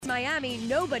Miami,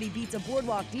 nobody beats a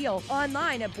Boardwalk deal.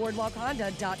 Online at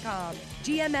boardwalkhonda.com.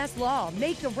 GMS Law.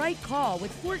 Make the right call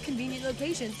with 4 convenient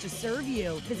locations to serve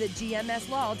you. Visit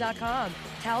gmslaw.com.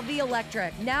 Talvey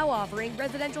Electric, now offering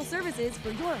residential services for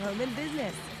your home and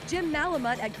business. Jim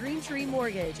Malamut at Green Tree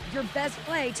Mortgage, your best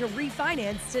play to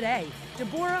refinance today.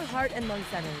 Deborah Heart and Lung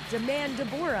Center,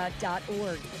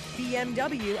 demanddeborah.org.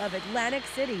 BMW of Atlantic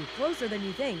City, closer than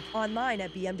you think. Online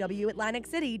at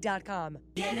bmwatlanticcity.com.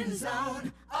 Get in the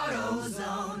zone,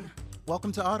 AutoZone.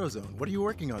 Welcome to AutoZone. What are you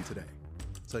working on today?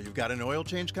 So you've got an oil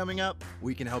change coming up?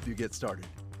 We can help you get started.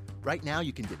 Right now,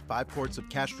 you can get 5 quarts of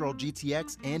Castrol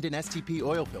GTX and an STP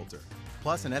oil filter,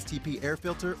 plus an STP air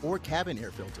filter or cabin air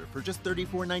filter for just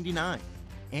 $34.99.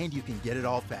 And you can get it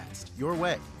all fast, your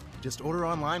way. Just order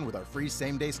online with our free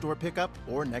same-day store pickup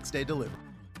or next-day delivery.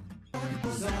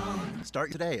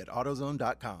 Start today at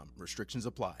AutoZone.com. Restrictions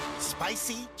apply.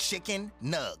 Spicy chicken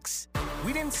nugs.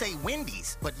 We didn't say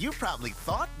Wendy's, but you probably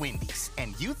thought Wendy's,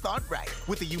 and you thought right.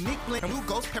 With a unique blend of new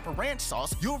Ghost Pepper Ranch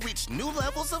sauce, you'll reach new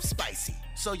levels of spicy.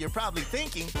 So you're probably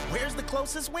thinking, where's the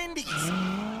closest Wendy's?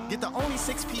 Get the only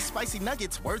 6-piece spicy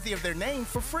nuggets worthy of their name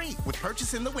for free with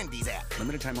purchase in the Wendy's app.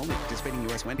 Limited time only. Participating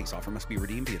U.S. Wendy's. Offer must be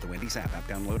redeemed via the Wendy's app. App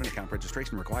download and account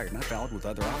registration required. Not valid with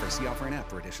other offers. See offer and app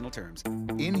for additional terms.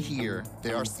 In here,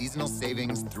 there are seasonal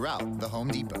savings throughout the Home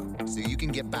Depot, so you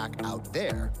can get back out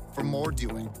there for more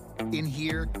doing. In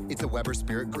here, it's a Weber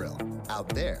Spirit Grill. Out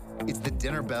there, it's the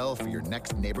dinner bell for your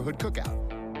next neighborhood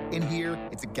cookout. In here,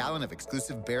 it's a gallon of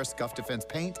exclusive Bear Scuff Defense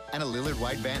paint and a Lillard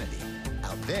White vanity.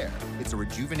 Out there, it's a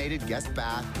rejuvenated guest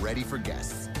bath ready for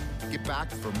guests. Get back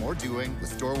for more doing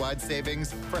with store-wide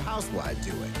savings for house-wide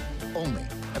doing. Only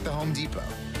at the Home Depot.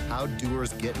 How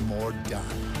doers get more done.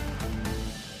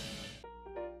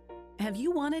 Have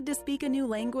you wanted to speak a new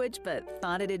language but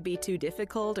thought it'd be too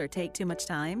difficult or take too much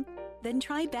time? Then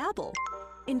try Babbel.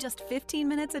 In just 15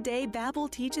 minutes a day, Babbel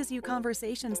teaches you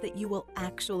conversations that you will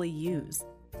actually use.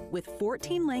 With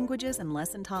 14 languages and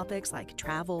lesson topics like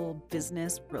travel,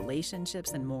 business,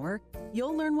 relationships, and more,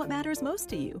 you'll learn what matters most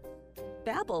to you.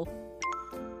 Babbel.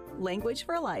 Language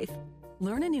for life.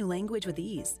 Learn a new language with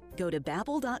ease. Go to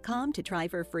Babbel.com to try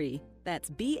for free. That's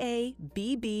BABBEL.com.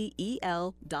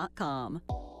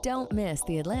 Don't miss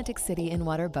the Atlantic City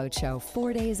In-Water Boat Show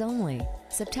 4 days only,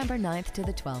 September 9th to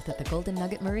the 12th at the Golden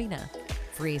Nugget Marina.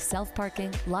 Free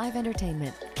self-parking, live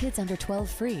entertainment, kids under 12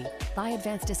 free. Buy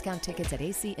advanced discount tickets at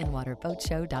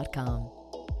acinwaterboatshow.com.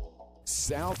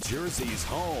 South Jersey's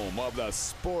home of the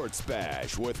Sports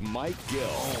Bash with Mike Gill.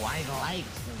 Oh, I like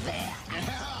that.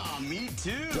 Yeah, me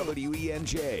too.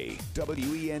 WENJ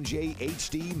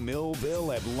HD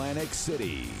Millville, Atlantic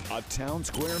City. A Town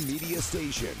Square media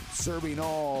station serving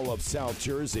all of South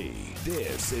Jersey.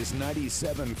 This is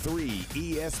 97.3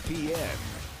 ESPN.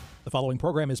 The following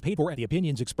program is paid for, and the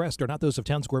opinions expressed are not those of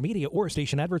Town Square Media or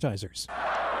station advertisers.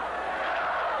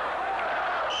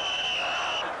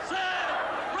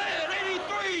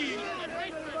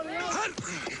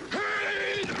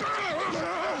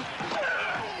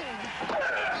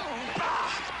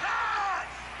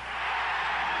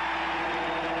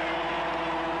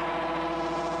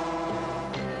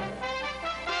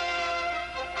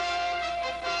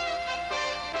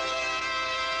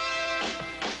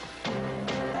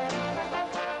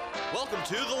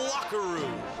 To the locker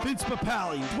room. Vince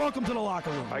Papali, welcome to the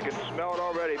locker room. I can smell it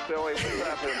already, Billy. What's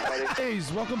happening, buddy?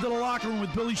 Hayes, welcome to the locker room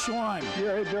with Billy Schwein.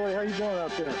 Yeah, hey, Billy, how you doing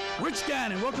out there? Rich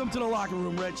Gannon, welcome to the locker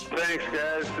room, Rich. Thanks,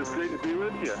 guys. It's great to be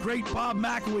with you. Great Bob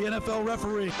McElwee, NFL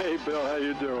referee. Hey, Bill, how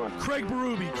you doing? Craig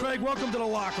Berube. Craig, welcome to the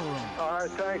locker room. All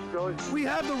right, thanks, Billy. We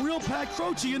have the real Pat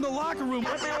Croce in the locker room.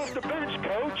 Let me off the bench,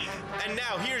 Coach. And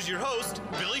now here's your host,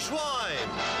 Billy Schwein.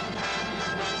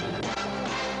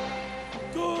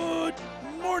 Good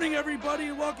morning, everybody,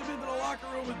 and welcome into the locker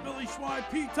room with Billy Schwein,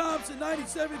 Pete Thompson,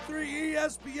 97.3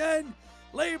 ESPN,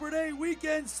 Labor Day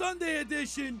weekend, Sunday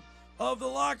edition of the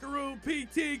locker room.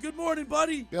 PT, good morning,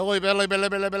 buddy. Billy.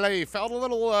 Felt a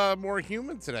little more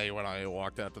human today when I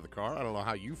walked out to the car. I don't know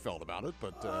how you felt about it,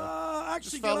 but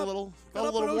actually just felt a little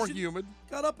more humid.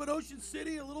 Got up in Ocean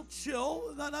City, a little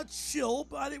chill. Not chill,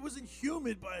 but it wasn't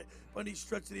humid by any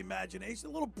stretch of the imagination.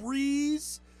 A little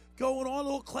breeze going on, a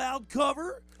little cloud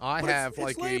cover. I have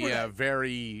it's a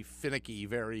very finicky,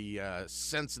 very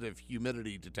sensitive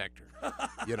humidity detector.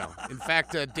 You know, in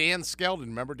fact, Dan Skeldon,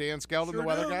 remember Dan Skeldon, the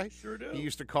weather guy? Sure do. He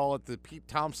used to call it the Pete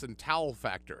Thompson towel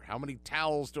factor. How many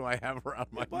towels do I have around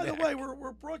my neck? By the way,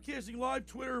 we're broadcasting live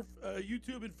Twitter,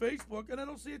 YouTube, and Facebook, and I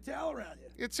don't see a towel around you.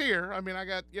 It's here. I mean,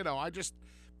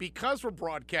 because we're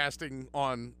broadcasting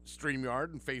on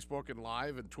StreamYard and Facebook and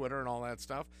Live and Twitter and all that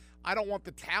stuff, I don't want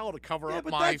the towel to cover up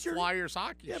my Flyers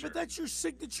hockey shirt. But that's your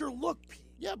signature look, Pete.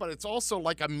 Yeah, but it's also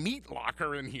like a meat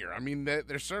locker in here. I mean,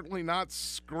 they're certainly not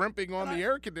scrimping on the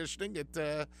air conditioning at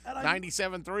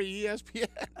 97.3 ESPN.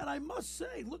 And I must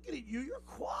say, looking at you, you're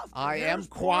coiffed. I am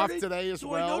coiffed today as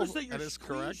well. I noticed that you're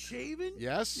correct. shaven.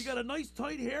 Yes. You got a nice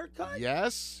tight haircut.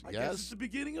 Yes. I guess it's the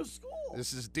beginning of school.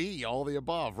 This is D, all the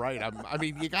above, right? I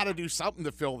mean, you got to do something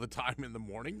to fill the time in the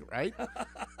morning, right?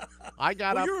 I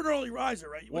got up. You're an early riser,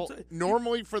 right? Well,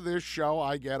 normally for this show,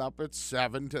 I get up at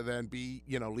 7 to then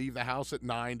leave the house at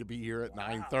 9 to be here at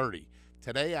 9:30.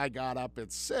 Today, I got up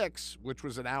at 6, which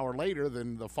was an hour later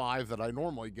than the 5 that I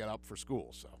normally get up for school.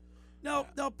 So. Now,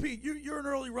 Pete, you're an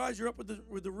early riser. You're up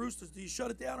with the Roosters. Do you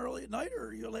shut it down early at night, or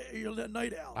are you a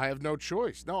night owl? I have no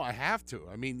choice. No, I have to.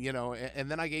 I mean,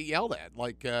 and then I get yelled at.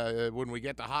 Like when we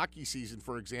get to hockey season,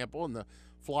 for example, and the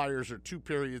Flyers are 2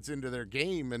 periods into their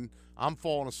game, and I'm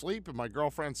falling asleep, and my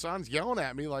girlfriend's son's yelling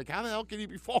at me like, "How the hell can you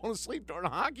be falling asleep during a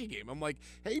hockey game?" I'm like,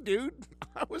 "Hey, dude,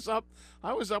 I was up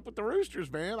with the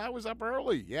Roosters, man. I was up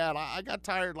early. Yeah, I got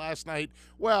tired last night.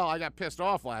 Well, I got pissed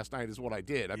off last night, is what I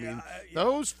did. I mean,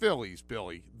 those Phillies,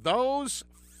 Billy, those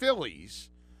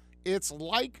Phillies, it's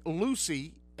like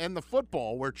Lucy and the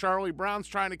football, where Charlie Brown's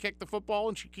trying to kick the football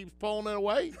and she keeps pulling it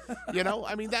away.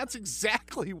 I mean, that's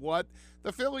exactly what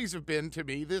the Phillies have been to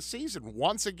me this season.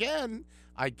 Once again,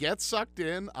 I get sucked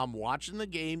in. I'm watching the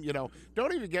game.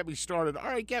 Don't even get me started. All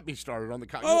right, get me started on the.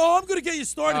 Oh, I'm going to get you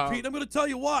started, Pete. I'm going to tell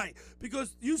you why.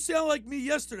 Because you sound like me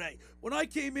yesterday. When I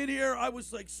came in here, I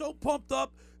was like so pumped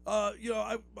up. I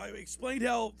explained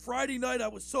how Friday night I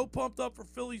was so pumped up for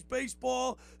Phillies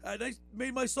baseball. I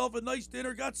made myself a nice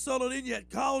dinner, got settled in. You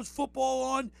had college football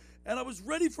on, and I was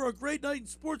ready for a great night in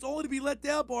sports, only to be let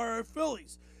down by our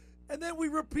Phillies. And then we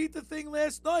repeat the thing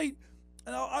last night,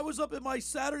 and I was up at my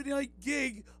Saturday night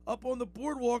gig up on the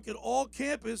boardwalk at All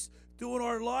Campus doing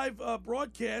our live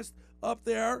broadcast up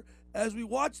there. As we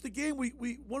watched the game,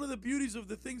 we one of the beauties of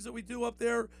the things that we do up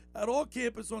there at All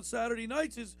Campus on Saturday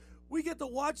nights is we get to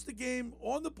watch the game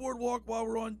on the boardwalk while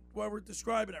we're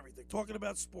describing everything, talking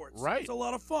about sports. Right. It's a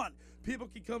lot of fun. People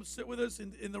can come sit with us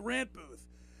in the rant booth,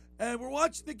 and we're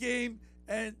watching the game.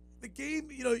 And the game,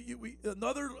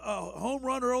 another home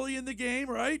run early in the game,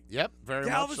 right? Yep, very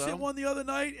Galvis much so. hit one the other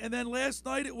night, and then last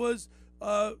night it was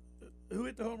who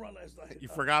hit the home run last night? You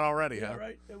forgot already, yeah, huh?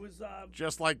 Right. It was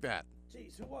just like that.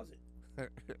 Jeez, who was it?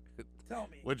 Tell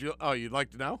me. Would you? Oh, you'd like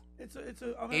to know?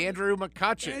 Andrew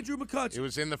McCutchen. Andrew McCutchen. It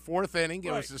was in the 4th inning. It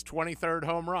Right. was his 23rd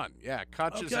home run. Yeah,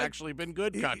 Kutch has actually been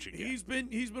good catching. He's been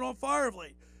on fire of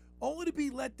late, only to be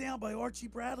let down by Archie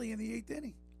Bradley in the 8th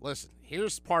inning. Listen,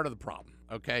 here's part of the problem,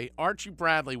 okay? Archie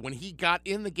Bradley, when he got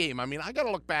in the game, I mean, I got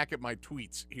to look back at my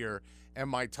tweets here and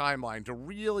my timeline to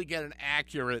really get an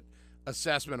accurate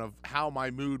assessment of how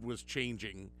my mood was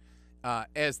changing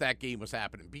as that game was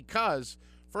happening. Because,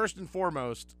 first and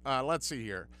foremost, let's see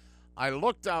here. I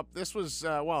looked up, this was,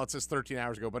 it says 13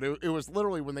 hours ago, but it was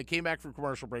literally when they came back from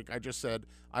commercial break, I just said,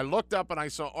 I looked up and I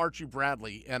saw Archie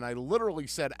Bradley, and I literally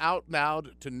said out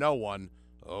loud to no one,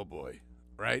 oh boy,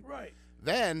 right? Right.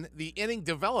 Then the inning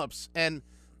develops, and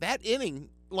that inning,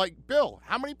 like, Bill,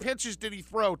 how many pitches did he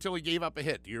throw till he gave up a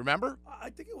hit? Do you remember?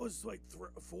 I think it was like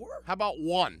 4. How about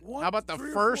one? How about the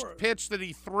first pitch that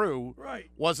he threw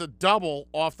was a double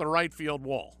off the right field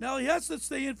wall? Now, he has to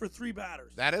stay in for 3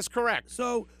 batters. That is correct.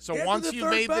 So once you've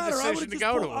made the decision to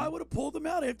go to him. I would have pulled him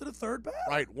out after the 3rd batter.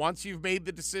 Right. Once you've made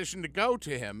the decision to go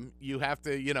to him, you have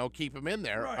to, keep him in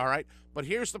there. Right. All right? But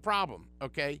here's the problem,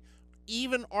 okay?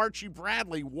 Even Archie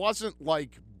Bradley wasn't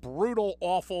like brutal,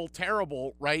 awful,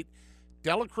 terrible, right?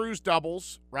 Dela Cruz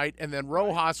doubles, right? And then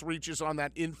Rojas reaches on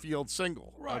that infield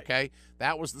single, okay?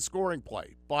 That was the scoring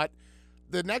play. But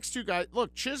the next 2 guys,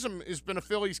 look, Chisholm has been a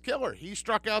Phillies killer. He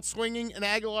struck out swinging, and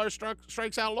Aguilar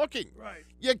strikes out looking. Right.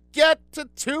 You get to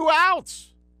 2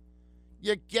 outs.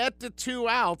 You get to 2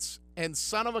 outs, and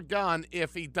son of a gun,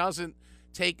 if he doesn't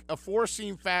take a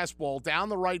 4-seam fastball down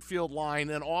the right field line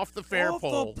and off the fair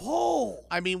pole. Off the pole.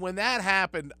 I mean, when that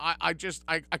happened, I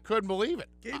couldn't believe it.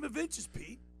 Game of inches,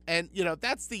 Pete. And,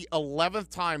 that's the 11th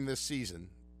time this season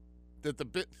that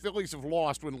the Phillies have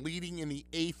lost when leading in the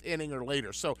 8th inning or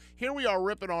later. So here we are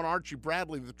ripping on Archie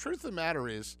Bradley. The truth of the matter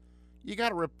is, you got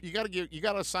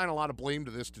to assign a lot of blame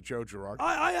to this to Joe Girardi.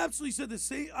 I absolutely said the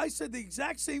same. I said the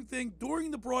exact same thing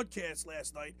during the broadcast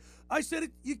last night. I said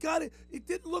it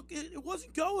didn't look. It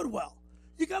wasn't going well.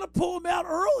 You got to pull him out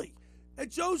early. And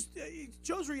Joe's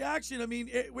reaction. I mean,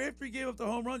 after he gave up the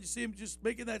home run, you see him just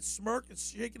making that smirk and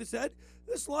shaking his head.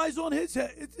 This lies on his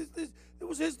head. It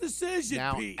was his decision.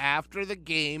 Now, Pete. after the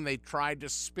game, they tried to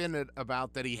spin it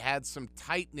about that he had some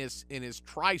tightness in his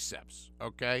triceps.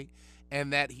 Okay.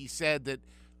 And that he said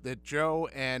that Joe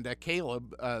and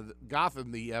Caleb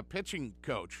Gotham, the pitching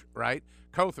coach, right,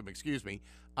 Kotham, excuse me,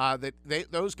 that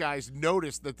those guys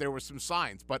noticed that there were some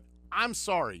signs. But I'm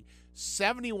sorry,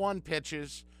 71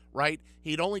 pitches, right?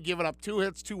 He'd only given up 2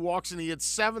 hits, 2 walks, and he had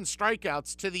 7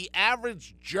 strikeouts. To the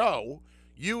average Joe,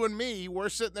 you and me, we're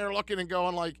sitting there looking and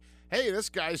going like, hey, this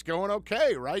guy's going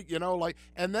okay, right?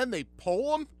 And then they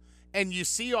pull him, and you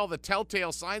see all the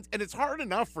telltale signs, and it's hard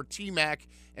enough for T-Mac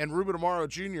and Ruben Amaro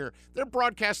Jr. They're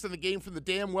broadcasting the game from the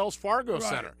damn Wells Fargo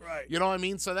Center. Right. You know what I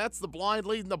mean? So that's the blind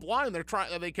leading the blind.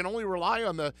 They can only rely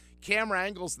on the camera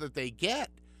angles that they get.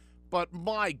 But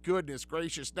my goodness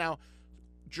gracious. Now,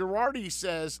 Girardi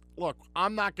says, look,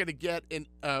 I'm not going to get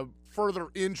a further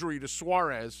injury to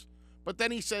Suarez. But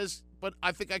then he says, but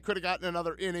I think I could have gotten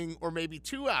another inning or maybe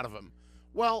 2 out of him.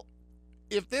 Well,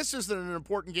 if this isn't an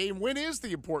important game, when is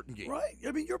the important game? Right.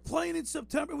 I mean, you're playing in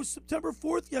September. It was September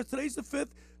 4th. Yes, today's the 5th.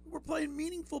 We're playing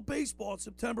meaningful baseball on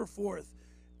September 4th.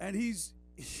 And he's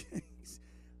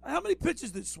how many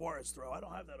pitches did Suarez throw? I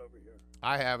don't have that over here.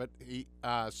 I have it.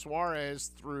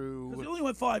 Suarez threw. Because he only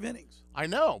went 5 innings. I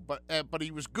know, but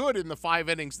he was good in the 5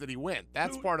 innings that he went.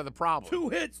 That's part of the problem. 2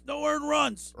 hits, no earned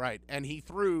runs. Right, and he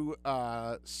threw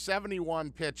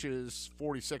 71 pitches,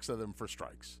 46 of them for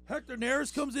strikes. Hector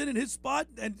Neris comes in his spot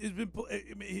and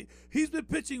he's been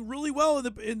pitching really well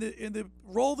in the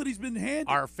role that he's been handed.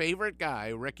 Our favorite guy,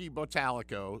 Ricky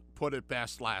Botalico, put it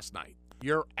best last night.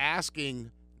 You're asking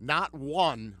not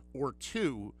 1 or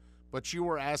 2. But you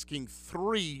were asking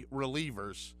 3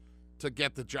 relievers to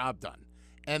get the job done.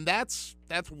 And that's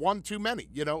 1 too many.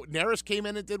 Neris came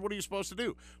in and did what he was supposed to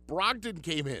do. Brogdon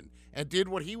came in and did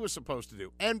what he was supposed to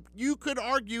do. And you could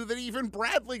argue that even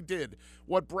Bradley did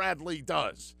what Bradley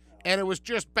does. And it was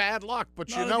just bad luck. But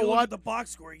you know what? Look at the box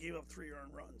score, he gave up 3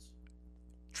 earned runs.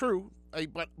 True.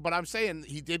 But I'm saying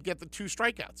he did get the 2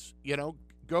 strikeouts.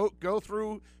 Go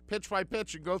through pitch by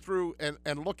pitch and go through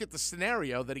and look at the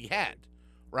scenario that he had.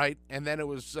 Right, and then it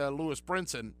was Lewis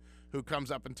Brinson who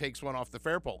comes up and takes one off the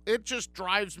fair pole. It just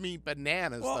drives me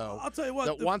bananas, though. I'll tell you what.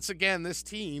 That once again, this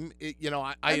team,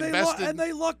 I invested. And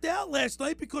they lucked out last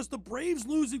night because the Braves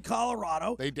lose in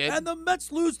Colorado. They did. And the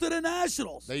Mets lose to the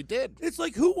Nationals. They did. It's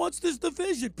like, who wants this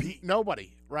division, Pete?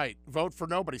 Nobody. Right. Vote for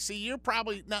nobody. See, you're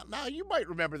probably now you might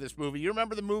remember this movie. You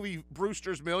remember the movie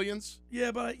Brewster's Millions?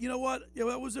 Yeah, but you know what? Yeah,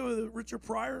 that was it with Richard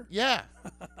Pryor. Yeah,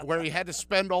 where he had to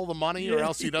spend all the money or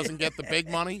else he doesn't get the big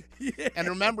money. Yeah. And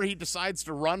remember, he decides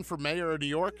to run for mayor of New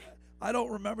York. I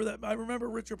don't remember that. I remember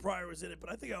Richard Pryor was in it, but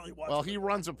I think I only watched it. Well, he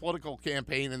runs a political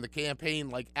campaign, and the campaign,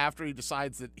 like after he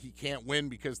decides that he can't win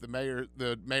because the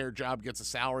mayor job gets a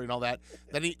salary and all that,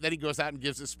 then he goes out and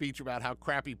gives a speech about how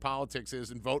crappy politics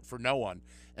is and vote for no one.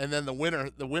 And then the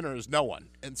winner is no one.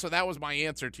 And so that was my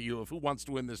answer to you of who wants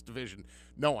to win this division.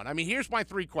 No one. I mean, here's my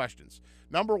 3 questions.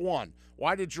 Number 1,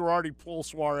 why did Girardi pull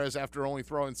Suarez after only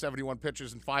throwing 71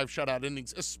 pitches and 5 shutout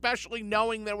innings, especially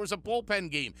knowing there was a bullpen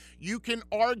game? You can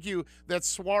argue that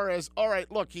Suarez, all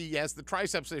right, look, he has the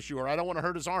triceps issue, or I don't want to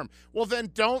hurt his arm. Well,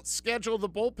 then don't schedule the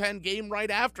bullpen game right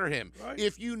after him. Right.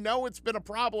 If you know it's been a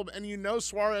problem and you know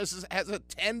Suarez has a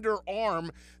tender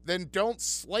arm, then don't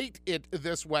slate it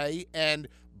this way and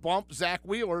bump Zach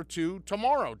Wheeler to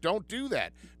tomorrow. Don't do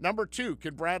that. Number 2,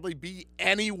 can Bradley be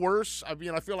any worse? I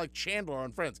mean, I feel like Chandler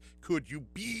on Friends. Could you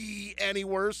be any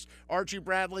worse, Archie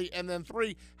Bradley? And then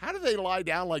 3, how do they lie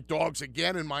down like dogs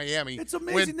again in Miami? It's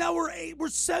amazing. Now we're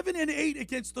 7-8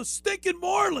 against the stinking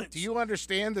Marlins. Do you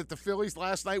understand that the Phillies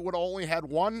last night would have only had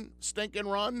 1 stinking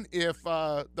run if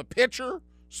the pitcher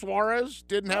Suarez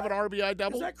didn't have an RBI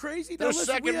double? Is that crazy? Their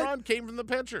second run came from the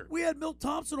pitcher. We had Milt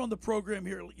Thompson on the program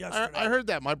here yesterday. I heard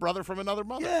that. My brother from another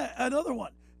mother. Yeah, another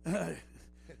one.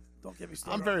 Don't get me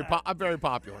started. I'm very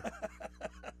popular.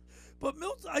 But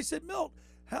I said, Milt,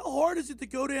 how hard is it to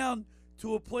go down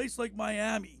to a place like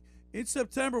Miami in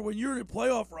September when you're in a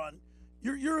playoff run?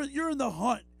 You're in the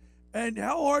hunt, and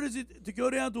how hard is it to go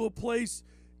down to a place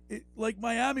like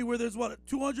Miami, where there's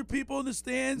 200 people in the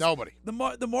stands? Nobody. The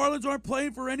Marlins aren't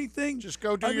playing for anything. Just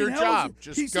go do your job.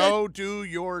 Just go do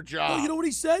your job. Well, you know what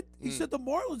he said? He said the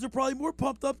Marlins are probably more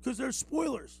pumped up because they're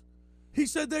spoilers. He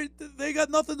said they got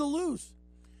nothing to lose.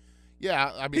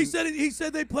 Yeah, I mean, he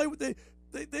said they play with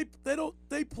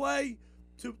they play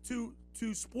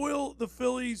to spoil the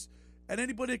Phillies, and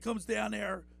anybody that comes down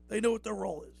there, they know what their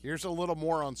role is. Here's a little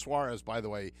more on Suarez, by the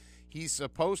way. He's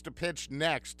supposed to pitch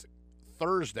next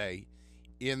Thursday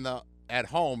at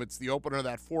home. It's the opener of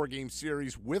that 4-game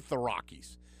series with the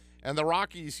Rockies. And the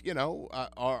Rockies,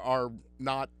 are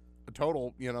not a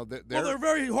total, they're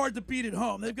very hard to beat at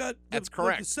home. They've got that's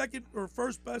correct. The second or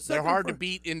first best. They're hard to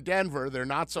beat in Denver. They're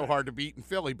not so hard to beat in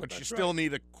Philly, but you still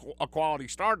need a quality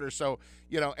starter. So,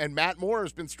 and Matt Moore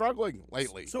has been struggling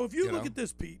lately. So if you look at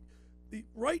this, Pete,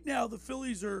 right now the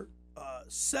Phillies are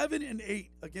 7-8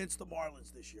 against the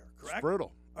Marlins this year, correct? It's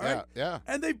brutal. All right? Yeah.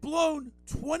 And they've blown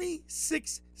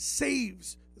 26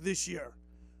 saves this year.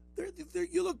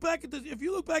 You look back at if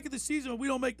you look back at the season when we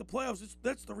don't make the playoffs,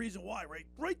 that's the reason why, right?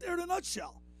 Right there in a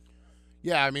nutshell.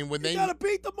 Yeah, I mean when you got to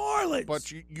beat the Marlins.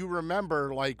 But you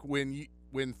remember, like when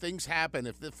things happen,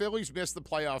 if the Phillies miss the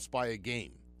playoffs by a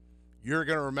game, you're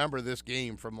going to remember this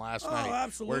game from last night,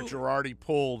 absolutely. where Girardi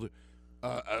pulled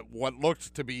what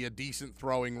looked to be a decent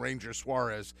throwing Ranger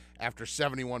Suarez after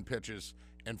 71 pitches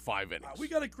and 5 innings. We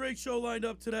got a great show lined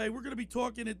up today. We're going to be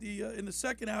talking at the in the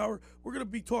second hour. We're going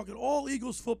to be talking all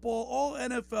Eagles football, all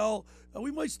NFL.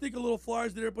 We might sneak a little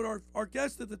Flyers there, but our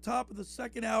guest at the top of the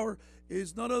second hour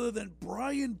is none other than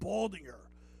Brian Baldinger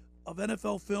of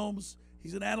NFL Films.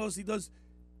 He's an analyst. He does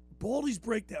Baldy's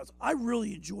breakdowns. I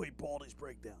really enjoy Baldy's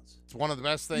breakdowns. It's one of the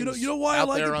best things you know why out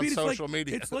I like there it, on Pete? social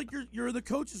media. It's like you're in the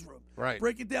coach's room, right?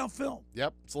 Breaking down film.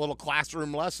 Yep, it's a little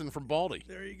classroom lesson from Baldy.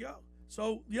 There you go.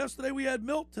 So yesterday we had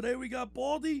Milt. Today we got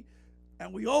Baldy,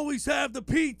 and we always have the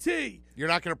PT. You're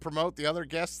not going to promote the other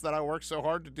guests that I work so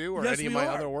hard to do, or Yes, any of we my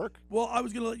are. other work? Well, I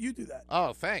was going to let you do that.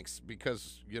 Oh, thanks,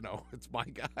 because, it's my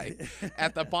guy.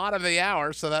 At the bottom of the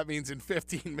hour, so that means in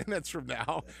 15 minutes from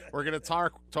now, we're going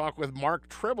to talk with Mark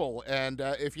Tribble. And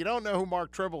if you don't know who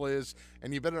Mark Tribble is,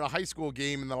 and you've been at a high school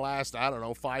game in the last,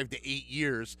 5 to 8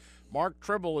 years, Mark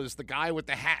Tribble is the guy with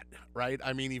the hat, right?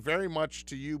 I mean, he very much,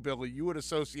 to you, Billy, you would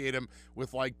associate him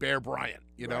with, like, Bear Bryant,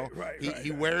 you know?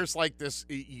 He wears, like, this,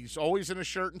 he's always in a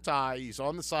shirt and tie. He's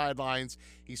on the sidelines.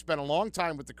 He spent a long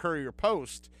time with the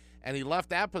Courier-Post, and he left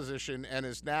that position and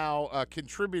is now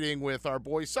contributing with our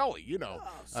boy Sully,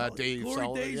 Dave Glory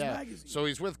Sully. Days magazine. So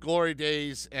he's with Glory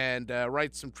Days and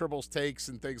writes some Tribble's takes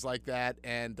and things like that,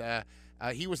 and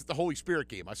he was at the Holy Spirit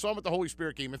game. I saw him at the Holy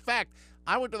Spirit game. In fact,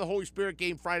 I went to the Holy Spirit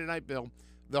game Friday night, Bill,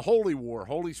 the Holy War,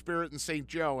 Holy Spirit and St.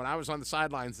 Joe, and I was on the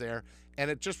sidelines there, and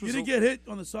it just was... You didn't get hit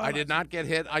on the sideline? I did not get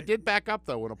hit. I did back up,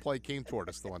 though, when a play came toward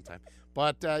us the one time.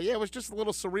 But, it was just a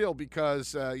little surreal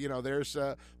because, there's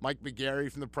Mike McGarry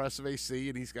from the Press of AC,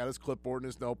 and he's got his clipboard and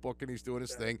his notebook, and he's doing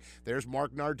his thing. There's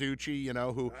Mark Narducci,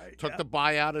 who took the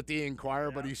buyout at the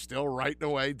Inquirer, but he's still writing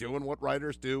away, doing what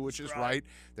writers do, which is right.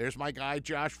 There's my guy,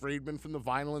 Josh Friedman from the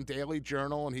Vinyl and Daily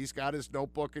Journal, and he's got his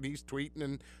notebook, and he's tweeting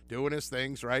and doing his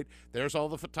things, right? There's all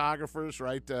the photographers,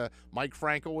 right? Mike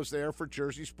Frankel was there for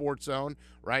Jersey Sports Zone,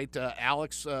 right?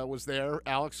 Alex was there,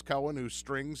 Alex Cohen, who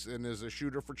strings and is a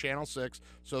shooter for Channel 6.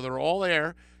 So they're all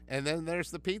there, and then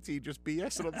there's the PT just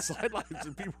BSing on the sidelines,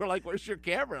 and people are like, "Where's your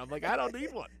camera?" I'm like, "I don't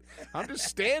need one. I'm just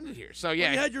standing here." So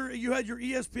yeah, well, you had your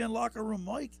ESPN locker room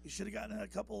mic. You should have gotten a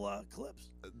couple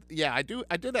clips. Yeah, I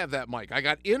did have that mic. I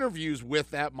got interviews with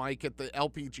that mic at the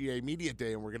LPGA Media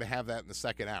Day, and we're going to have that in the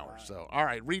second hour. So, all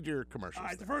right, read your commercials. All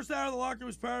right, the first hour of the locker room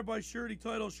is powered by Surety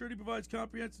Title. Surety provides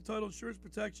comprehensive title insurance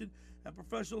protection and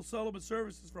professional settlement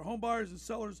services for home buyers and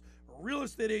sellers, real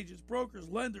estate agents, brokers,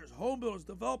 lenders, home builders,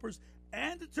 developers,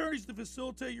 and attorneys to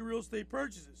facilitate your real estate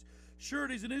purchases.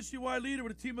 Surety is an industry-wide leader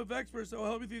with a team of experts that will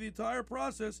help you through the entire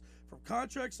process, from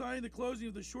contract signing to closing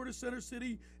of the shortest center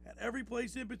city and every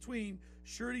place in between.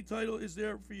 Surety Title is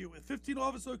there for you. With 15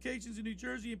 office locations in New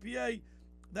Jersey and PA,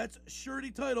 that's Surety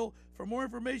Title. For more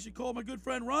information, call my good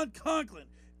friend Ron Conklin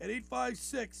at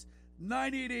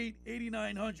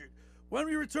 856-988-8900. When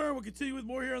we return, we'll continue with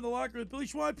more here on the locker room with Billy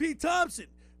Schwein, Pete Thompson,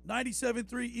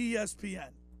 97.3 ESPN.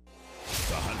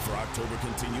 The hunt for October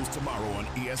continues tomorrow on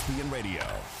ESPN Radio. Out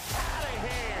of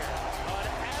here. An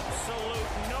absolute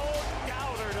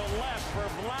no-doubter to left for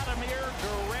Vladimir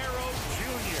Guerrero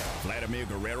Jr. Vladimir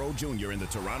Guerrero Jr. and the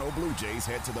Toronto Blue Jays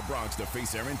head to the Bronx to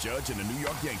face Aaron Judge and the New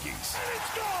York Yankees. And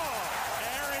it's gone.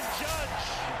 Aaron Judge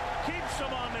keeps them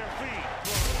on their feet.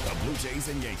 The Blue Jays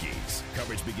and Yankees.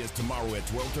 Coverage begins tomorrow at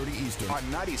 12:30 Eastern on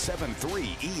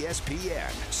 97.3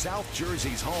 ESPN, South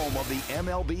Jersey's home of the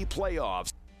MLB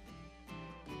playoffs.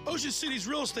 Ocean City's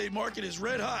real estate market is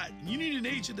red hot, and you need an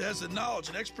agent that has the knowledge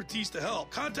and expertise to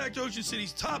help. Contact Ocean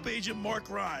City's top agent,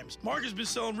 Mark Rhymes. Mark has been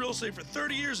selling real estate for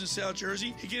 30 years in South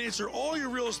Jersey. He can answer all your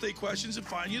real estate questions and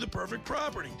find you the perfect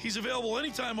property. He's available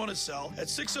anytime on his cell at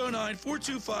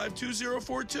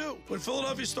 609-425-2042. When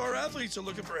Philadelphia star athletes are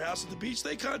looking for a house at the beach,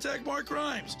 they contact Mark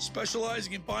Rhymes,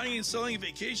 specializing in buying and selling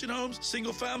vacation homes,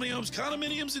 single-family homes,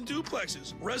 condominiums, and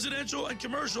duplexes, residential and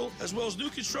commercial, as well as new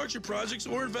construction projects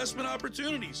or investment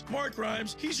opportunities. Mark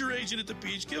Rhymes, he's your agent at the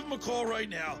beach. Give him a call right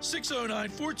now,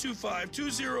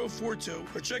 609-425-2042,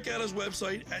 or check out his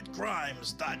website at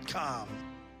grimes.com.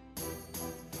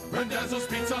 Rendezvous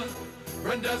Pizza,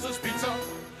 Rendezvous Pizza,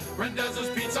 Rendezvous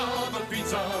Pizza, the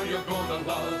pizza you're gonna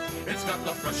love. It's got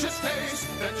the freshest taste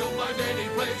that you'll find any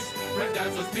place.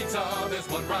 Rendezvous Pizza, there's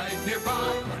one right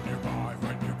nearby.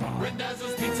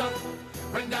 Rendezvous Pizza. Pizza.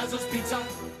 Rendazzo's Pizza.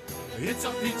 It's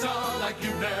a pizza like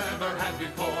you've never had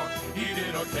before. Eat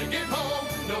it or take it home,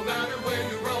 no matter where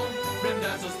you roam.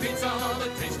 Rendazzo's Pizza, the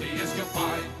tastiest you'll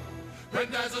find.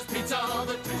 Rendazzo's Pizza,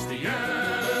 the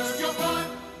tastiest you'll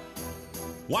find.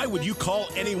 Why would you call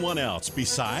anyone else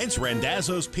besides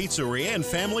Randazzo's Pizzeria and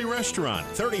Family Restaurant,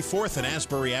 34th and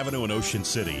Asbury Avenue in Ocean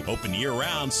City. Open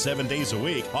year-round, 7 days a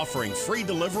week, offering free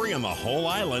delivery on the whole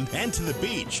island and to the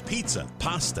beach. Pizza,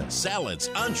 pasta, salads,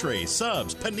 entrees,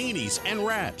 subs, paninis, and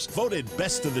wraps. Voted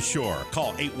best of the shore.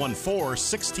 Call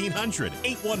 814-1600.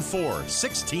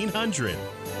 814-1600.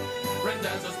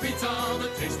 Rendazzo's Pizza, the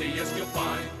tastiest you'll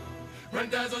find.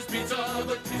 Rendazzo's Pizza,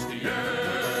 the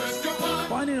tastiest you'll find.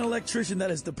 Finding an electrician that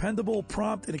is dependable,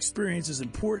 prompt, and experienced is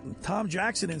important. Tom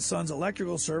Jackson & Sons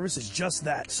Electrical Service is just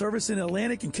that. Service in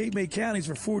Atlantic and Cape May counties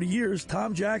for 40 years,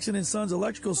 Tom Jackson & Sons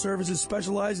Electrical Services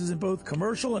specializes in both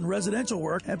commercial and residential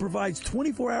work and provides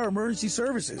 24-hour emergency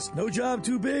services. No job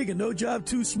too big and no job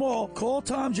too small. Call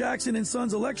Tom Jackson &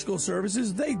 Sons Electrical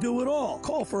Services. They do it all.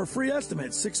 Call for a free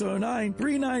estimate,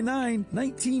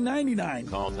 609-399-1999.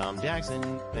 Call Tom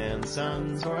Jackson &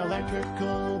 Sons for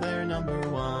electrical, they're number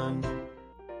one.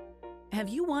 Have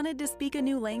you wanted to speak a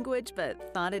new language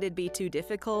but thought it'd be too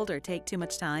difficult or take too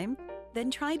much time?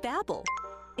 Then try Babbel.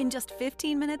 In just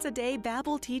 15 minutes a day,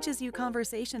 Babbel teaches you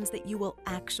conversations that you will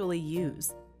actually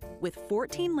use. With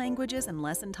 14 languages and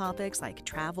lesson topics like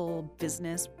travel,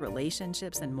 business,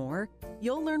 relationships, and more,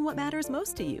 you'll learn what matters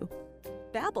most to you.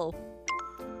 Babbel.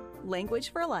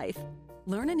 Language for life.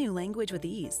 Learn a new language with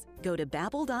ease. Go to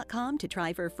Babbel.com to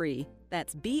try for free.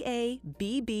 That's BABBEL.com.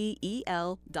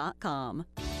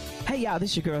 Hey y'all, this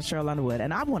is your girl Cheryl Underwood,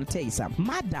 and I want to tell you something.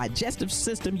 My digestive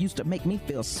system used to make me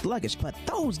feel sluggish, but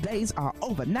those days are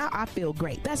over. Now I feel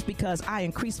great. That's because I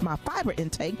increased my fiber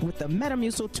intake with the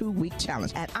Metamucil 2-week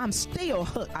challenge, and I'm still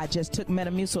hooked. I just took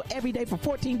Metamucil every day for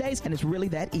 14 days, and it's really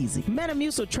that easy.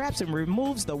 Metamucil traps and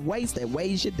removes the waste that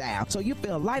weighs you down, so you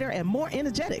feel lighter and more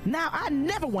energetic. Now I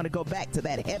never want to go back to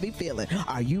that heavy feeling.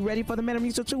 Are you ready for the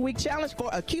Metamucil 2-week challenge? For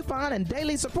a coupon and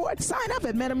daily support, sign up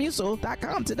at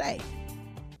Metamucil.com today.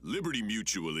 Liberty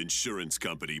Mutual Insurance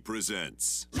Company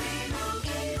presents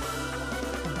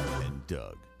and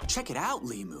Doug. Check it out,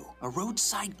 Limu, a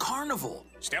roadside carnival.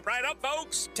 Step right up,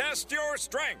 folks. Test your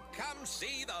strength. Come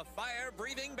see the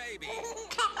fire-breathing baby.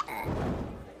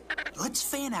 Let's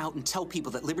fan out and tell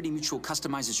people that Liberty Mutual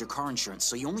customizes your car insurance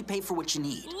so you only pay for what you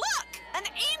need. Look, an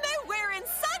emu wearing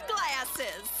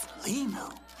sunglasses.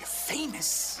 Limu, you're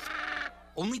famous.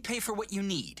 Only pay for what you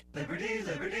need. Liberty,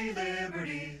 liberty,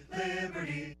 liberty,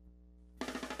 liberty.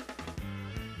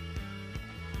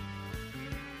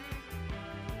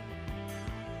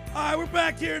 All right, we're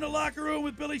back here in the locker room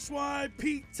with Billy Schwein,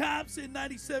 Pete Thompson,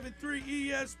 97.3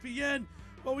 ESPN.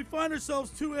 Well, we find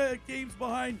ourselves 2 games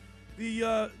behind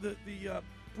the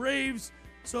Braves,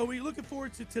 so we're looking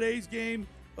forward to today's game.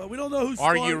 We don't know who's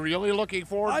Are you really looking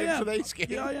forward to today's game?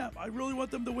 Yeah, I am. I really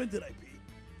want them to win today, Pete.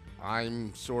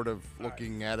 I'm sort of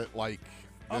looking at it like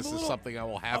this is something I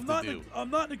will have to do. I'm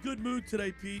not in a good mood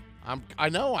today, Pete. I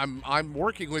know. I'm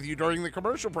working with you during the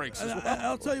commercial breaks as well.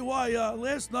 I'll tell you why.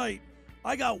 Last night,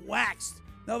 I got waxed.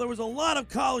 Now, there was a lot of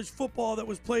college football that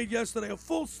was played yesterday, a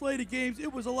full slate of games.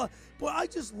 It was a lot. But I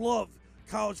just love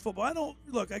college football.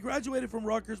 I graduated from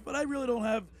Rutgers, but I really don't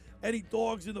have any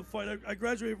dogs in the fight. I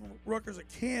graduated from Rutgers at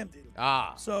Camden.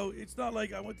 So it's not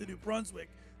like I went to New Brunswick.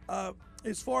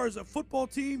 As far as a football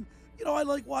team, I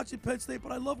like watching Penn State,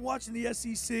 but I love watching the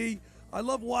SEC. I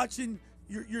love watching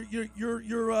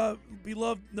your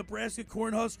beloved Nebraska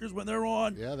Cornhuskers when they're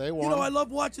on. Yeah, they won. I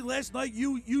love watching last night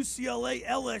UCLA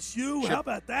LSU. How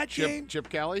about that game? Chip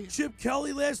Kelly. Chip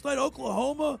Kelly last night.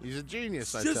 Oklahoma. He's a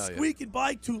genius. I just tell you. squeaking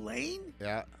by Tulane.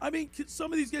 Yeah. I mean,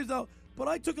 some of these games now. But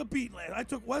I took a beating last. I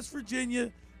took West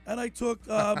Virginia, and I took.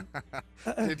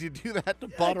 Did you do that to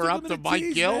butter up to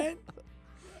Mike Gill? Man.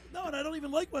 No, and I don't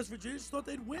even like West Virginia. Just thought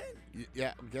they'd win.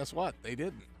 Yeah, guess what? They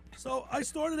didn't. So I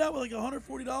started out with like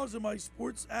 $140 in my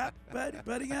sports app,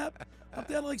 betting app. I'm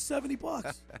down to like $70. Well,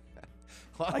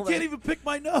 I can't even pick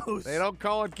my nose. They don't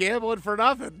call it gambling for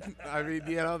nothing. I mean,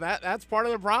 that's part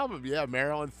of the problem. Yeah,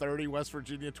 Maryland 30, West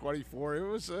Virginia 24. It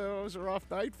was a rough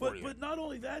night for you. But not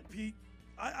only that, Pete,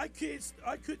 I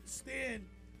couldn't stand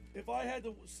if I had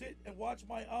to sit and watch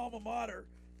my alma mater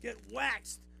get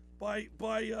waxed by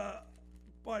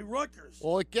Rutgers.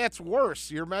 Well, it gets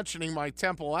worse. You're mentioning my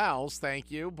Temple Owls,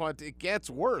 thank you, but it gets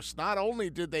worse. Not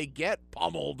only did they get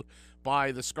pummeled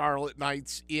by the Scarlet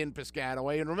Knights in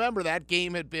Piscataway, and remember that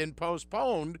game had been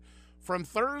postponed from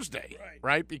Thursday,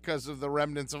 right? Because of the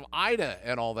remnants of Ida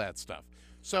and all that stuff.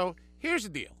 So here's the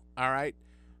deal, all right?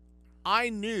 I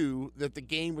knew that the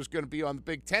game was going to be on the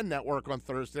Big Ten Network on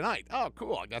Thursday night. Oh,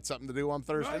 cool. I got something to do on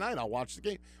Thursday night. I'll watch the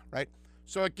game, right?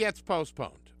 So it gets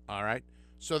postponed, all right?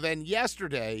 So then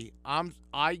yesterday,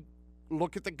 I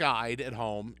look at the guide at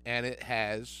home, and it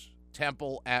has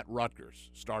Temple at Rutgers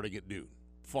starting at noon.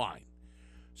 Fine.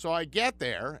 So I get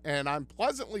there, and I'm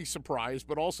pleasantly surprised,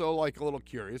 but also like a little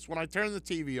curious when I turn the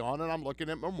TV on and I'm looking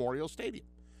at Memorial Stadium.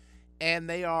 And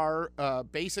they are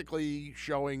basically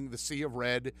showing the Sea of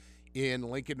Red in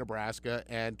Lincoln, Nebraska,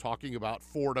 and talking about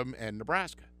Fordham and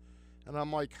Nebraska. And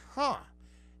I'm like, huh.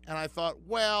 And I thought,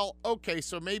 well, okay,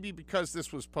 so maybe because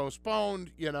this was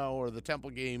postponed, or the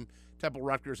Temple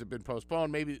Rutgers had been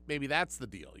postponed, maybe that's the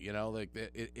deal, like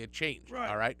it changed,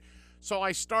 all right? So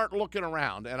I start looking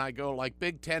around, and I go like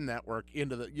Big Ten Network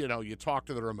into the, you talk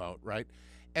to the remote, right?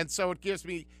 And so it gives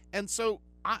me, and so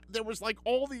there was like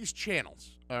all these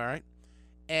channels, all right?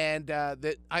 And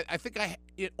that I think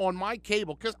on my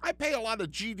cable, because I pay a lot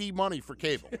of GD money for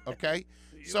cable, okay?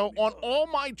 So on all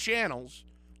my channels,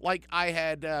 like I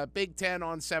had Big Ten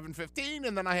on 7:15,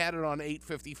 and then I had it on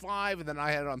 8:55, and then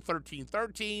I had it on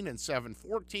 13:13 and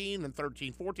 7:14 and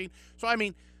 13:14. So, I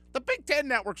mean, the Big Ten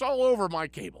Network's all over my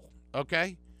cable,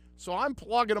 okay? So I'm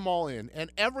plugging them all in, and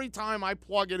every time I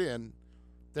plug it in,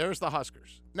 there's the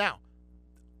Huskers. Now,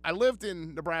 I lived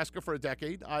in Nebraska for a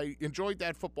decade. I enjoyed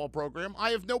that football program. I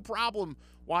have no problem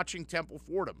watching Temple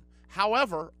Fordham.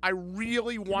 However, I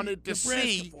really wanted to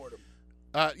see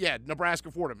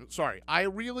Nebraska Fordham. Sorry. I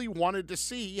really wanted to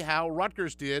see how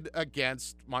Rutgers did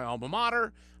against my alma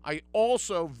mater. I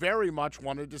also very much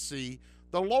wanted to see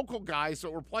the local guys that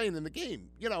were playing in the game.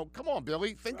 Come on,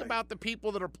 Billy. Think about the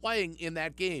people that are playing in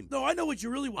that game. No, I know what you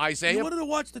really want. Isaiah? You wanted to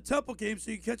watch the Temple game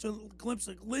so you catch a glimpse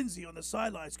of Lindsay on the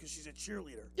sidelines because she's a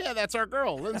cheerleader. Yeah, that's our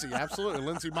girl, Lindsay. Absolutely.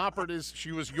 Lindsay Moppert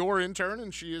she was your intern,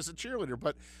 and she is a cheerleader.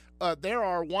 But there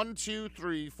are 1, 2,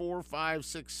 3, 4, 5,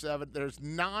 6, 7. There's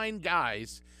 9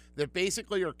 guys that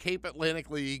basically are Cape Atlantic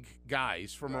League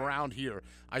guys from around here.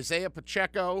 Isaiah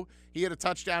Pacheco, he had a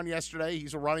touchdown yesterday.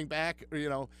 He's a running back,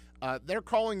 they're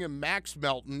calling him Max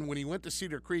Melton. When he went to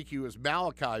Cedar Creek, he was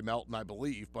Malachi Melton, I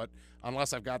believe, but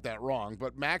unless I've got that wrong.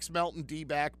 But Max Melton,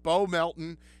 D-back. Bo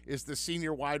Melton is the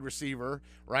senior wide receiver,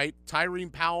 right?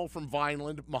 Tyrene Powell from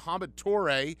Vineland. Muhammad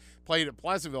Toure played at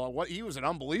Pleasantville. He was an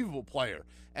unbelievable player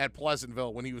at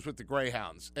Pleasantville when he was with the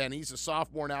Greyhounds, and he's a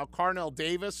sophomore now. Carnell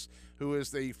Davis, who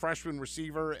is the freshman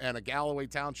receiver and a Galloway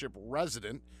Township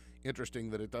resident. Interesting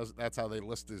that that's how they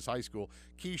list his high school.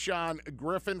 Keyshawn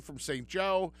Griffin from St.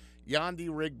 Joe, Yandi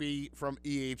Rigby from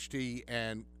EHT,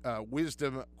 and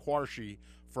Wisdom Quarshi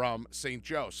from St.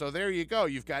 Joe. So there you go.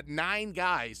 You've got 9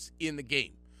 guys in the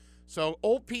game. So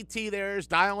old PT there is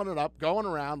dialing it up, going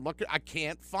around. Look, I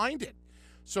can't find it.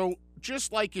 So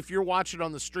just like if you're watching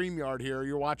on the StreamYard here,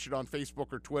 you're watching on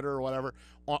Facebook or Twitter or whatever,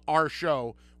 on our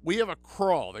show, we have a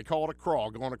crawl. They call it a crawl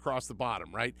going across the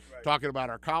bottom, right? Talking about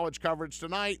our college coverage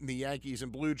tonight, and the Yankees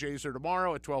and Blue Jays are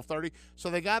tomorrow at 12:30. So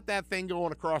they got that thing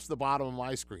going across the bottom of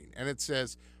my screen, and it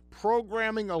says,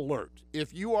 programming alert.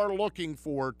 If you are looking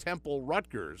for Temple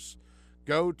Rutgers,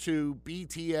 go to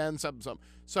BTN something.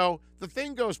 So the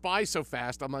thing goes by so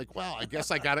fast, I'm like, well, I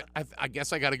guess I got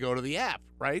to go to the app,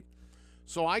 right?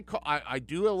 So I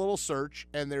do a little search,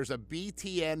 and there's a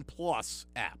BTN Plus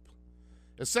app.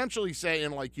 Essentially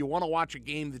saying, like, you want to watch a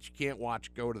game that you can't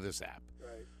watch, go to this app.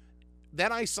 Right.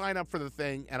 Then I sign up for the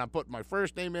thing, and I put my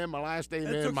first name in, my last name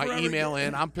in, my email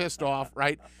in. I'm pissed off,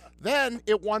 right? Then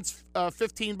it wants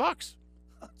 $15.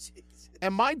 Oh, jeez.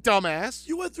 And my dumbass.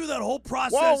 You went through that whole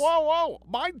process. Whoa.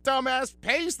 My dumbass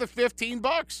pays the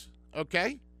 $15,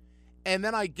 okay? And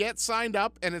then I get signed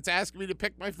up, and it's asking me to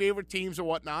pick my favorite teams and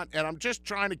whatnot, and I'm just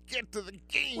trying to get to the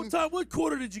game. What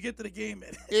quarter did you get to the game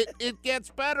in? It gets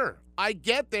better. I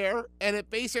get there, and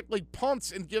it basically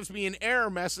punts and gives me an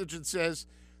error message and says,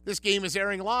 this game is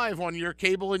airing live on your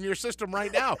cable in your system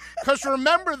right now. Because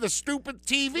remember, the stupid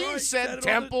TV said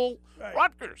Temple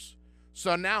Rutgers.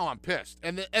 So now I'm pissed.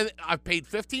 And I've paid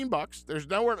 $15. There's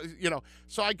nowhere,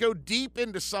 So I go deep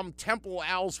into some Temple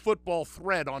Owls football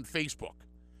thread on Facebook.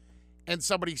 And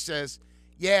somebody says,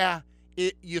 yeah,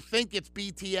 you think it's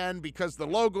BTN because the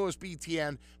logo is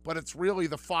BTN, but it's really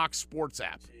the Fox Sports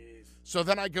app. Jeez. So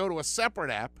then I go to a separate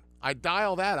app. I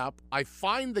dial that up. I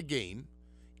find the game.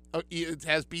 It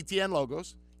has BTN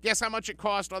logos. Guess how much it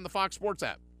cost on the Fox Sports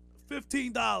app?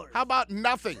 $15. How about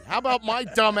nothing? How about my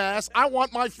dumbass? I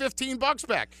want my $15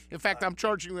 back. In fact, I'm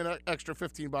charging you an extra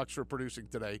 $15 for producing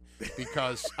today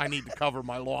because I need to cover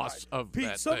my loss of Pete,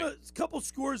 that thing. A couple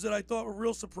scores that I thought were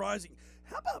real surprising.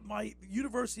 How about my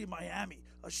University of Miami?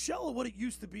 A shell of what it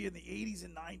used to be in the 80s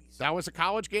and 90s. That was a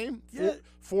college game? Yeah.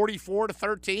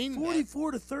 44-13?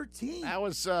 44-13. That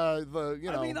was I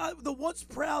mean, the once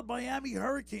proud Miami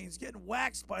Hurricanes getting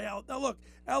waxed by Alabama. Now, look,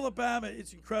 Alabama,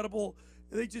 it's incredible.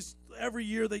 They just, every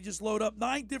year, they just load up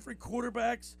 9 different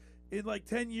quarterbacks in like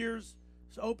 10 years.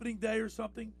 It's opening day or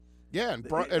something. Yeah, and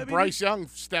Bryce Young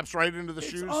steps right into the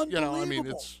shoes.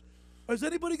 Unbelievable. Is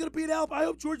anybody going to beat Alabama? I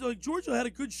hope Georgia. Like, Georgia had a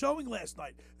good showing last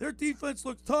night. Their defense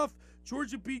looked tough.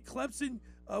 Georgia beat Clemson.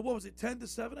 What was it,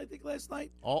 10-7? I think last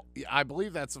night. I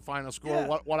believe that's the final score.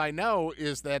 Yeah. What I know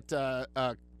is that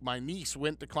my niece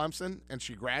went to Clemson and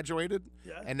she graduated.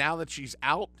 Yeah. And now that she's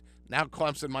out, now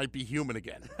Clemson might be human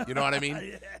again. You know what I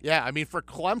mean? Yeah. I mean, for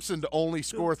Clemson to only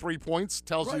score 3 points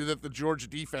tells you that the Georgia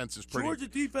defense is pretty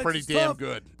damn tough,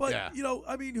 good. But yeah.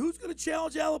 I mean, who's going to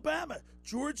challenge Alabama?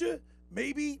 Georgia,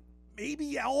 maybe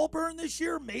Auburn this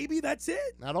year. Maybe that's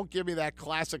it. Now, don't give me that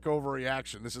classic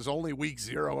overreaction. This is only week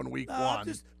 0 and week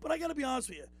 1. But I got to be honest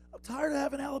with you. I'm tired of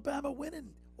having Alabama winning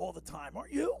all the time.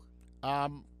 Aren't you?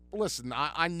 Listen,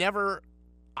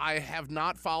 I have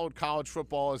not followed college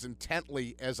football as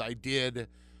intently as I did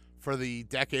for the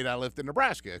decade I lived in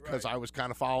Nebraska, because I was kind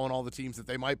of following all the teams that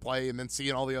they might play and then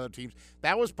seeing all the other teams.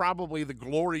 That was probably the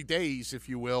glory days, if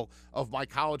you will, of my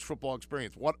college football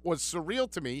experience. What was surreal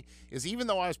to me is, even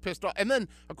though I was pissed off, and then,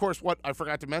 of course, what I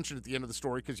forgot to mention at the end of the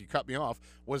story, because you cut me off,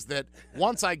 was that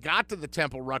once I got to the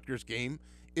Temple-Rutgers game,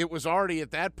 it was already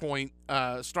at that point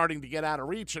starting to get out of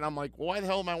reach, and I'm like, well, why the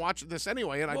hell am I watching this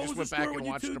anyway? And I just went back and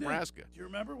watched Nebraska. Do you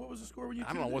remember what was the score when you?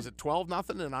 I don't know. Was it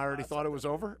 12-0, and I already thought it was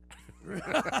over?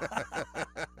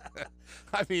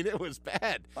 I mean, it was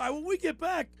bad. All right, when we get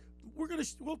back,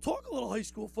 we'll talk a little high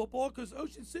school football, because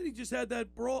Ocean City just had that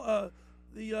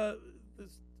the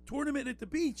tournament at the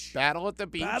beach. Battle at the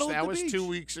beach. That was 2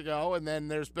 weeks ago, and then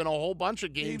there's been a whole bunch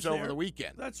of games over the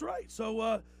weekend. That's right.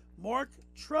 So Mark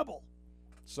Treble.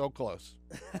 So close.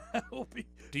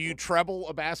 Do you treble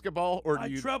a basketball, or do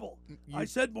you treble? I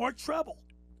said Mark Treble.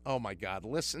 Oh my God!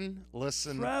 Listen,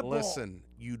 Treble. listen!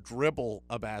 You dribble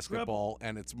a basketball,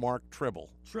 and it's Mark Tribble.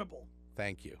 Tribble.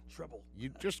 Thank you. Tribble. You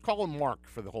just call him Mark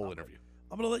for the whole interview.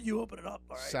 I'm going to let you open it up.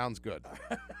 All right. Sounds good.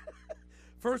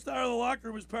 First hour of the locker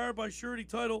room is powered by Surety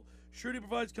Title. Surety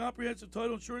provides comprehensive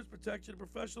title insurance protection and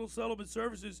professional settlement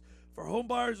services for home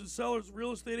buyers and sellers,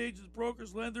 real estate agents,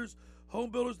 brokers, lenders,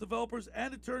 home builders, developers,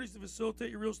 and attorneys to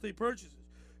facilitate your real estate purchases.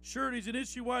 Surety is an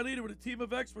industry-wide leader with a team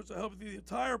of experts that help you through the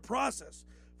entire process,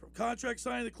 from contract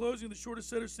signing to closing, the shortest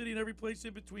center city and every place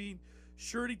in between.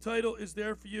 Surety Title is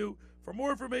there for you. For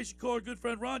more information, call our good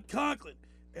friend Ron Conklin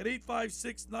at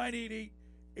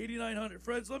 856-988-8900.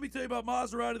 Friends, let me tell you about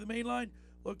Maserati, the main line,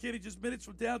 located just minutes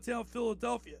from downtown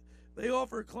Philadelphia. They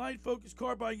offer a client-focused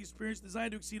car buying experience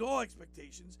designed to exceed all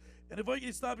expectations and invite you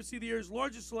to stop and see the area's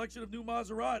largest selection of new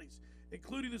Maseratis,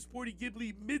 including the sporty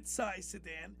Ghibli midsize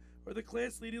sedan or the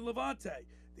class-leading Levante,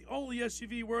 the only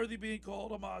SUV worthy being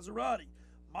called a Maserati.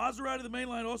 Maserati, the main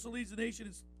line, also leads the nation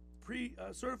in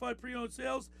certified pre-owned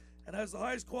sales and has the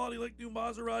highest quality like new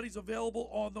Maseratis available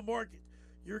on the market.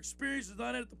 Your experience is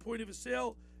not at the point of a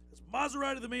sale, as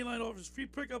Maserati, the main line, offers free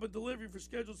pickup and delivery for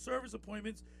scheduled service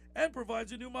appointments and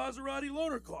provides a new Maserati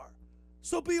loaner car.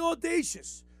 So be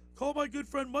audacious. Call my good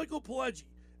friend Michael Pileggi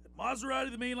at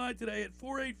Maserati, the main line, today at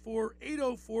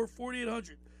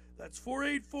 484-804-4800. That's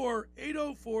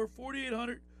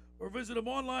 484-804-4800, or visit them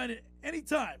online at any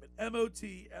time at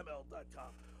motml.com.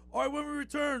 All right, when we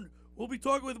return, we'll be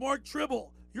talking with Mark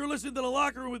Tribble. You're listening to The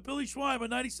Locker Room with Billy Schweim on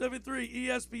 97.3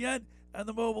 ESPN and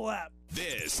the mobile app.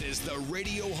 This is the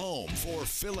radio home for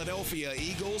Philadelphia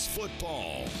Eagles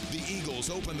football. The Eagles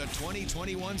open the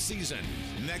 2021 season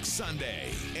next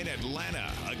Sunday in Atlanta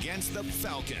against the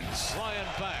Falcons. Flying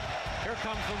back. Here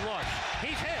comes the rush.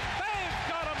 He's hit. They've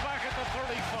got him back at the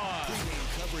 35. Pre-game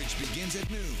coverage begins at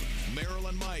noon. Merrill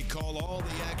and Mike call all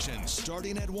the action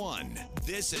starting at 1.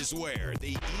 This is where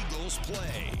the Eagles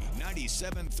play.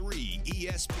 97.3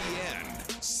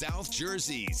 ESPN, South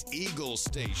Jersey's Eagles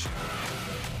station.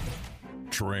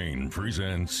 Train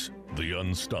presents The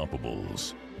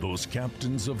Unstoppables. Those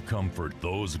captains of comfort,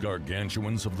 those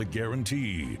gargantuans of the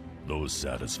guarantee, those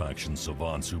satisfaction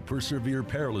savants who persevere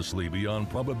perilously beyond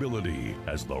probability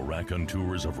as the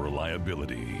raconteurs of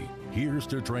reliability. Here's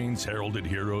to Train's heralded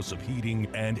heroes of heating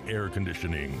and air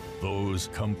conditioning, those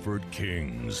comfort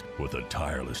kings with a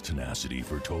tireless tenacity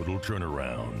for total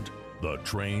turnaround. The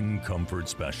Train Comfort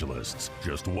Specialists.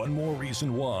 Just one more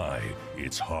reason why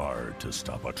it's hard to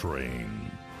stop a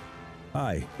train.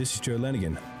 Hi, this is Joe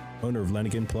Lenigan, owner of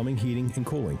Lenigan Plumbing, Heating, and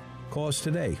Cooling. Call us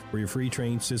today for your free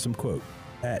Train system quote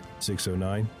at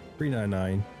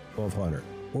 609-399-1200.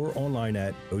 or online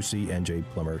at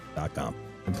ocnjplumber.com.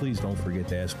 And please don't forget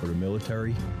to ask for the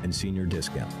military and senior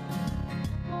discount.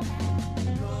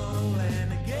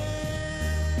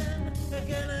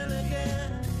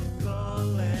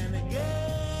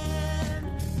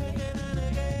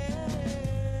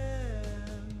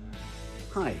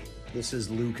 Hi, this is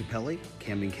Lou Capelli,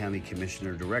 Camden County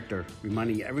Commissioner Director,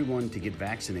 reminding everyone to get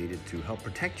vaccinated to help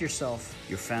protect yourself,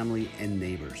 your family, and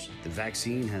neighbors. The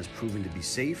vaccine has proven to be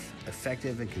safe,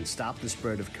 effective, and can stop the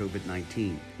spread of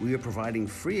COVID-19. We are providing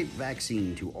free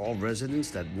vaccine to all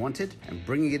residents that want it and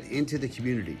bringing it into the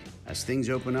community. As things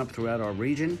open up throughout our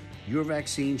region, your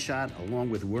vaccine shot, along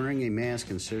with wearing a mask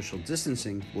and social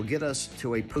distancing, will get us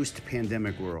to a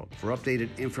post-pandemic world. For updated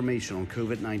information on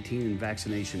COVID-19 and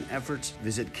vaccination efforts,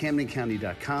 visit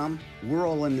CamdenCounty.com. We're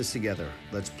all in this together.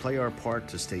 Let's play our part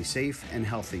to stay safe and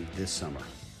healthy this summer.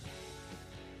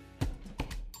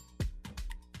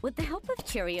 With the help of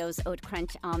Cheerios Oat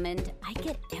Crunch Almond, I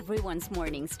get everyone's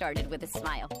morning started with a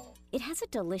smile. It has a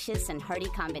delicious and hearty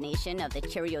combination of the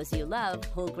Cheerios you love,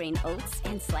 whole grain oats,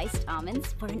 and sliced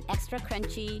almonds for an extra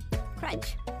crunchy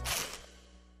crunch.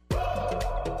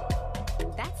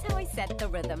 That's how I set the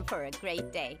rhythm for a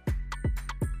great day.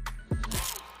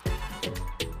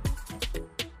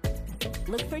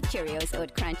 Look for Cheerios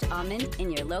Oat Crunch Almond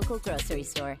in your local grocery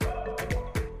store.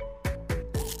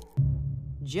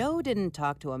 Joe didn't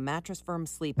talk to a Mattress Firm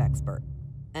sleep expert.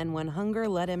 And when hunger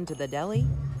led him to the deli,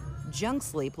 junk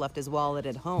sleep left his wallet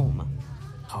at home.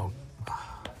 Oh,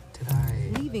 did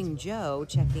I? Leaving Joe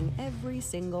checking every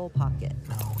single pocket.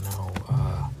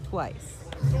 No, Twice.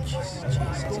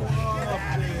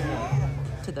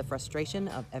 To the frustration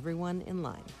of everyone in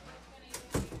line.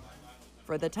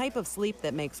 For the type of sleep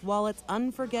that makes wallets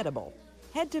unforgettable,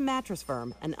 head to Mattress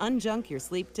Firm and unjunk your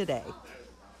sleep today.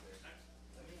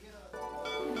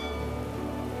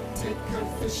 Take her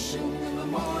fishing in the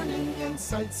morning and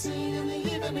sightseeing in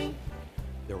the evening.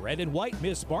 The red and white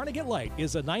Miss Barnegat Light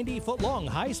is a 90-foot-long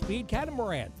high-speed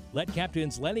catamaran. Let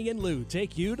Captains Lenny and Lou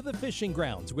take you to the fishing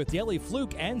grounds with daily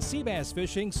fluke and sea bass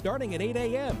fishing starting at 8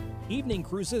 a.m. Evening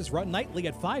cruises run nightly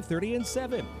at 5:30 and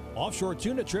 7. Offshore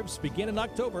tuna trips begin in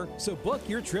October, so book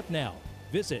your trip now.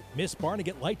 Visit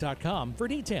MissBarnegatLight.com for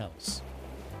details.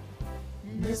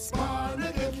 Miss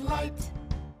Barnegat Light.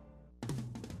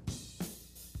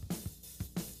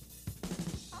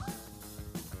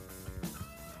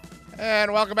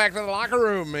 And welcome back to the Locker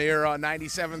Room here on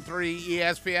 97.3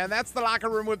 ESPN. That's the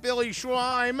Locker Room with Billy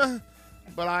Schweim.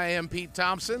 But I am Pete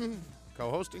Thompson,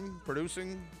 co-hosting,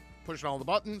 producing, pushing all the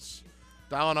buttons,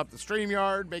 dialing up the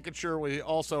StreamYard, making sure we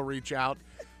also reach out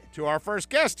to our first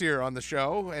guest here on the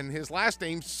show. And his last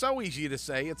name's so easy to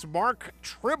say. It's Mark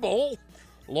Tribble,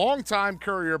 longtime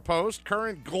Courier Post,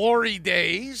 current Glory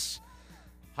Days.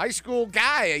 High school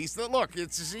guy. Look,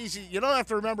 it's as easy. You don't have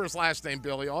to remember his last name,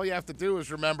 Billy. All you have to do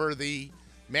is remember the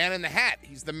man in the hat.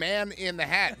 He's the man in the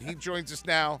hat. He joins us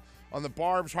now on the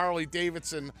Barb's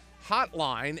Harley-Davidson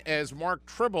hotline, as Mark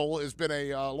Tribble has been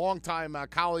a longtime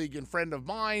colleague and friend of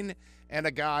mine, and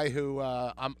a guy who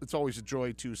it's always a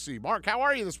joy to see. Mark, how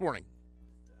are you this morning?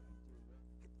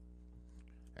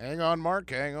 Hang on, Mark.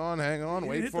 Hang on.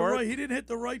 Wait for it. He didn't hit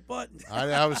the right button.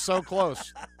 I was so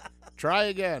close. Try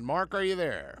again. Mark, are you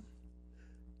there?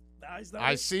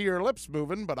 I see your lips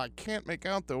moving, but I can't make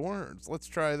out the words. Let's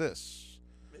try this.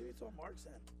 Maybe it's on Mark's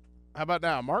end. How about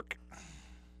now, Mark?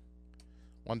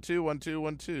 1 2 1 2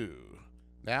 1 2.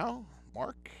 Now,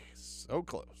 Mark, so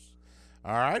close.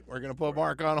 All right, we're going to put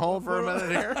Mark on hold for a minute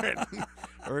here, and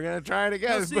we're going to try it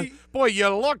again. But, boy, you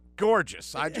look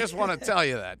gorgeous. I just want to tell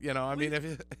you that. You know, I mean,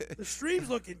 the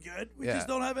stream's looking good. We just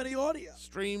don't have any audio.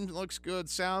 Stream looks good,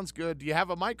 sounds good. Do you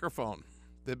have a microphone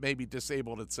that maybe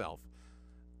disabled itself?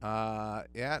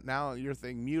 Yeah, now your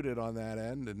thing muted on that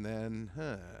end, and then,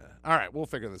 all right, we'll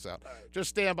figure this out. Right. Just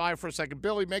stand by for a second.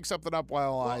 Billy, make something up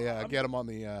while I get him on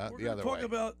the other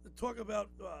way. Talk about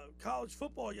college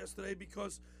football yesterday,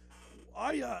 because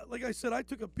like I said, I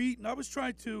took a beat, and I was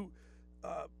trying to.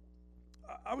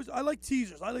 I like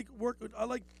teasers. I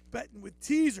like betting with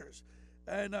teasers,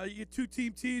 and you get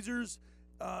 2-team teasers.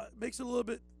 Makes it a little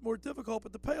bit more difficult,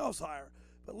 but the payoff's higher.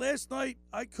 But last night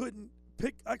I couldn't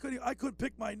pick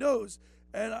my nose,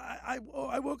 and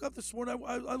I woke up this morning.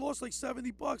 I lost like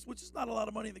 $70, which is not a lot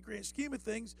of money in the grand scheme of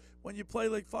things when you play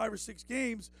like 5 or 6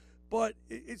 games. But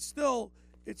it's still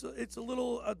it's a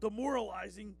little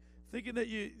demoralizing, thinking that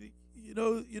you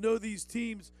know these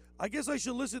teams. I guess I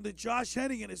should listen to Josh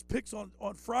Henning and his picks on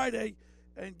Friday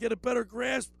and get a better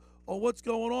grasp on what's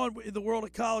going on in the world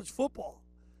of college football.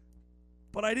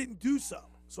 But I didn't do so.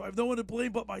 So I have no one to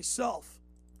blame but myself.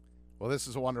 Well, this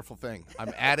is a wonderful thing.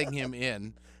 I'm adding him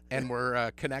in, and we're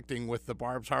connecting with the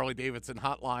Barb's Harley-Davidson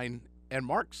hotline and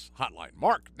Mark's hotline.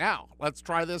 Mark, now, let's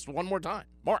try this one more time.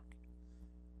 Mark,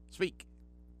 speak.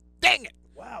 Dang it!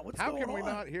 Wow, what's How going can we on?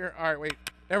 not hear? All right, wait.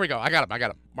 There we go. I got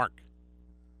him. Mark.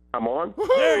 I'm on.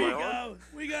 There you go.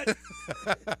 We got.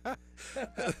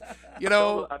 You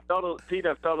know, Pete,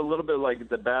 I felt a little bit like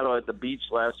the battle at the beach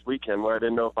last weekend where I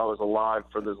didn't know if I was alive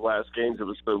for those last games. It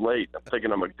was so late. I'm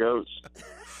thinking I'm a ghost.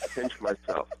 I pinch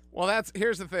myself. Well,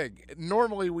 here's the thing.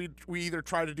 Normally, we either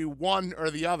try to do one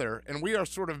or the other, and we are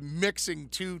sort of mixing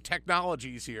two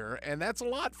technologies here, and that's a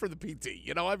lot for the PT.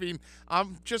 You know, I mean,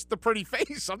 I'm just the pretty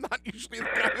face. I'm not usually the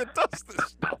guy that does this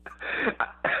stuff.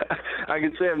 I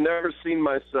can say I've never seen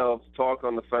myself talk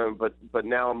on the phone, but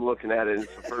now I'm looking at it.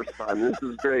 It's the first time. This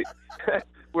is great.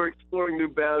 We're exploring new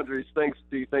boundaries. Thanks,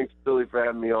 Steve. Thanks, Billy, for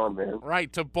having me on, man. Right,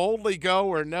 to boldly go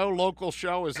where no local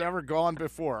show has ever gone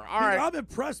before. All right. I'm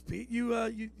impressed, Pete.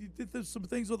 You did some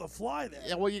things with a fly there.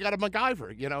 Yeah, well, you got a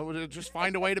MacGyver, to just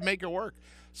find a way to make it work.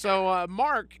 So,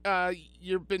 Mark,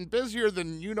 you've been busier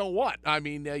than you know what. I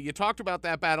mean, you talked about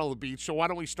that Battle of the Beach, so why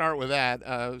don't we start with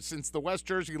that? Since the West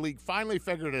Jersey League finally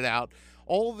figured it out,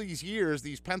 all these years,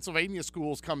 these Pennsylvania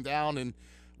schools come down and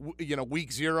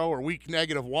week 0 or week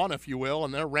 -1, if you will,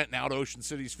 and they're renting out Ocean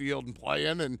City's field and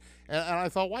playing. And I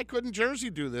thought, why couldn't Jersey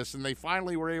do this? And they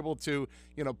finally were able to,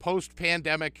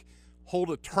 post-pandemic,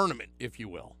 hold a tournament, if you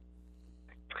will.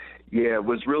 Yeah, it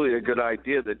was really a good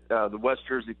idea that the West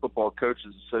Jersey Football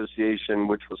Coaches Association,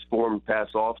 which was formed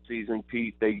past off-season,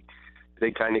 Pete, they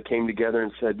kind of came together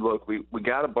and said, look, we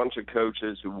got a bunch of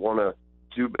coaches who want to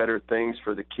do better things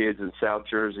for the kids in South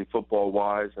Jersey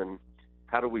football-wise, and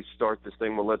how do we start this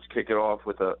thing? Well, let's kick it off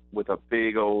with a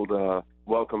big old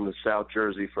welcome to South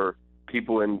Jersey for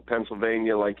people in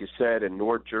Pennsylvania, like you said, and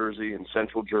North Jersey and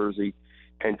Central Jersey,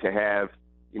 and to have,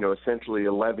 essentially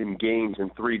 11 games in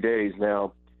 3 days.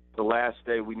 Now, the last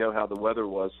day, we know how the weather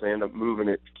was. They ended up moving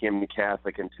it to Camden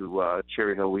Catholic into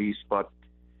Cherry Hill East, but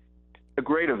a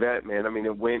great event, man. I mean,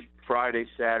 it went Friday,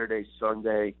 Saturday,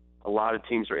 Sunday. A lot of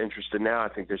teams are interested now. I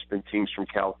think there's been teams from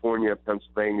California,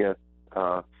 Pennsylvania,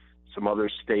 some other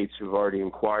states who've already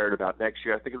inquired about next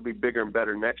year. I think it'll be bigger and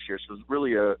better next year. So it's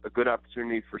really a good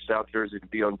opportunity for South Jersey to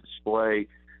be on display,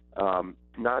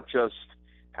 not just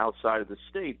outside of the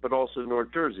state, but also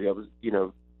North Jersey. I was,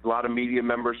 a lot of media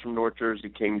members from North Jersey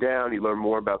came down. You learn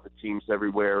more about the teams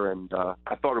everywhere, and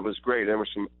I thought it was great. There were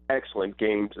some excellent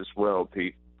games as well,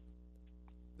 Pete.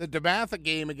 The DeMatha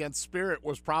game against Spirit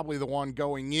was probably the one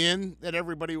going in that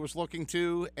everybody was looking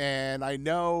to, and I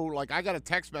know, I got a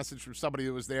text message from somebody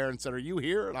who was there and said, "Are you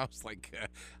here?" And I was like,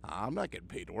 "I'm not getting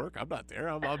paid to work. I'm not there.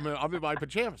 I'm in my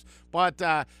pajamas." But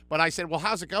I said, "Well,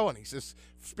 how's it going?" He says,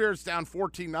 "Spirit's down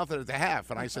 14-0 at the half,"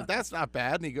 and I said, "That's not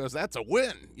bad." And he goes, "That's a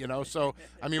win." So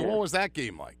I mean, what was that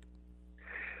game like?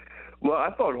 Well, I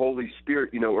thought Holy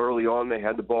Spirit, early on they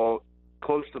had the ball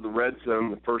close to the red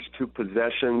zone the first two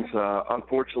possessions.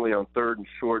 Unfortunately, on 3rd and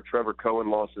short, Trevor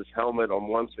Cohen lost his helmet on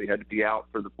one, so he had to be out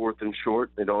for the 4th and short.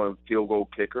 They don't have a field goal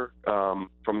kicker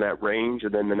from that range.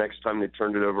 And then the next time they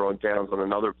turned it over on downs on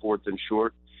another 4th and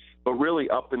short. But really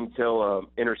up until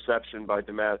interception by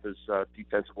DeMatha's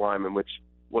defensive lineman, which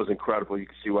was incredible. You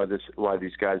can see why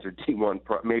these guys are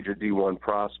major D1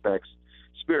 prospects.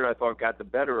 Spirit, I thought, got the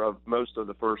better of most of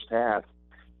the first half.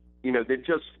 You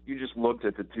just looked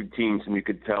at the two teams and you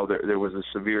could tell there was a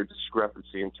severe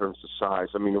discrepancy in terms of size.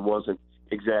 I mean, it wasn't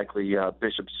exactly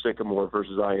Bishop Sycamore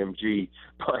versus IMG,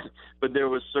 but there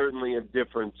was certainly a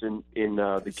difference in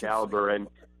the caliber. And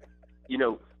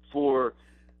for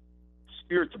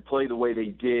Spirit to play the way they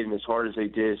did and as hard as they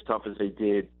did, as tough as they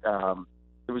did,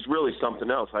 it was really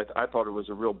something else. I thought it was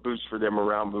a real boost for them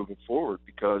around moving forward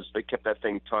because they kept that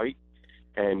thing tight,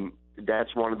 and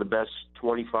that's one of the best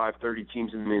 25, 30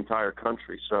 teams in the entire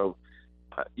country. So,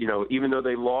 even though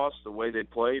they lost, the way they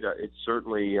played, it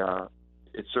certainly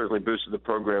boosted the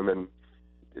program, and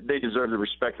they deserve the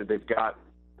respect that they've got,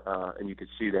 and you can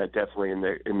see that definitely in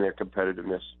their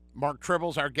competitiveness. Mark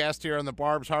Tribble's our guest here on the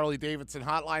Barb's Harley-Davidson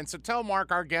Hotline. So tell Mark,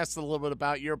 our guest, a little bit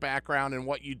about your background and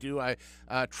what you do.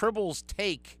 Tribble's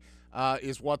Take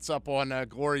is what's up on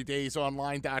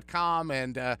glorydaysonline.com.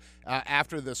 And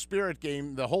after the Spirit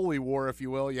game, the Holy War, if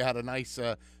you will, you had a nice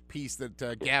piece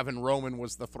that Gavin Roman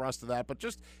was the thrust of that. But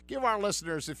just give our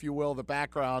listeners, if you will, the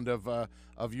background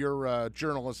of your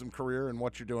journalism career and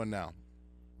what you're doing now.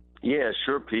 Yeah,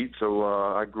 sure, Pete. So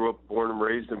I grew up, born and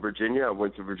raised in Virginia. I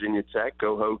went to Virginia Tech.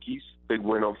 Go Hokies! Big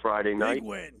win on Friday night. Big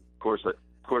win. Of course, I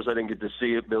didn't get to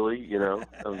see it, Billy. I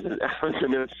was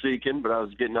in it seeking, but I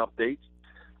was getting updates.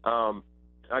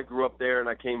 I grew up there, and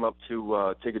I came up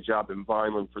to take a job in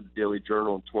Vineland for the Daily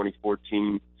Journal in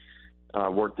 2014.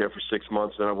 Worked there for 6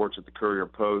 months. Then I worked at the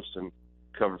Courier-Post and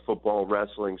covered football,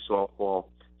 wrestling, softball,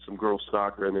 some girls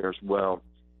soccer in there as well.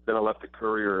 Then I left the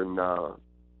Courier in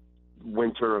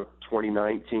winter of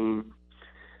 2019.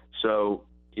 So,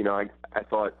 I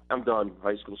thought, I'm done.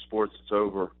 High school sports, it's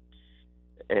over.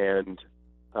 And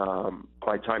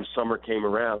by the time summer came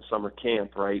around, summer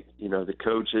camp, right, the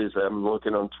coaches, I'm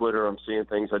looking on Twitter, I'm seeing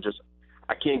things.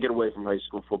 I can't get away from high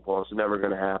school football. It's never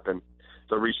going to happen.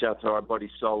 So I reached out to our buddy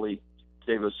Sully.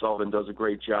 Dave O'Sullivan does a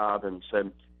great job, and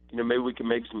said, maybe we can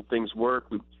make some things work.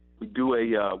 We do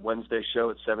a Wednesday show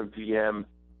at 7 p.m.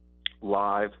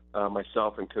 live.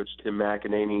 Myself and Coach Tim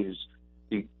McEnany,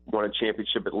 he won a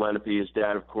championship at Lenape. His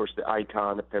dad, of course, the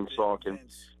icon at Pennsauken.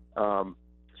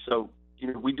 So,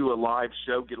 we do a live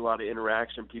show, get a lot of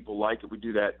interaction. People like it. We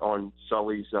do that on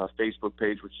Sully's Facebook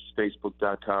page, which is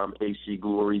facebook.com, AC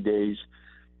Glory Days.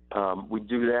 We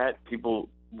do that. People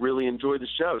really enjoy the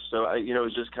show. So,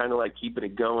 it's just kind of like keeping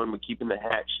it going. We're keeping the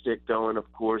hat shtick going,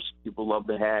 of course. People love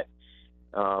the hat.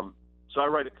 So I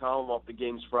write a column off the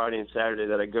games Friday and Saturday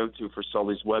that I go to for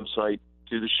Sully's website,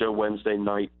 do the show Wednesday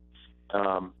night.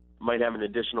 Might have an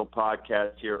additional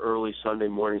podcast here early Sunday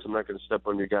mornings. I'm not going to step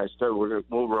on your guys' toe.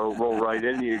 We'll roll right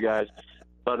into you guys.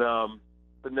 But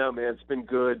no, man, it's been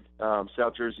good.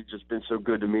 South Jersey's just been so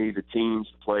good to me, the teams,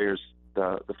 the players,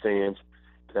 the fans,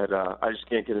 that I just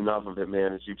can't get enough of it,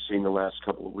 man, as you've seen the last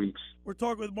couple of weeks. We're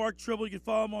talking with Mark Tribble. You can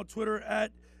follow him on Twitter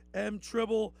at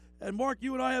 @mtribble. And, Mark,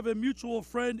 you and I have a mutual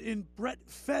friend in Brett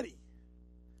Fetty.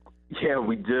 Yeah,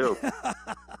 we do.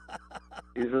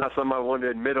 He's not something I wanted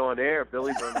to admit on air,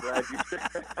 Billy, but I'm glad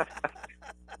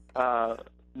you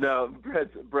No,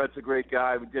 Brett's a great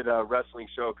guy. We did a wrestling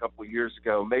show a couple of years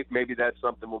ago. Maybe that's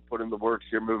something we'll put in the works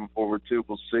here moving forward, too.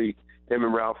 We'll see. Him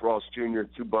and Ralph Ross Jr.,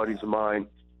 two buddies of mine.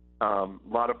 A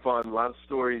lot of fun, a lot of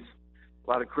stories, a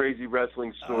lot of crazy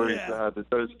wrestling stories that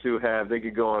those two have. They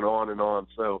could go on and on.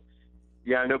 So,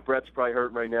 yeah, I know Brett's probably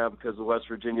hurting right now because the West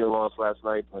Virginia lost last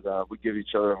night, but we give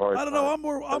each other a hard time. I don't know.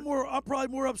 I'm probably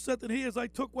more upset than he is. I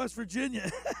took West Virginia.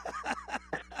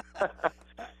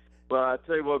 Well, I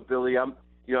tell you what, Billy, I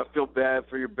feel bad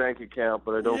for your bank account,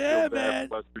 but I don't feel bad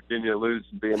for West Virginia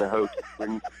losing, being a host.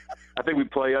 I think we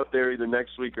play up there either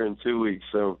next week or in 2 weeks,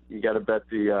 so you got to bet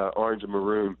the orange and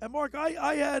maroon. And, Mark,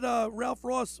 I had Ralph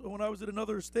Ross when I was at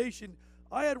another station.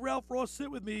 I had Ralph Ross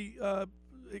sit with me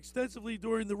extensively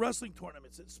during the wrestling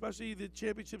tournaments, especially the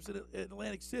championships in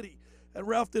Atlantic City, and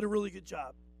Ralph did a really good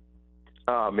job.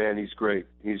 Oh, man, he's great.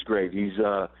 He's great. He's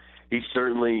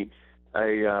certainly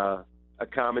a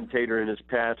commentator in his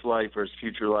past life or his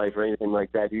future life or anything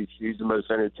like that. He's the most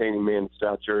entertaining man in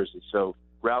South Jersey. So,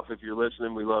 Ralph, if you're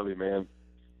listening, we love you, man.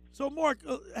 So, Mark,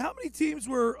 how many teams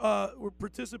were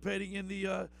participating in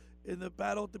the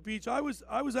battle at the beach? I was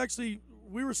actually.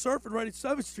 We were surfing right at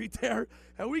 7th Street there,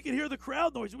 and we could hear the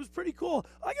crowd noise. It was pretty cool.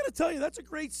 I got to tell you, that's a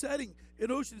great setting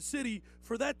in Ocean City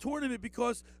for that tournament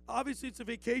because obviously it's a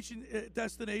vacation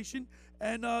destination,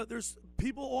 and there's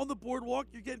people on the boardwalk.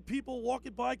 You're getting people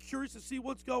walking by curious to see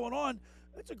what's going on.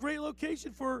 It's a great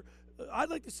location for I'd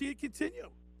like to see it continue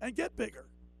and get bigger.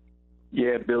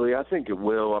 Yeah, Billy, I think it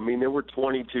will. I mean, there were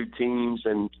 22 teams,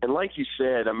 and like you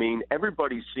said, I mean,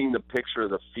 everybody's seen the picture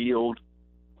of the field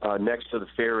next to the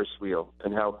Ferris wheel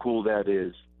and how cool that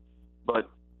is. But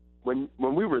when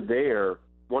we were there,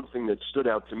 one thing that stood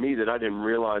out to me that I didn't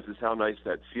realize is how nice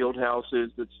that field house is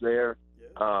that's there,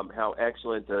 how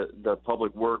excellent the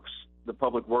public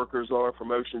workers are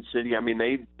from Ocean City. I mean,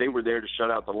 they were there to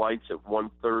shut out the lights at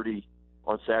 1:30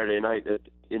 on Saturday night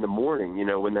in the morning,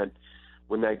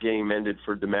 when that game ended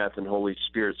for DeMath and Holy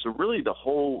Spirit. So really the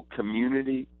whole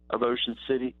community of Ocean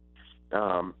City,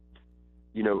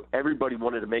 everybody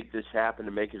wanted to make this happen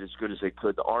and make it as good as they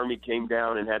could. The Army came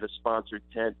down and had a sponsored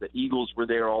tent. The Eagles were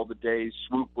there all the days.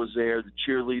 Swoop was there. The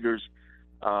cheerleaders.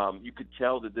 You could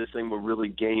tell that this thing will really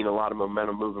gain a lot of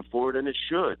momentum moving forward, and it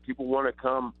should. People want to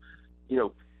come,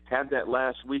 have that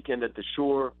last weekend at the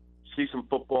shore, see some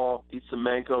football, eat some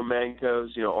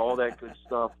mancos, all that good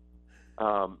stuff.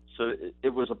 So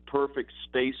it was a perfect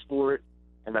space for it,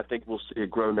 and I think we'll see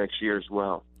it grow next year as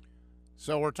well.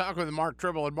 So we're talking with Mark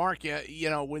Tribble. And, Mark,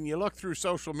 when you look through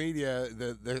social media,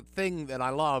 the thing that I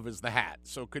love is the hat.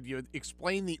 So could you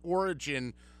explain the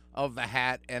origin of the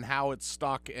hat and how it's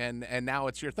stuck and now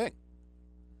it's your thing?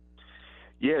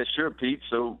 Yeah, sure, Pete.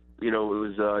 So, it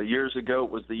was years ago.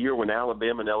 It was the year when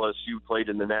Alabama and LSU played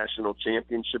in the national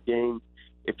championship game.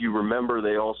 If you remember,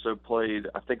 they also played,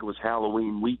 I think it was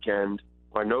Halloween weekend.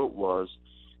 I know it was.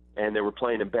 And they were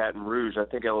playing in Baton Rouge. I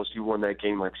think LSU won that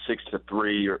game like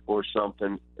 6-3 or something.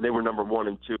 And they were number 1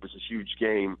 and 2. It was a huge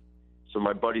game. So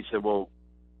my buddy said, well,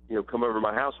 come over to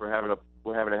my house. We're having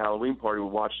were having a Halloween party, we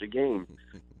watched the game.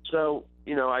 So,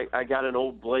 you know, I got an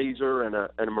old blazer and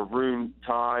a maroon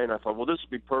tie, and I thought, well, this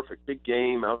would be perfect. Big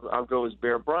game. I'll go as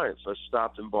Bear Bryant. So I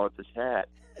stopped and bought this hat.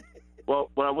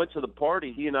 Well, when I went to the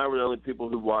party, he and I were the only people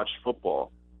who watched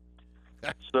football.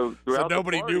 So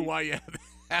nobody knew why you had the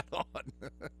hat on.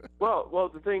 Well,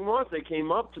 the thing was, they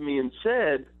came up to me and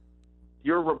said,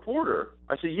 "You're a reporter."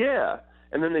 I said, "Yeah."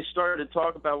 And then they started to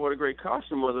talk about what a great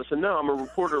costume was. I said, "No, I'm a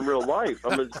reporter in real life.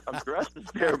 I'm dressed as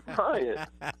Bear Bryant."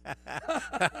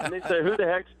 And they said, "Who the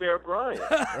heck's Bear Bryant?"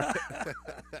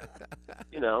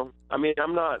 You know, I mean,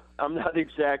 I'm not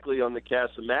exactly on the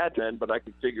cast of Mad Men, but I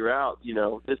could figure out, you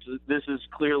know, this is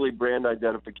clearly brand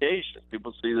identification.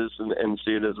 People see this and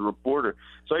see it as a reporter.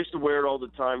 So I used to wear it all the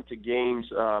time to games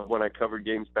when I covered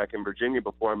games back in Virginia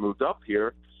before I moved up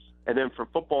here. And then for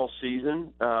football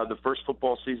season, the first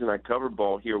football season I covered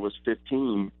ball here was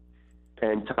 15.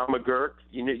 And Tom McGurk,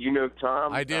 you know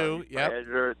Tom? I do, yeah.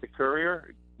 Editor at the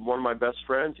Courier, one of my best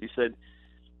friends. He said,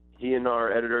 he and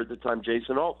our editor at the time,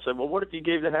 Jason Alt, said, "Well, what if you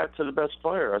gave the hat to the best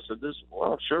player?" I said,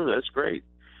 "Well, sure, that's great."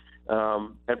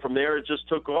 And from there, it just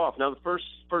took off. Now, the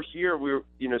first year, we were,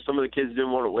 you know, some of the kids didn't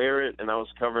want to wear it, and I was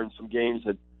covering some games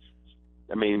that,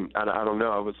 I mean, I don't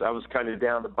know. I was kind of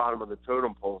down the bottom of the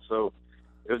totem pole, so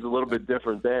it was a little bit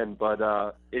different then. But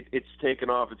it's taken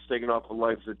off. It's taken off a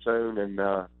life of its own,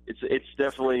 and it's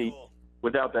definitely,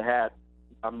 without the hat,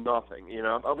 I'm nothing, you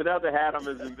know. Without the hat, I'm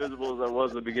as invisible as I was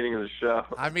at the beginning of the show.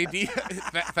 I mean,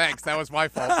 thanks. That was my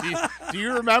fault. Do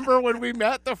you remember when we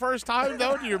met the first time,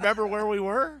 though? Do you remember where we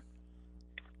were?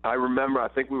 I remember. I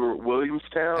think we were at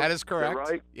Williamstown. That is correct. Is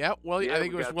that right? Yep. Well, yeah, I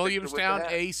think it was Williamstown,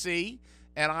 AC.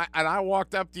 And I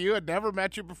walked up to you. I'd never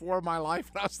met you before in my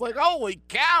life. And I was like, holy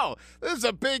cow, this is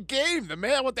a big game. The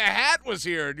man with the hat was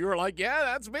here. And you were like, yeah,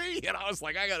 that's me. And I was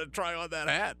like, I got to try on that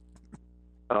hat.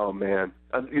 Oh, man.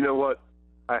 You know what?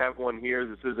 I have one here.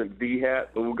 This isn't the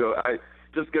hat, but we'll go.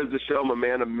 Just goes to show I'm a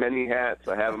man of many hats.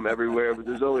 I have them everywhere, but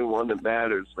there's only one that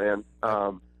matters, man.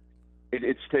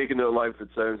 It's taken to a life of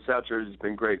its own. South Jersey's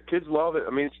been great. Kids love it.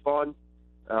 I mean, it's fun.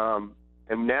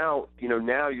 And now, you know,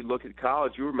 now you look at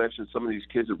college. You were mentioning some of these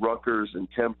kids at Rutgers and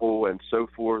Temple and so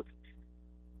forth.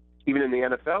 Even in the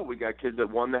NFL, we got kids that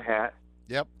won the hat.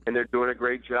 Yep. And they're doing a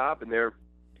great job, and they're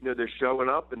showing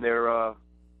up, and they're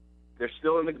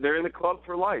still in the club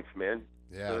for life, man.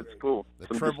 Yeah, so it's cool. The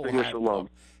triple hat club.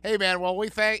 Hey, man, well,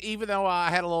 even though I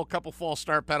had a couple false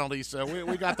start penalties, so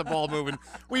we got the ball moving.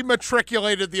 We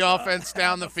matriculated the offense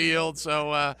down the field,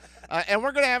 so and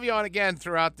we're going to have you on again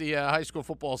throughout the high school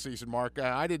football season, Mark.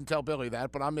 I didn't tell Billy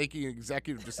that, but I'm making an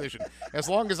executive decision. As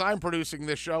long as I'm producing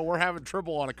this show, we're having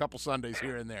Tribble on a couple Sundays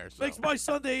here and there. So. Makes my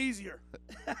Sunday easier.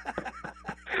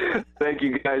 Thank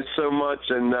you guys so much,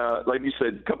 and like you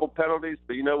said, a couple penalties,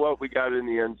 but you know what? We got it in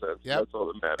the end zone. So that's all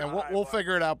that matters. And we'll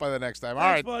figure it out by the next time. Thanks,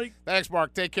 all right, buddy. Thanks,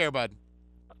 Mark. Take care, bud.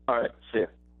 All right, see ya.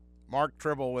 Mark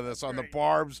Tribble with us on the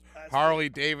Barb's Harley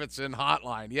Davidson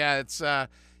hotline. Yeah, it's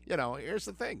you know, here's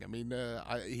the thing. I mean,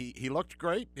 he looked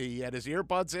great. He had his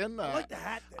earbuds in. I like the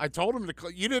hat. I told him to.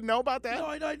 You didn't know about that? No,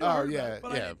 I know. Oh, yeah,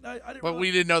 but yeah. I didn't but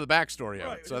we didn't know the backstory of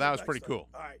Right, it, so that was pretty cool.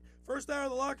 All right. First hour of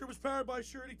the locker was powered by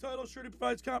Surety Title. Surety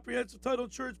provides comprehensive title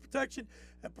insurance protection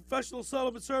and professional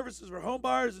settlement services for home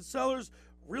buyers and sellers,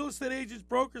 real estate agents,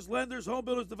 brokers, lenders, home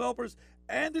builders, developers,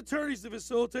 and attorneys to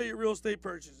facilitate your real estate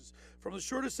purchases. From the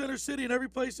shortest center city and every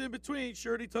place in between,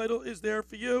 Surety Title is there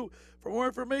for you. For more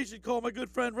information, call my good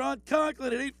friend Ron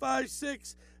Conklin at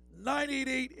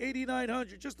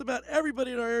 856-988-8900. Just about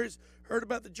everybody in our areas heard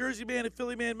about the Jersey Man and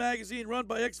Philly Man magazine run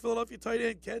by ex-Philadelphia tight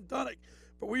end Ken Dunnick.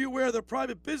 But were you aware of their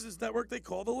private business network they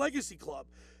call the Legacy Club?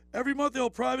 Every month they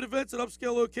hold private events at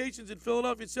upscale locations in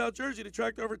Philadelphia and South Jersey to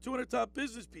attract over 200 top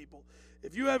business people.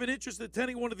 If you have an interest in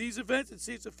attending one of these events and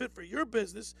see it's a fit for your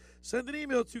business, send an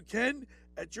email to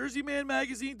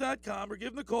ken@jerseymanmagazine.com or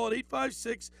give them a call at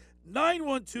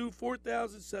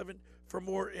 856-912-4007 for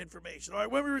more information. All right,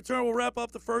 when we return, we'll wrap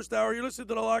up the first hour. You're listening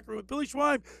to The Locker Room with Billy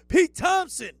Schwein, Pete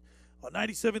Thompson on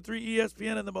 97.3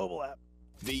 ESPN and the mobile app.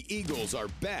 The Eagles are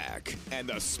back, and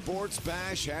the Sports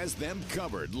Bash has them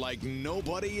covered like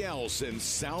nobody else in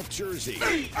South Jersey.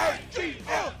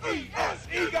 E-A-G-L-E-S,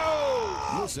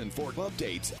 Eagles! Listen for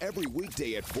updates every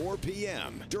weekday at 4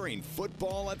 p.m. during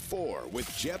Football at 4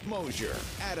 with Jeff Mosier,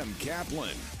 Adam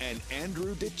Kaplan, and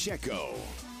Andrew DeCecco.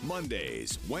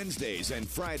 Mondays, Wednesdays, and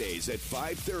Fridays at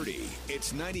 5:30.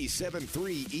 It's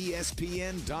 97.3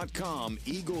 ESPN.com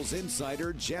Eagles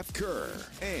insider Jeff Kerr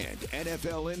and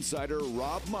NFL insider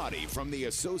Rob Motti from the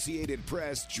Associated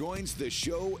Press joins the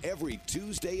show every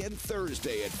Tuesday and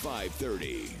Thursday at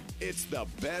 5:30. It's the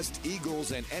best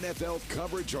Eagles and NFL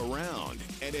coverage around,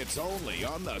 and it's only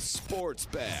on the Sports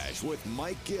Bash with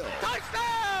Mike Gill.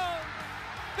 Touchdown!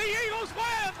 The Eagles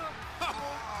win!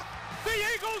 The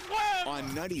Eagles win! On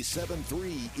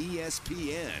 97.3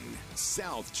 ESPN,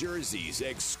 South Jersey's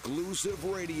exclusive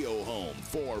radio home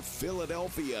for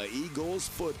Philadelphia Eagles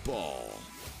football.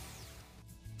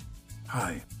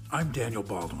 Hi, I'm Daniel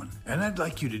Baldwin, and I'd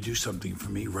like you to do something for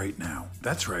me right now.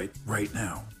 That's right, right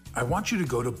now. I want you to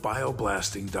go to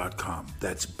bioblasting.com.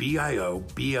 That's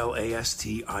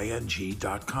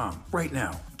BIOBLASTING.com. Right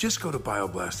now. Just go to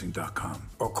bioblasting.com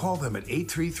or call them at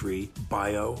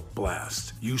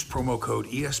 833-BIO-BLAST. Use promo code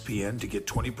ESPN to get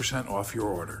 20% off your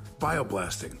order.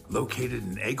 Bioblasting, located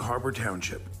in Egg Harbor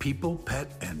Township. People, pet,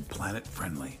 and planet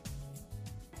friendly.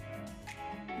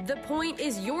 The Point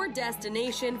is your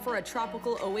destination for a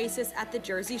tropical oasis at the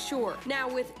Jersey Shore. Now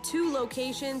with 2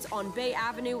 locations on Bay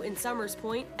Avenue in Summers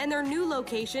Point and their new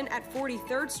location at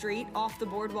 43rd Street off the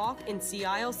boardwalk in Sea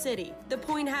Isle City. The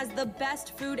Point has the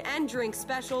best food and drink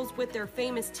specials with their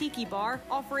famous Tiki Bar,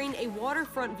 offering a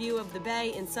waterfront view of the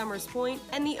bay in Summers Point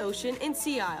and the ocean in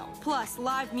Sea Isle. Plus,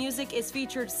 live music is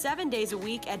featured 7 days a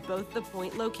week at both the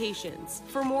Point locations.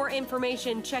 For more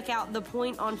information, check out The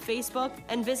Point on Facebook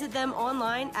and visit them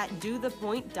online at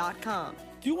dothepoint.com.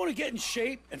 Do you want to get in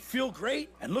shape and feel great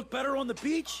and look better on the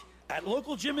beach? At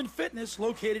Local Gym and Fitness,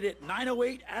 located at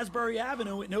 908 Asbury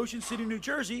Avenue in Ocean City, New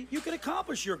Jersey, you can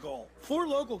accomplish your goal. 4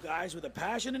 local guys with a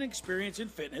passion and experience in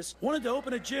fitness wanted to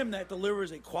open a gym that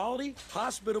delivers a quality,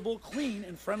 hospitable, clean,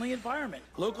 and friendly environment.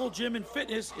 Local Gym and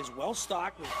Fitness is well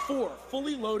stocked with 4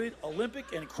 fully loaded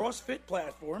Olympic and CrossFit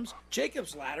platforms,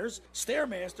 Jacob's ladders,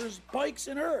 Stairmasters, bikes,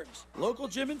 and ergs. Local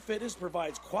Gym and Fitness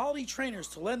provides quality trainers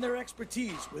to lend their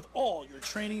expertise with all your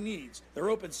training needs. They're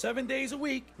open 7 days a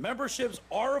week. Memberships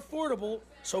are affordable,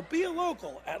 so be a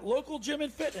local at Local Gym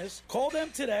and Fitness. Call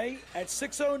them today at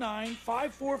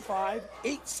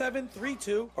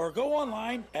 609-545-8732 or go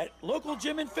online at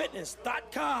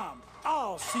localgymandfitness.com.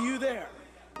 I'll see you there.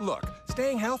 Look,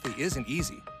 staying healthy isn't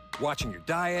easy. Watching your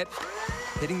diet,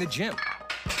 hitting the gym,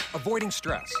 avoiding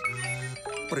stress.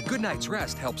 But a good night's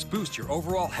rest helps boost your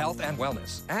overall health and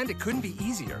wellness. And it couldn't be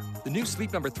easier. The new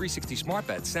Sleep Number 360 smart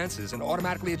bed senses and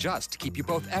automatically adjusts to keep you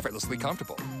both effortlessly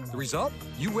comfortable. The result?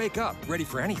 You wake up ready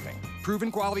for anything.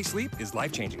 Proven quality sleep is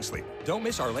life-changing sleep. Don't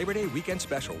miss our Labor Day weekend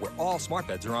special where all smart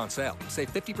beds are on sale.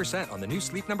 Save 50% on the new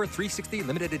Sleep Number 360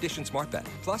 limited edition smart bed.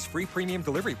 Plus free premium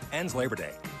delivery. Ends Labor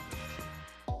Day.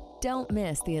 Don't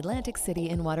miss the Atlantic City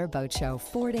in Water Boat Show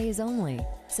 4 days only.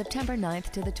 September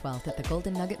 9th to the 12th at the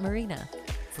Golden Nugget Marina.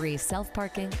 Free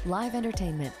self-parking, live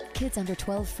entertainment, kids under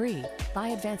 12 free. Buy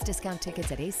advanced discount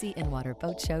tickets at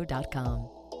acinwaterboatshow.com.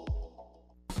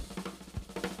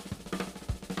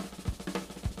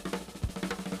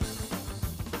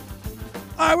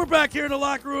 All right, we're back here in the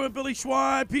locker room with Billy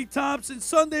Schwein, Pete Thompson,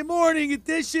 Sunday morning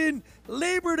edition,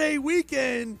 Labor Day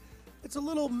weekend. It's a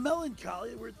little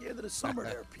melancholy. We're at the end of the summer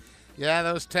there, Pete. Yeah,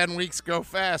 those 10 weeks go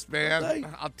fast, man. Okay.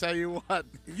 I'll tell you what.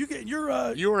 You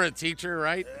were a teacher,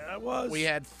 right? Yeah, I was. We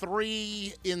had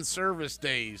 3 in-service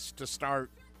days to start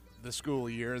the school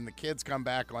year, and the kids come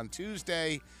back on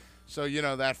Tuesday. So,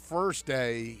 that first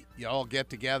day, you all get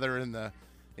together in the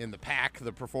PAC,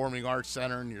 the Performing Arts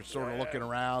Center, and you're sort of looking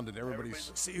around, and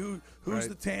everybody's see who's right,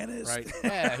 the tannist. Right.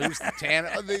 Yeah, who's the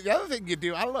tannist. The other thing you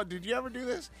do, I don't know, did you ever do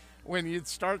this? When you'd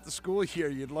start the school year,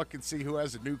 you'd look and see who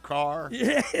has a new car,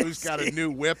 who's got a new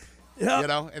whip,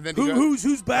 and then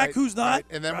who's back, right, who's not,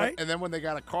 right? And then when they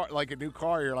got a car, like a new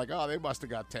car, you're like, oh, they must have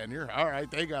got tenure. All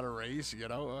right, they got a raise, you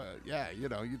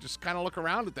just kind of look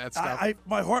around at that stuff.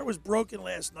 My heart was broken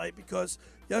last night because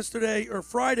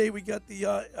Friday we got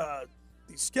the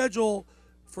schedule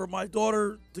for my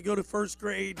daughter to go to first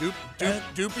grade.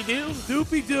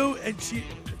 Doopy-doo, and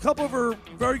a couple of her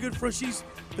very good friends.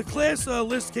 The class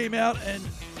list came out, and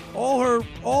all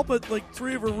but like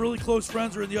 3 of her really close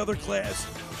friends are in the other class,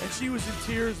 and she was in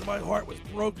tears, and my heart was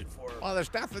broken for her. Well,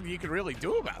 there's nothing you can really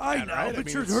do about that, I know, right?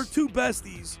 but her 2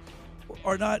 besties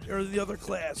are in the other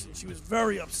class, and she was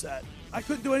very upset. I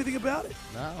couldn't do anything about it.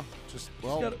 No, just She's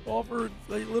got to offer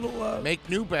a little. Make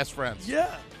new best friends.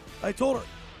 Yeah, I told her,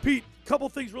 Pete. Couple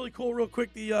things really cool, real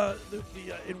quick. The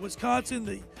in Wisconsin,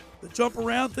 the jump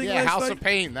around thing. Yeah, last House night, of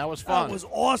Pain. That was fun. That was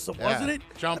awesome, wasn't it?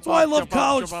 That's why I love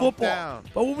college jump football. Down.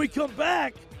 But when we come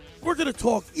back, we're going to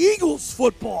talk Eagles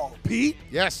football, Pete.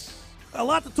 Yes. A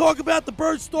lot to talk about. The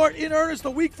Birds start in earnest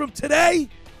a week from today.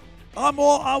 We're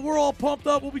all pumped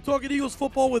up. We'll be talking Eagles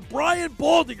football with Brian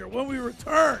Baldinger when we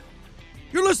return.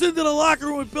 You're listening to The Locker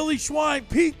Room with Billy Schwein,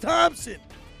 Pete Thompson,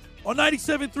 on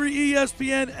 97.3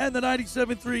 ESPN and the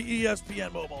 97.3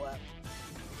 ESPN mobile app.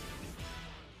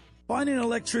 Finding an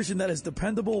electrician that is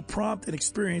dependable, prompt, and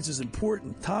experienced is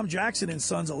important. Tom Jackson &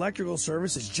 Sons Electrical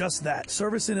Service is just that.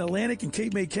 Servicing Atlantic and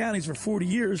Cape May counties for 40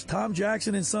 years, Tom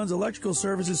Jackson & Sons Electrical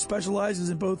Services specializes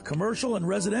in both commercial and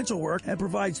residential work and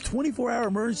provides 24-hour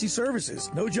emergency services.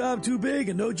 No job too big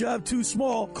and no job too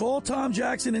small. Call Tom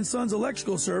Jackson & Sons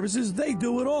Electrical Services. They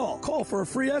do it all. Call for a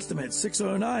free estimate,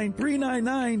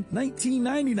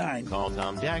 609-399-1999. Call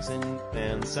Tom Jackson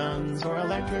and Sons for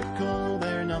electrical,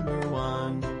 they're number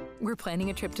one. We're planning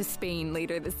a trip to Spain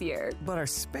later this year. But our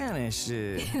Spanish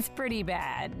is pretty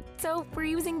bad. So we're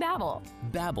using Babbel.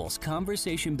 Babbel's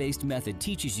conversation-based method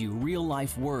teaches you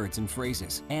real-life words and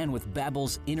phrases. And with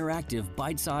Babbel's interactive,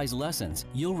 bite-sized lessons,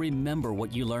 you'll remember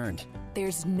what you learned.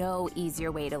 There's no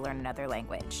easier way to learn another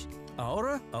language.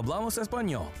 Ahora hablamos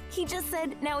español. He just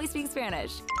said now we speak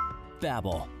Spanish.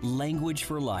 Babbel, language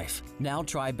for life. Now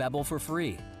try Babbel for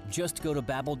free. Just go to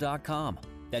Babbel.com.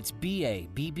 That's Babbel.com.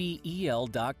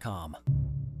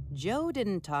 Joe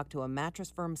didn't talk to a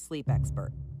Mattress Firm sleep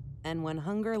expert. And when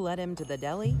hunger led him to the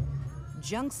deli,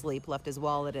 junk sleep left his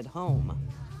wallet at home.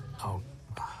 Oh,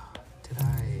 did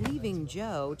I? Leaving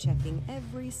Joe checking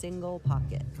every single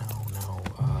pocket. No.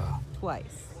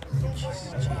 Twice.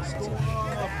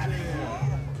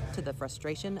 To the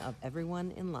frustration of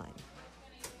everyone in line.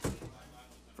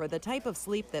 For the type of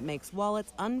sleep that makes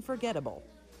wallets unforgettable,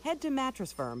 head to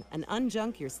Mattress Firm and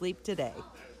unjunk your sleep today.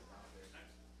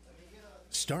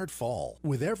 Start fall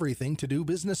with everything to do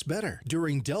business better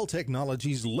during Dell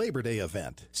Technologies Labor Day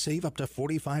event. Save up to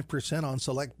 45% on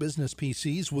select business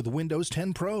PCs with Windows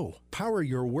 10 Pro. Power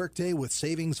your workday with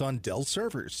savings on Dell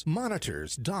servers,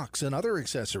 monitors, docks, and other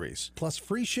accessories, plus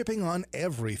free shipping on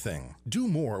everything. Do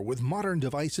more with modern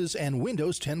devices and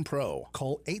Windows 10 Pro.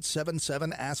 Call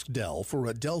 877-ASK-DELL for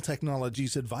a Dell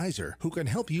Technologies advisor who can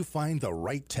help you find the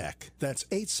right tech. That's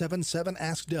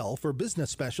 877-ASK-DELL for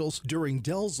business specials during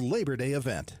Dell's Labor Day event.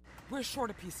 We're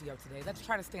short of PCO today. Let's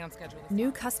try to stay on schedule.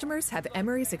 New customers have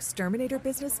Emery's exterminator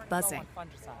business buzzing.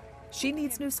 She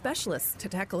needs new specialists to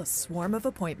tackle a swarm of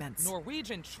appointments.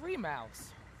 Norwegian tree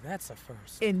mouse. That's a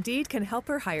first. Indeed can help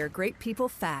her hire great people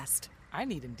fast. I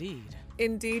need Indeed.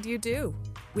 Indeed you do.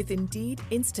 With Indeed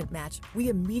Instant Match, we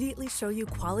immediately show you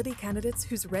quality candidates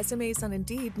whose resumes on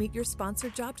Indeed meet your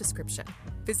sponsored job description.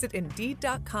 Visit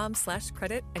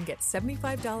Indeed.com/credit and get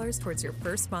 $75 towards your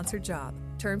first sponsored job.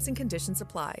 Terms and conditions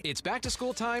apply. It's back to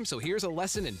school time, so here's a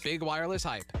lesson in big wireless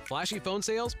hype. Flashy phone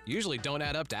sales usually don't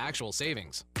add up to actual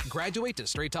savings. Graduate to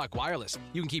Straight Talk Wireless.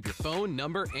 You can keep your phone,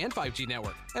 number, and 5G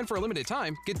network. And for a limited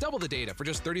time, get double the data for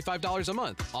just $35 a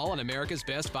month, all on America's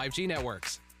best 5G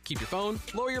networks. Keep your phone,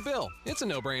 lower your bill. It's a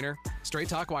no-brainer. Straight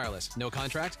Talk Wireless. No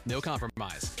contract, no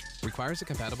compromise. Requires a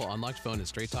compatible unlocked phone and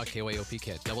Straight Talk KYOP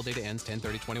kit. Double data ends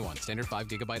 10/30/21. Standard 5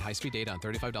 GB high-speed data on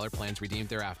 $35 plans redeemed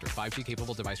thereafter. 5G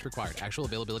capable device required. Actual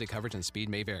availability, coverage, and speed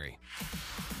may vary.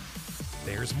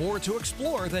 There's more to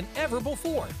explore than ever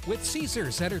before with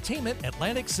Caesars Entertainment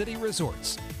Atlantic City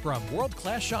Resorts. From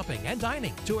world-class shopping and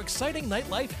dining to exciting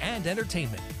nightlife and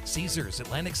entertainment, Caesars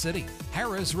Atlantic City,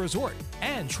 Harrah's Resort,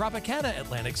 and Tropicana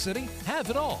Atlantic City have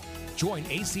it all. Join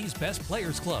AC's Best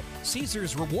Players Club,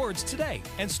 Caesars Rewards today,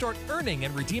 and start earning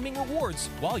and redeeming rewards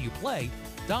while you play,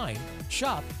 dine,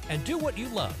 shop, and do what you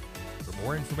love. For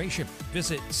more information,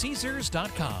 visit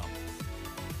Caesars.com.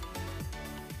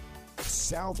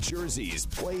 South Jersey's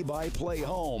play-by-play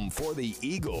home for the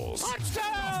Eagles,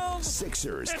 Touchdown!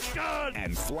 Sixers, It's good!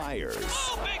 and Flyers.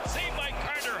 Oh, big save by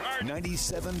Carter Hart.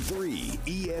 97.3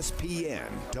 ESPN,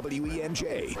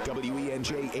 WENJ,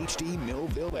 WENJ HD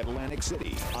Millville, Atlantic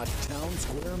City, a Town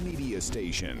Square media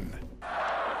station.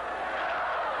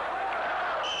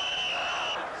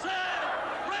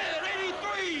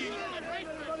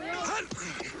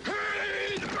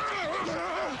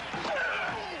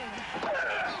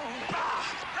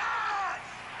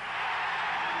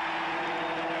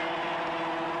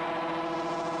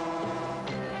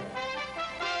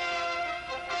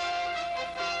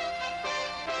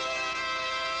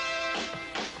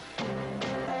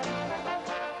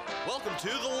 To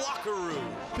the locker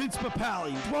room. Vince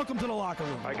Papali, welcome to the locker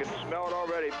room. I can smell it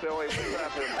already, Billy. What's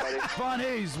happening, buddy? Von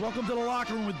Hayes, welcome to the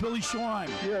locker room with Billy Schwein.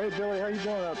 Yeah, hey, Billy, how you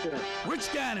doing out there?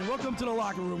 Rich Gannon, welcome to the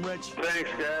locker room, Rich. Thanks,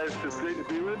 guys. It's great to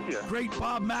be with you. Great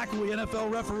Bob McElwee,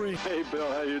 NFL referee. Hey,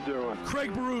 Bill, how you doing?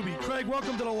 Craig Berube. Craig,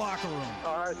 welcome to the locker room.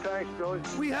 All right, thanks, Billy.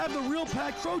 We have the real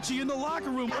Pat Croce in the locker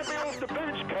room. Let me off the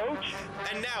bench, Coach.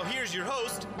 And now here's your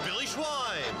host, Billy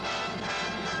Schwein.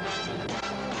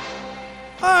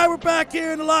 All right, we're back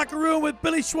here in the locker room with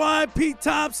Billy Schwein, Pete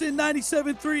Thompson,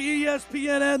 97.3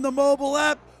 ESPN and the mobile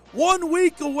app. 1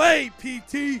 week away,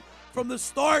 PT, from the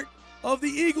start of the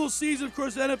Eagles season. Of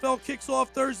course, the NFL kicks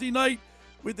off Thursday night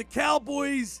with the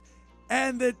Cowboys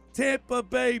and the Tampa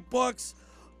Bay Bucks.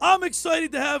 I'm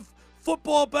excited to have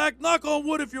football back. Knock on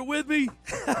wood if you're with me.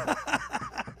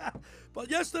 But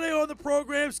yesterday on the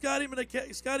program, Scotty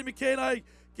McKay and I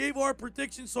gave our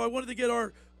predictions, so I wanted to get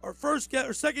our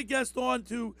second guest on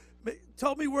to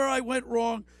tell me where I went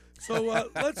wrong. So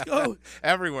let's go.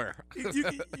 Everywhere.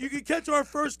 You can catch our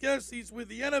first guest. He's with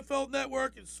the NFL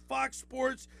Network. It's Fox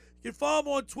Sports. You can follow him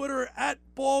on Twitter at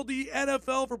Baldy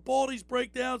NFL for Baldy's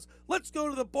breakdowns. Let's go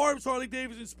to the Barb's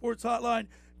Harley-Davidson Sports Hotline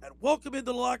and welcome into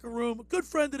the locker room a good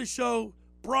friend of the show,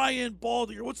 Brian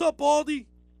Baldinger. What's up, Baldy?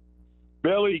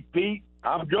 Billy, Pete,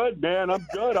 I'm good, man. I'm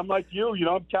good. I'm like you.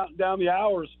 I'm counting down the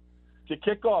hours to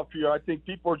kickoff here. I think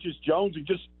people are just jonesing,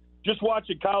 just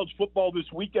watching college football this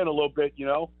weekend a little bit.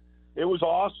 It was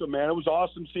awesome, man. It was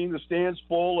awesome seeing the stands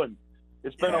full, and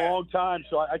it's been a long time,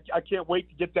 so I can't wait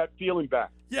to get that feeling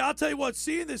back. Yeah, I'll tell you what.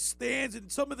 Seeing the stands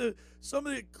and some of the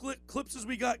clips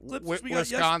we got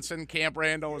Wisconsin, Camp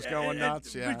Randall was going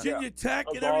nuts. Yeah, Virginia Tech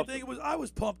and everything. Awesome. I was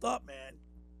pumped up, man.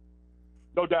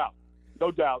 No doubt.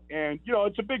 And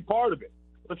it's a big part of it.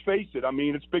 Let's face it. I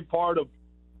mean, it's a big part of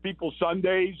people's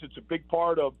Sundays. It's a big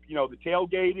part of the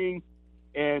tailgating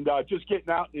and just getting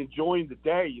out and enjoying the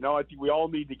day. I think we all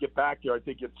need to get back there. I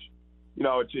think it's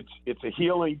it's a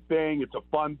healing thing. It's a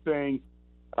fun thing.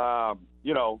 And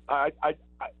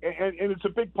it's a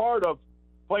big part of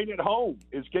playing at home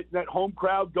is getting that home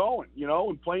crowd going,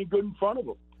 and playing good in front of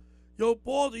them. Yo,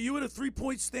 Bald, are you in a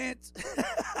 3-point stance?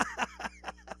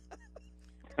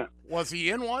 Was he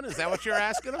in one? Is that what you're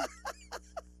asking him?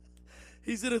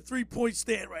 He's in a 3-point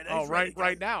stand right now.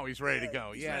 Right now he's ready to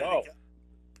go. Yeah.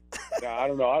 Yeah, I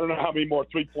don't know. I don't know how many more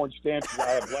 3-point stances I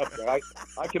have left.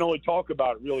 I can only talk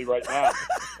about it really right now.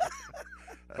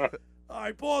 All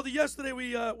right, Baldy. Yesterday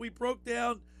we broke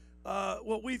down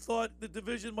what we thought the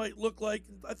division might look like.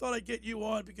 I thought I'd get you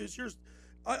on because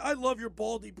I love your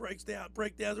Baldy breakdowns.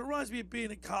 It reminds me of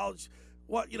being in college.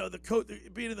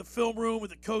 Being in the film room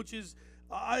with the coaches.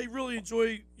 I really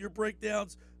enjoy your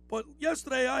breakdowns. But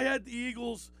yesterday I had the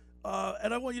Eagles,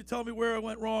 and I want you to tell me where I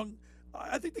went wrong.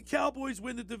 I think the Cowboys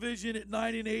win the division at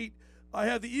 9-8. I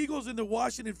have the Eagles and the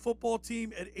Washington football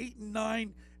team at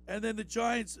 8-9, and then the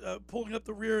Giants pulling up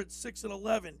the rear at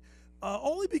 6-11.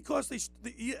 Only because the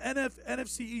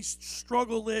NFC East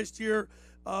struggled last year.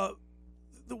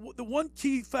 The one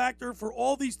key factor for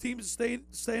all these teams is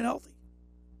staying healthy.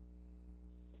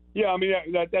 Yeah, I mean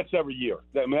that's every year.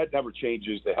 That never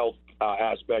changes the health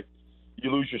aspect.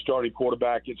 You lose your starting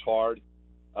quarterback, it's hard.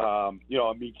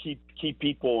 Keep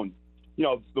people and.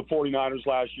 The 49ers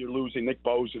last year losing Nick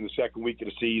Bosa in the second week of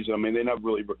the season. I mean, they never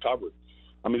really recovered.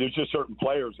 I mean, there's just certain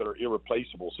players that are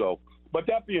irreplaceable. So, but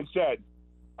that being said,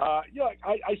 I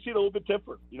see it a little bit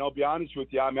different. I'll be honest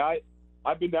with you. I mean,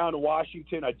 I've been down to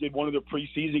Washington. I did one of their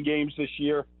preseason games this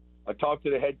year. I talked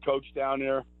to the head coach down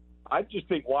there. I just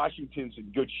think Washington's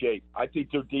in good shape. I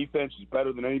think their defense is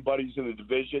better than anybody's in the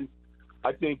division.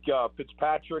 I think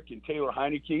Fitzpatrick and Taylor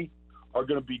Heineke are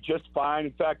going to be just fine.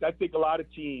 In fact, I think a lot of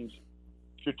teams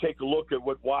should take a look at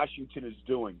what Washington is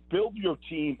doing. Build your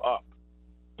team up.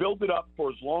 Build it up for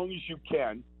as long as you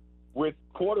can with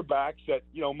quarterbacks that,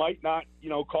 might not,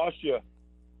 cost you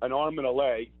an arm and a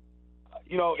leg.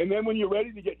 And then when you're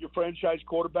ready to get your franchise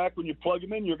quarterback, when you plug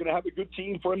him in, you're going to have a good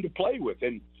team for him to play with.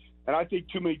 And I think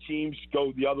too many teams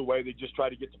go the other way. They just try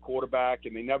to get the quarterback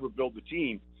and they never build the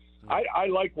team. I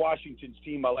like Washington's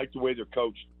team. I like the way they're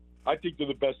coached. I think they're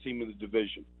the best team in the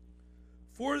division.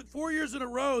 4 years in a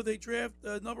row, they draft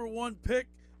their number one pick,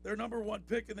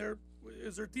 and their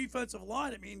defensive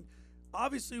line. I mean,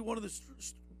 obviously one of the,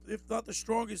 if not the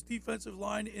strongest defensive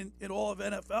line in all of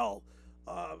NFL.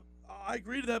 I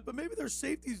agree to that, but maybe their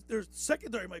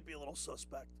secondary might be a little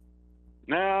suspect.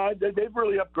 Nah, they've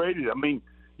really upgraded. I mean,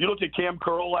 you look at Cam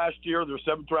Curl last year, their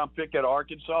 7th-round pick at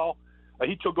Arkansas.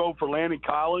 He took over for Landon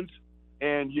Collins,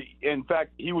 and in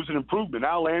fact, he was an improvement.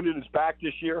 Now Landon is back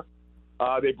this year.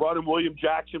 They brought in William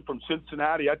Jackson from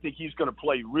Cincinnati. I think he's going to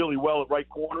play really well at right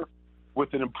corner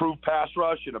with an improved pass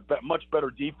rush and a much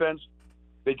better defense.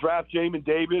 They draft Jamin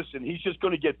Davis, and he's just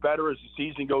going to get better as the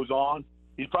season goes on.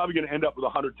 He's probably going to end up with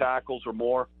 100 tackles or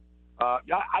more.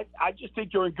 I just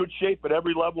think you're in good shape at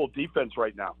every level of defense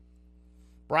right now.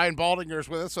 Brian Baldinger is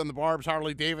with us on the Barb's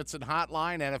Harley-Davidson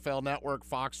Hotline, NFL Network,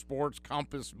 Fox Sports,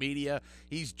 Compass Media.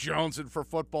 He's jonesing for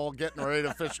football, getting ready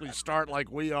to officially start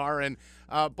like we are. And,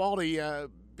 Baldy,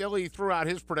 Billy threw out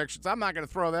his predictions. I'm not going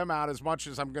to throw them out as much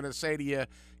as I'm going to say to you,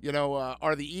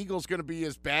 are the Eagles going to be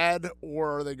as bad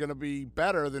or are they going to be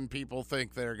better than people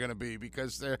think they're going to be?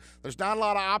 Because there's not a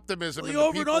lot of optimism in the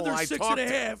over people and under I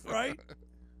 6.5, right?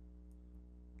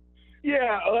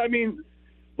 Yeah, I mean,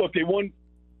 look, they won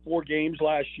 4 games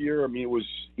last year. I mean, it was,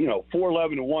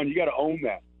 4-11-1. You got to own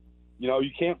that.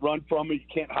 You can't run from it. You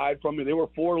can't hide from it. They were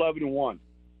 4-11-1.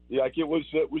 Like it was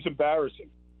embarrassing.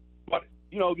 But,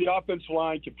 the offensive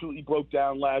line completely broke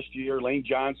down last year. Lane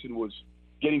Johnson was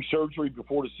getting surgery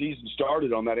before the season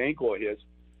started on that ankle of his.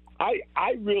 I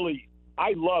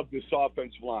love this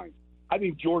offensive line. I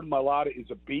think Jordan Mailata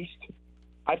is a beast.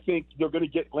 I think they're going to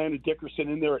get Landon Dickerson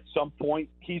in there at some point.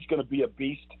 He's going to be a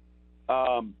beast.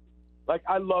 I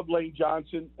love Lane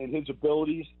Johnson and his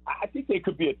abilities. I think they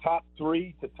could be a top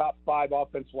 3 to top 5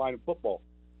 offensive line in football.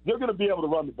 They're going to be able to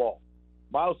run the ball.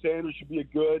 Miles Sanders should be a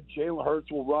good. Jalen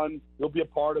Hurts will run. He'll be a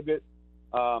part of it.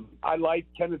 I like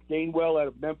Kenneth Gainwell out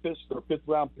of Memphis, their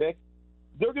 5th-round pick.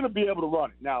 They're going to be able to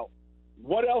run it. Now,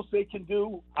 what else they can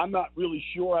do, I'm not really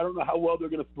sure. I don't know how well they're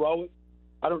going to throw it.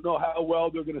 I don't know how well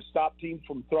they're going to stop teams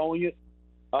from throwing it.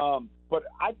 But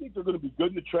I think they're going to be good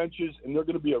in the trenches, and they're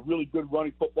going to be a really good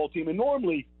running football team. And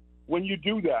normally, when you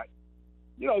do that,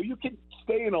 you can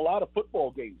stay in a lot of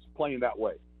football games playing that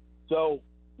way. So,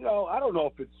 I don't know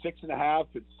if it's 6.5,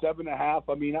 it's 7.5.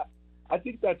 I mean, I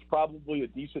think that's probably a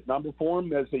decent number for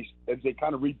them as they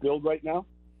kind of rebuild right now.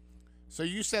 So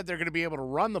you said they're going to be able to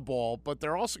run the ball, but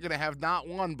they're also going to have not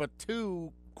 1 but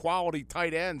 2 quality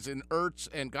tight ends in Ertz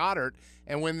and Goddard.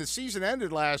 And when the season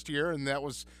ended last year, and that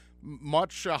was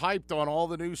much hyped on all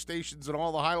the news stations and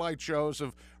all the highlight shows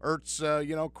of Ertz,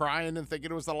 crying and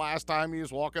thinking it was the last time he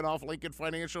was walking off Lincoln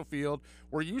Financial Field.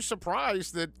 Were you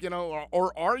surprised that,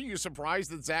 or are you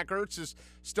surprised that Zach Ertz is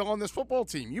still on this football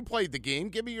team? You played the game.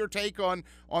 Give me your take on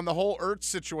the whole Ertz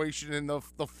situation and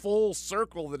the full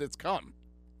circle that it's come.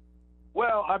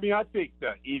 Well, I mean, I think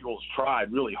the Eagles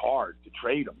tried really hard to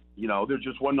trade him. There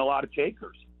just wasn't a lot of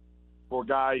takers for a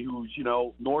guy who's,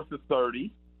 north of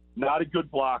 30, not a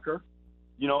good blocker,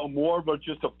 more of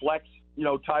just a flex,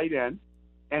 tight end.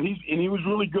 And he was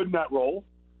really good in that role.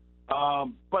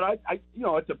 But I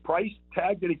at the price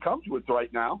tag that he comes with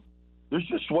right now, there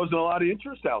just wasn't a lot of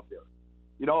interest out there.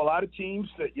 A lot of teams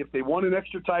that if they want an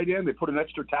extra tight end, they put an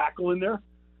extra tackle in there.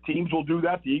 Teams will do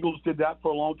that. The Eagles did that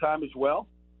for a long time as well.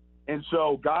 And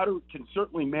so Goddard can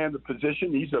certainly man the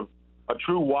position. He's a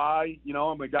true Y,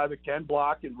 I'm a guy that can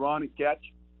block and run and catch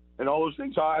and all those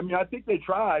things. I mean, I think they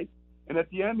tried. And at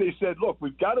the end they said, look,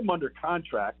 we've got him under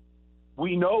contract.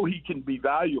 We know he can be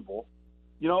valuable.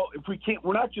 If we can't,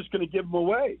 we're not just going to give him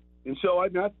away. And so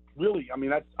I'm not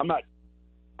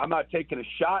taking a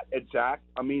shot at Zach.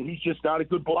 I mean, he's just not a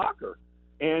good blocker.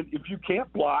 And if you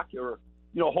can't block or,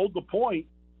 hold the point,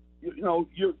 you're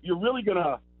really going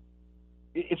to,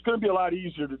 it's going to be a lot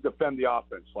easier to defend the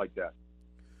offense like that.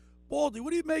 Baldy, what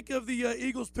do you make of the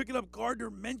Eagles picking up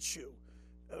Gardner Minshew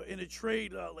in a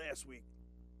trade last week?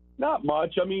 Not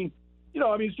much. I mean, he's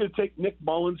going to take Nick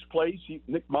Mullins' place.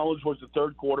 Nick Mullins was the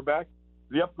 3rd quarterback.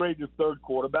 They upgraded the 3rd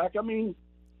quarterback. I mean,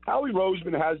 Howie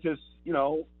Roseman has this,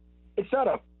 it's not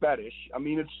a fetish. I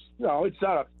mean, it's not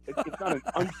an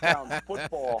unsound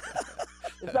football.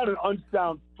 It's not an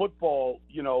unsound football,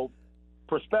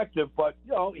 perspective, but,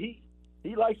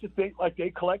 he likes to think like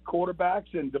they collect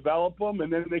quarterbacks and develop them,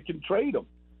 and then they can trade them.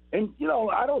 And,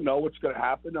 I don't know what's going to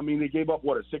happen. I mean, they gave up, a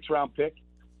 6th-round pick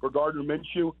for Gardner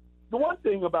Minshew. The one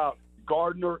thing about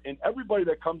Gardner and everybody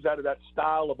that comes out of that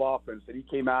style of offense that he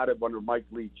came out of under Mike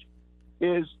Leach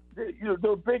is,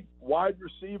 they're big wide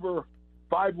receiver,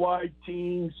 5-wide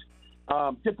teams,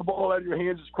 get the ball out of your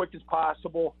hands as quick as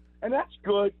possible. And that's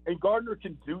good, and Gardner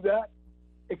can do that,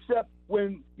 except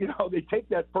when, they take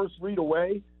that first read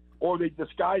away, or they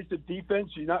disguise the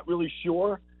defense, you're not really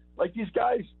sure. Like these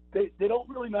guys, they don't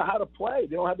really know how to play.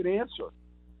 They don't have an answer.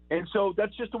 And so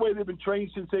that's just the way they've been trained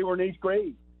since they were in 8th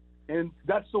grade. And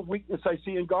that's the weakness I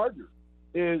see in Gardner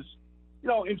is,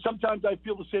 and sometimes I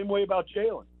feel the same way about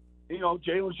Jalen.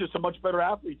 Jalen's just a much better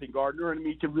athlete than Gardner, and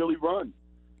he can really run.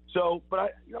 So,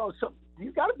 but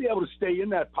you got to be able to stay in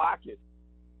that pocket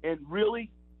and really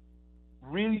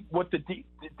what the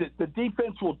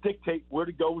defense will dictate where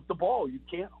to go with the ball. You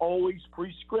can't always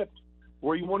pre-script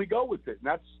where you want to go with it. And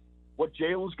that's what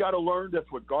Jalen's got to learn.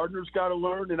 That's what Gardner's got to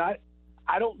learn. And I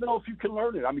don't know if you can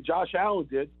learn it. I mean, Josh Allen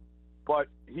did, but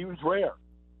he was rare.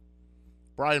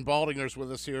 Brian Baldinger's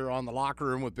with us here on the Locker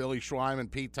Room with Billy Schweim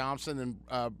and Pete Thompson.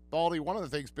 And, Baldy, one of the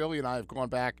things Billy and I have gone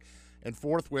back and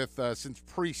forth with since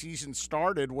preseason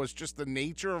started was just the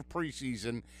nature of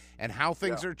preseason and how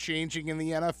things are changing in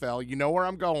the NFL. You know where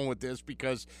I'm going with this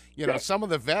because, some of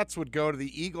the vets would go to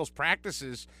the Eagles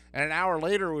practices and an hour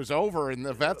later it was over and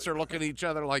the vets are looking at each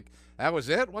other like, That was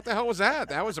it? What the hell was that?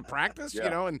 That was a practice, Yeah. you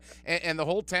know, and the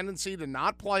whole tendency to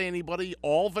not play anybody,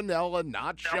 all vanilla,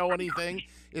 not show anything.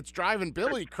 It's driving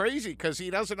Billy crazy because he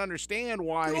doesn't understand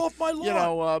why, Get off my lawn. you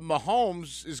know,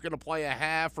 Mahomes is going to play a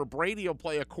half or Brady will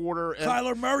play a quarter. And,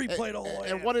 Kyler Murray played a whole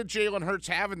And half. what did Jalen Hurts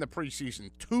have in the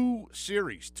preseason? 2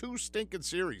 stinking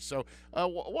series. So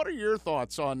what are your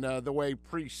thoughts on the way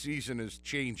preseason is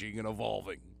changing and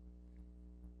evolving?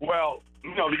 Well,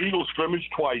 you know, the Eagles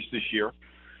scrimmaged twice this year.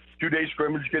 2-day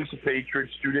scrimmage against the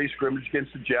Patriots, 2-day scrimmage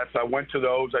against the Jets. I went to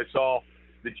those. I saw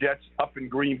the Jets up in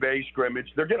Green Bay scrimmage.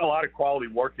 They're getting a lot of quality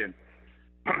work in.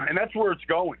 And that's where it's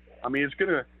going. I mean,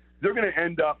 they're going to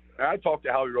end up, and I talked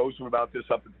to Howie Roseman about this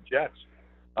up at the Jets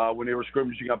when they were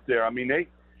scrimmaging up there. I mean,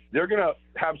 they're going to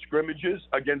have scrimmages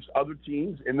against other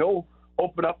teams, and they'll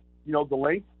open up, you know, the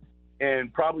link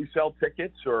and probably sell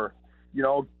tickets or, you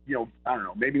know, I don't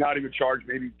know, maybe not even charge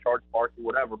parking,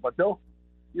 whatever. But they're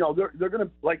going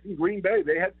to, like in Green Bay,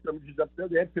 they had scrimmages up there.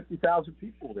 They had 50,000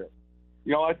 people there.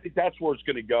 You know, I think that's where it's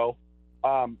going to go.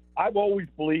 I've always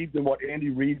believed in what Andy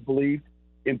Reid believed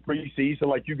in preseason.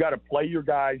 Like, you got to play your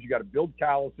guys. You got to build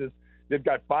calluses. They've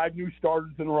got 5 new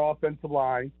starters in their offensive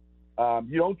line.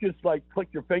 You don't just, like, click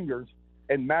your fingers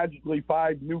and magically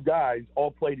 5 new guys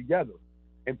all play together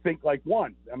and think like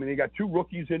one. I mean, they got 2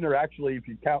 rookies in there, actually, if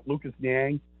you count Lucas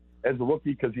Niang as a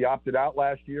rookie because he opted out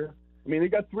last year. I mean, they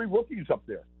got 3 rookies up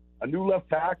there, a new left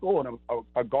tackle and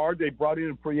a guard they brought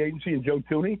in free agency and Joe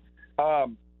Tooney.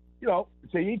 You know,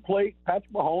 so he played,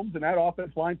 Patrick Mahomes and that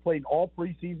offensive line played all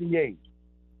preseason games.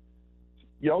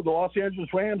 You know, the Los Angeles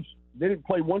Rams, they didn't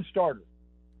play 1 starter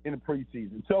in the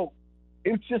preseason. So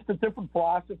it's just a different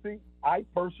philosophy. I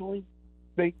personally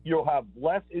think you'll have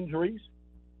less injuries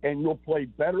and you'll play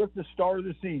better at the start of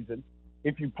the season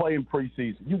if you play in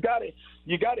preseason. You got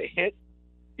to hit.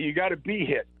 You got to be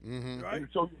hit. Mm-hmm. Right. And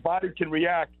so your body can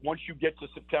react once you get to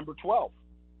September 12th.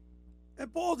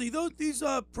 And Baldy, these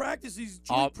practices,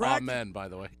 joint practices, Amen, by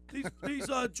the way. these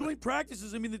joint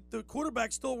practices. I mean, the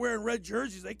quarterback's still wearing red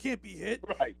jerseys. They can't be hit.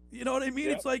 Right. You know what I mean?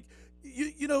 Yep. It's like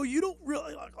you know, you don't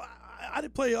really. Like, I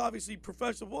didn't play obviously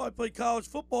professional football. I played college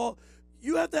football.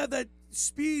 You have to have that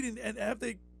speed and have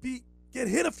to get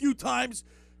hit a few times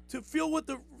to feel what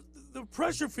the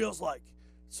pressure feels like.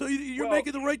 So you're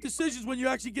making the right decisions when you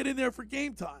actually get in there for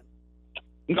game time.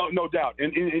 No doubt.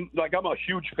 And like, I'm a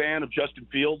huge fan of Justin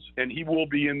Fields, and he will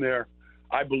be in there,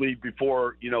 I believe,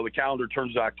 before, you know, the calendar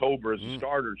turns to October as a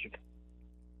starter.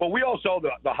 But we all saw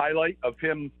the highlight of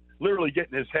him literally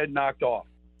getting his head knocked off.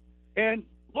 And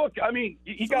look, I mean,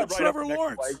 he got right Trevor up the next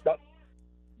Lawrence. play.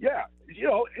 Yeah, you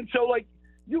know, and so like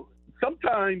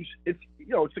sometimes it's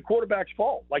the quarterback's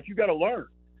fault. Like, you got to learn.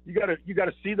 You got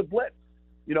to see the blitz.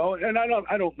 You know, and I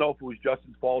don't know if it was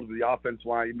Justin's fault or the offensive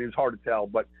line. I mean, it's hard to tell,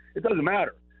 but it doesn't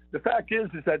matter. The fact is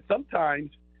that sometimes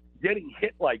getting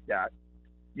hit like that,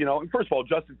 you know, and first of all,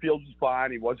 Justin Fields was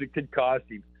fine. He wasn't concussed.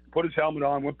 He put his helmet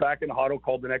on, went back in the huddle,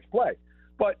 called the next play.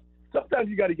 But sometimes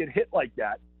you got to get hit like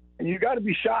that, and you got to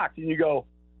be shocked, and you go,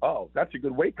 oh, that's a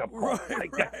good wake-up call. Right.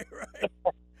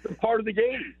 It's part of the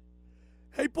game.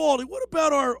 Hey, Baldy, what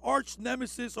about our arch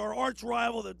nemesis, our arch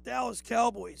rival, the Dallas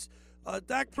Cowboys?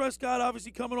 Dak Prescott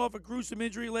obviously coming off a gruesome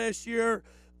injury last year.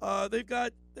 They've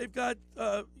got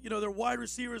their wide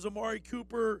receivers, Amari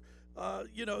Cooper.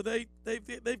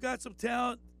 They've got some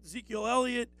talent, Ezekiel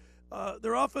Elliott.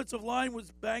 Their offensive line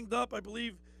was banged up. I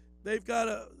believe they've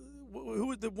got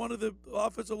one of the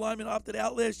offensive linemen opted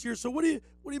out last year. So what do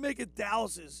you make of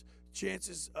Dallas's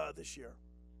chances this year?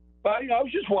 I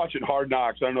was just watching Hard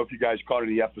Knocks. I don't know if you guys caught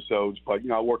any episodes, but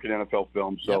I work in NFL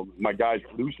film, so my guys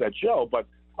produce that show. But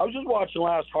I was just watching the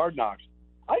last Hard Knocks.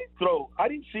 I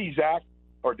didn't see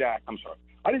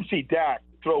Dak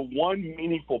throw one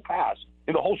meaningful pass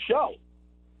in the whole show.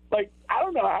 Like, I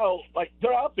don't know how. Like,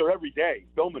 they're out there every day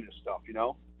filming this stuff. You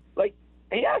know, like,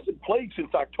 he hasn't played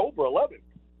since October 11th.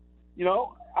 You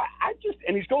know,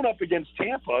 and he's going up against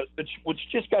Tampa, which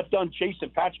just got done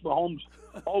chasing Patrick Mahomes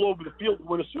all over the field to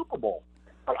win a Super Bowl.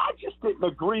 But I just didn't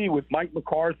agree with Mike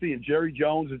McCarthy and Jerry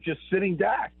Jones of just sitting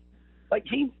Dak. Like,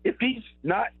 if he's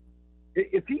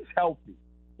healthy,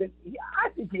 then I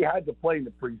think he had to play in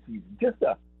the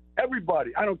preseason.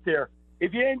 Everybody, I don't care.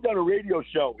 If you ain't done a radio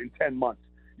show in 10 months,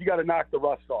 you got to knock the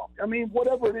rust off. I mean,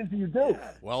 whatever it is you do.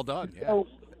 Well done. Yeah. So,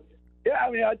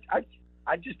 I mean,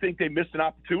 I just think they missed an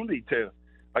opportunity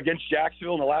against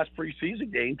Jacksonville in the last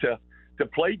preseason game to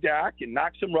play Dak and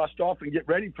knock some rust off and get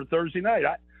ready for Thursday night.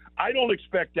 I don't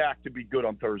expect Dak to be good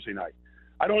on Thursday night.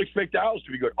 I don't expect Dallas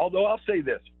to be good. Although I'll say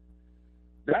this.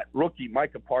 That rookie,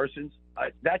 Micah Parsons,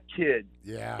 that kid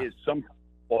is some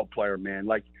ball player, man.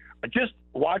 Like, just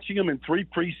watching him in 3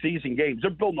 preseason games,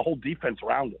 they're building the whole defense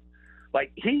around him.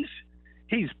 Like, he's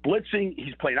He's blitzing.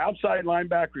 He's playing outside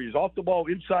linebacker. He's off the ball,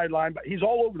 inside linebacker. He's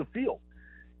all over the field.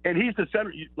 And he's the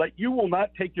center. Like, you will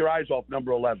not take your eyes off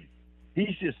number 11.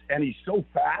 He's so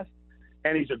fast,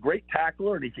 and he's a great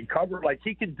tackler, and he can cover. Like,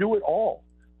 he can do it all.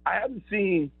 I haven't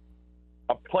seen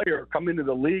a player come into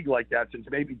the league like that since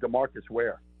maybe DeMarcus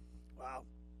Ware. Wow.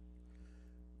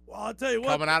 Well, I'll tell you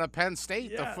what. Coming out of Penn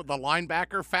State, Yeah. the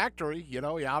linebacker factory, he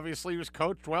obviously was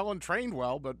coached well and trained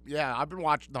well. But, yeah, I've been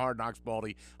watching the Hard Knocks,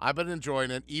 Baldy. I've been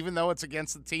enjoying it, even though it's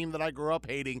against the team that I grew up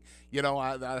hating.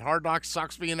 That Hard Knocks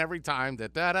sucks me in every time.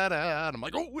 Da-da-da-da. And I'm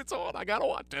like, oh, it's on. I got to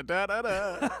watch it.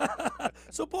 Da-da-da-da.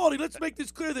 So, Baldy, let's make this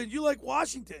clear then. You like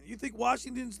Washington. You think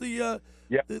Washington's the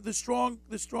strong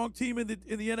team in the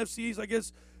NFC East? I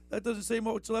guess that doesn't say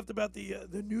much left about the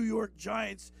New York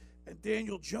Giants and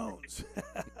Daniel Jones.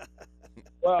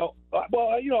 I'll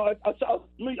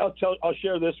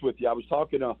share this with you. I was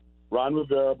talking to Ron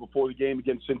Rivera before the game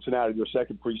against Cincinnati, their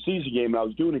second preseason game, and I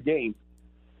was doing a game,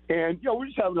 and we're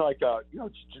just having like a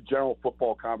general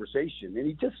football conversation, and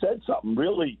he just said something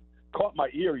really caught my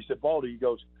ear. He said, "Baldy," he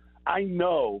goes, "I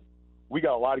know we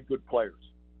got a lot of good players,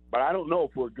 but I don't know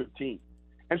if we're a good team."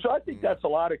 And so I think that's a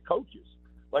lot of coaches.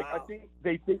 Like, wow. I think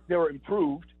they think they're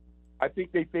improved. I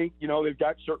think they think, they've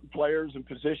got certain players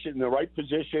in the right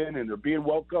position, and they're being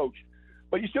well coached.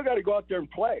 But you still got to go out there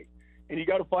and play. And you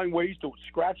got to find ways to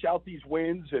scratch out these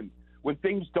wins. And when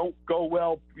things don't go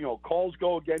well, calls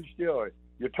go against you, or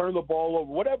you turn the ball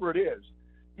over, whatever it is,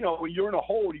 when you're in a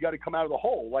hole, you got to come out of the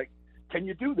hole. Like, can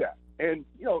you do that? And,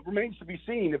 it remains to be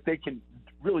seen if they can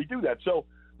really do that. So,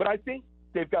 but I think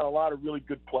they've got a lot of really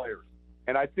good players.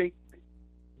 And I think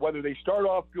whether they start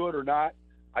off good or not,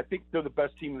 I think they're the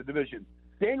best team in the division.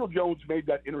 Daniel Jones made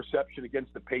that interception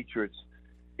against the Patriots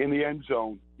in the end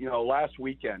zone, last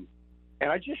weekend. And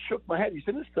I just shook my head. He's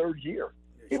in his third year.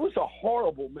 It was a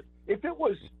horrible – if it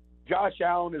was Josh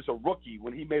Allen as a rookie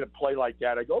when he made a play like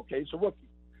that, I go, okay, it's a rookie.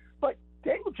 But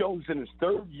Daniel Jones in his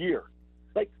third year,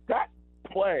 like that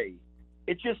play,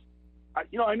 it just –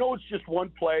 I know it's just one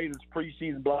play and it's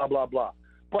preseason, blah, blah, blah.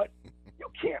 But you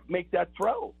can't make that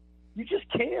throw. You just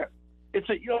can't. It's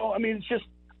it's just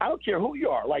 – I don't care who you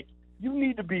are. Like, you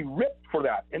need to be ripped for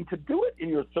that. And to do it in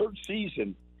your third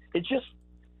season, it just,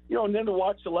 and then to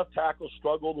watch the left tackle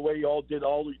struggle the way you all did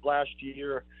all last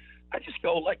year, I just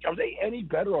go, like, are they any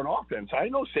better on offense? I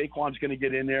know Saquon's going to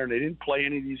get in there, and they didn't play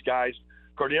any of these guys,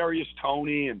 Kadarius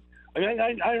Toney, and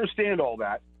I understand all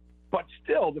that. But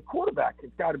still, the quarterback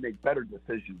has got to make better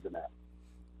decisions than that.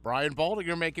 Brian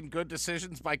Baldinger making good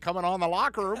decisions by coming on the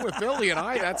locker room with Billy and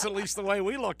I. That's at least the way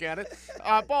we look at it.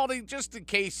 Baldy, just in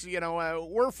case,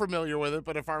 we're familiar with it,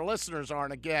 but if our listeners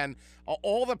aren't, again,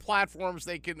 all the platforms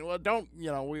they can,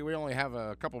 we only have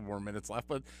a couple more minutes left,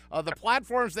 but the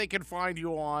platforms they can find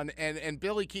you on, and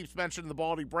Billy keeps mentioning the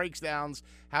Baldy Breakdowns,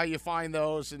 how you find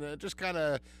those, and just kind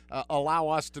of allow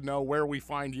us to know where we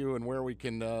find you and where we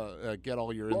can get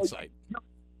all your insight.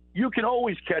 You can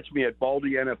always catch me at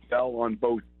Baldy NFL on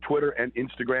both Twitter and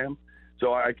Instagram.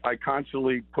 So I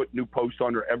constantly put new posts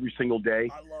on there every single day.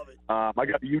 I love it. I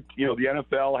got the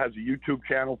NFL has a YouTube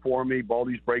channel for me,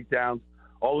 Baldy's Breakdowns.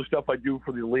 All the stuff I do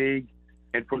for the league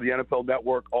and for the NFL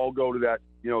Network all go to that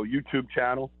YouTube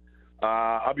channel.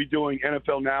 I'll be doing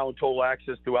NFL Now and Total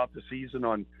Access throughout the season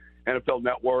on NFL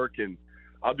Network, and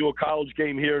I'll do a college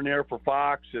game here and there for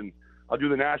Fox, and I'll do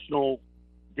the national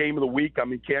game of the week.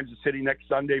 I'm in Kansas City next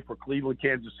Sunday for Cleveland,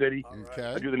 Kansas City.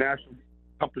 Okay. I do the National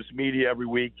Compass Media every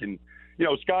week. And,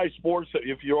 Sky Sports,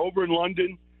 if you're over in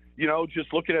London,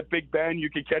 just looking at Big Ben, you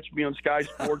can catch me on Sky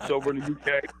Sports over in the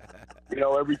UK,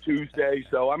 every Tuesday.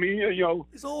 So,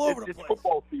 it's all over the place. It's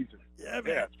football season. Yeah, man.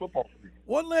 Yeah, it's football season.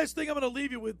 One last thing I'm going to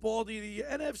leave you with, Baldy. The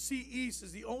NFC East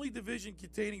is the only division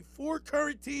containing 4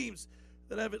 current teams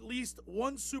that have at least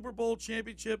one Super Bowl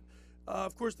championship.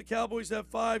 Of course, the Cowboys have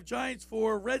 5, Giants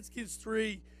 4, Redskins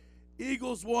 3,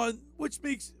 Eagles 1, which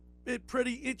makes it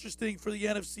pretty interesting for the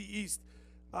NFC East.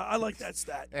 I like that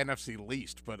stat. NFC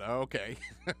least, but okay.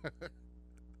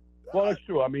 Well, that's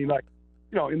true. In the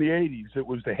 80s, it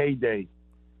was the heyday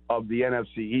of the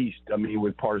NFC East.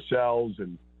 With Parcells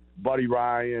and Buddy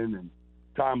Ryan and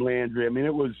Tom Landry.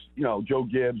 it was, Joe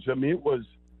Gibbs. It was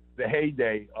the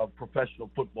heyday of professional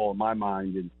football in my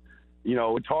mind. And,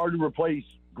 it's hard to replace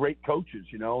great coaches,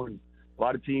 and a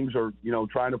lot of teams are,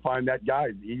 trying to find that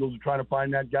guy. The Eagles are trying to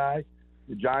find that guy.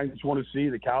 The Giants want to see.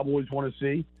 The Cowboys want to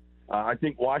see. I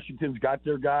think Washington's got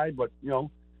their guy, but,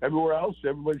 everywhere else,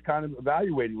 everybody's kind of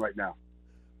evaluating right now.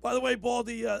 By the way,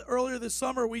 Baldy, earlier this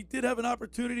summer, we did have an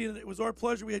opportunity, and it was our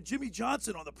pleasure. We had Jimmy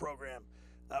Johnson on the program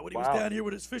when he was down here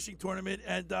with his fishing tournament,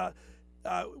 and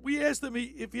we asked him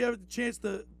if he had the chance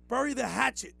to bury the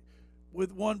hatchet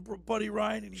with one Buddy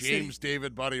Ryan, and James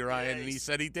David Buddy Ryan, and he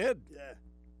said he did. Yeah.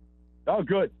 Oh,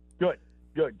 good.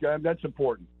 That's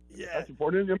important. Yeah. That's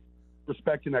important.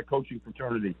 Respecting that coaching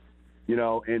fraternity,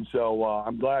 and so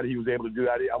I'm glad he was able to do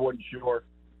that. I wasn't sure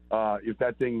if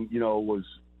that thing, was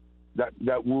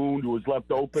that wound was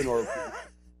left open or.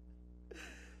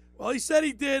 Well, he said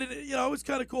he did, and it was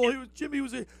kind of cool.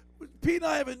 Pete and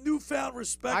I have a newfound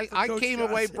respect for Coach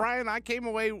Johnson. Brian, I came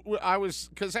away,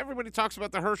 because everybody talks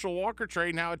about the Herschel Walker trade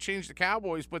and how it changed the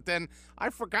Cowboys, but then I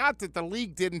forgot that the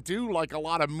league didn't do, like, a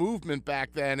lot of movement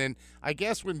back then, and I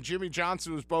guess when Jimmy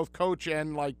Johnson was both coach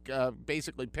and, like,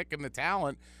 basically picking the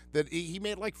talent, that he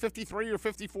made, like, 53 or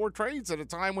 54 trades at a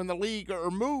time when the league, or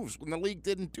moves, when the league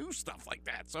didn't do stuff like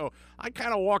that. So I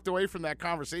kind of walked away from that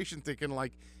conversation thinking,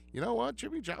 like, you know what,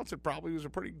 Jimmy Johnson probably was a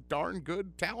pretty darn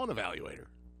good talent evaluator.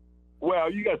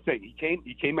 Well, you got to think,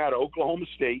 he came out of Oklahoma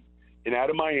State and out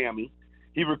of Miami.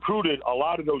 He recruited a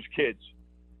lot of those kids,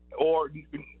 or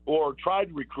tried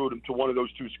to recruit them to one of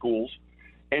those two schools,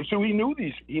 and so he knew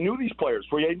these players.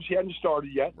 Free agency hadn't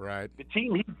started yet. Right. The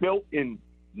team he built in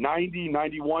 90,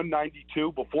 91,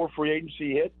 92, before free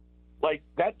agency hit, like,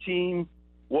 that team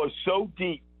was so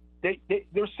deep.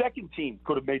 Their second team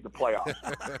could have made the playoffs.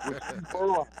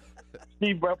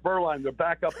 Steve Berline, their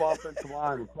backup offensive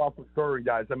line, and Crawford Curry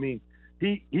guys. I mean,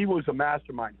 he was a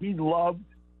mastermind. He loves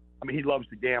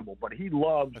to gamble, but he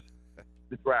loves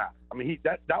the draft. I mean,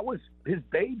 that was his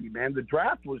baby, man. The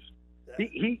draft was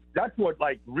that's what,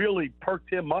 like, really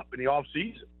perked him up in the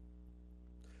offseason.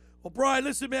 Well, Brian,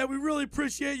 listen, man, we really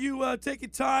appreciate you taking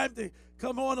time to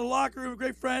come on the locker room, a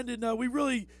great friend, and we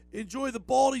really enjoy the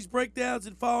Baldy's breakdowns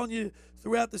and following you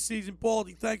throughout the season.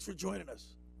 Baldy, thanks for joining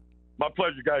us. My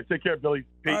pleasure, guys. Take care, Billy.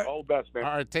 Pete, all the best, man.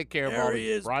 All right, take care, There Baldy.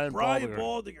 he is, Brian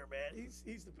Baldinger, man. He's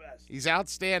the best. He's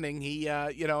outstanding. He,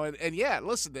 and yeah,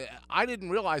 listen, I didn't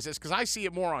realize this because I see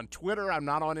it more on Twitter. I'm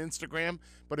not on Instagram.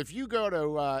 But if you go to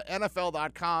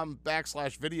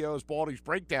NFL.com/videos, Baldy's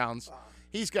breakdowns,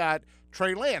 he's got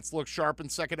Trey Lance looks sharp in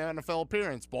second NFL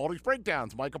appearance. Baldy's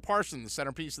breakdowns. Micah Parsons, the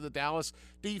centerpiece of the Dallas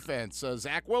defense.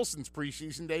 Zach Wilson's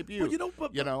preseason debut. Well,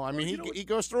 he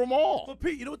goes through them all. But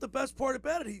Pete, you know what the best part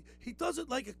about it? He does it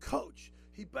like a coach.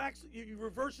 He backs, he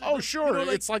reverses. Oh, sure.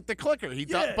 It's like the clicker. He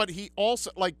does, but he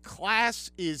also, like, class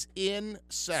is in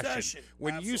session.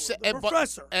 When Absolutely. you say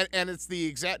professor, and it's the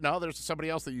exact. No, there's somebody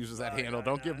else that uses that handle.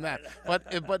 Don't give him that.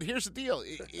 But here's the deal.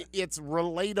 It's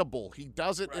relatable. He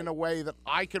does it in a way that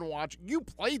I can watch. You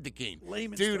played the game,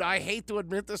 dude. I hate to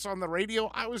admit this on the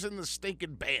radio. I was in the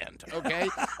stinking band. Okay,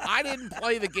 I didn't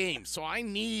play the game, so I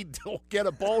need to get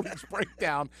a Baldy's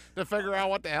breakdown to figure out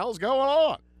what the hell's going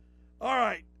on. All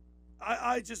right.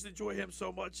 I just enjoy him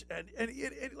so much, and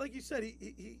like you said,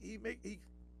 he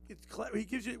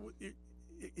gives you,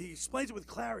 he explains it with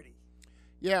clarity.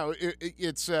 Yeah,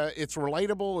 it's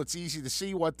relatable. It's easy to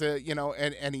see what the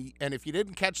and if you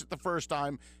didn't catch it the first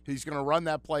time, he's going to run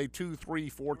that play 2, 3,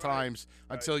 4 times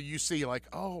until you see, like,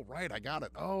 oh right, I got it.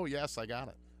 Oh yes, I got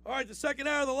it. All right, the second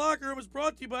hour of the locker room is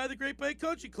brought to you by the Great Bay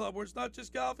Country Club, where it's not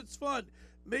just golf, it's fun.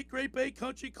 Make Great Bay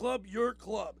Country Club your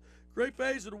club. Great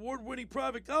Bay is an award-winning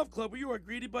private golf club where you are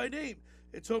greeted by name.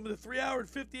 It's home to the 3-hour and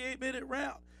 58-minute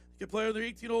round. You can play on their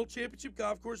 18-hole championship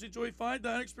golf course, enjoy fine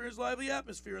dining, experience lively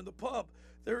atmosphere in the pub.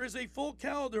 There is a full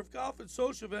calendar of golf and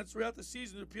social events throughout the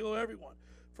season to appeal to everyone.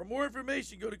 For more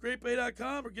information, go to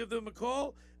greatbay.com or give them a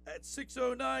call at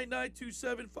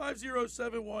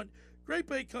 609-927-5071. Great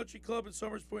Bay Country Club in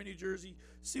Somers Point, New Jersey.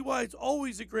 See why it's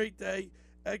always a great day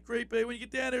at Great Bay. When you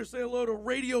get down there, say hello to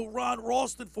Radio Ron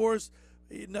Ralston for us.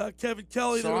 And Kevin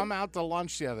Kelly. So I'm out to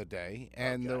lunch the other day,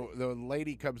 and the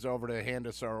lady comes over to hand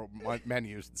us our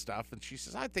menus and stuff, and she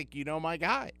says, I think you know my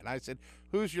guy. And I said,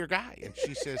 who's your guy? And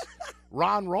she says,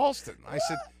 Ron Ralston. I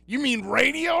said, you mean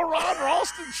Radio Ron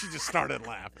Ralston? She just started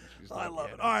laughing. I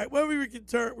love it. All right, when we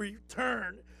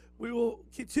return, we will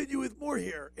continue with more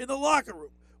here in the locker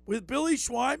room with Billy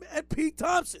Schweim and Pete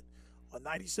Thompson on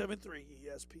 97.3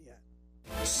 ESPN.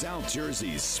 South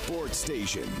Jersey's sports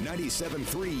station,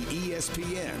 97.3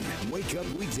 ESPN. Wake up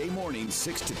weekday mornings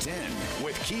 6 to 10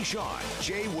 with Keyshawn,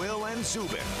 Jay, Will, and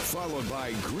Zubin. Followed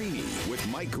by Greeny with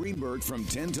Mike Greenberg from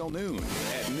 10 till noon.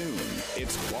 At noon,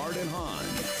 it's Bart and Hahn.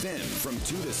 Then from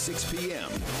 2 to 6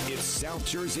 p.m., it's South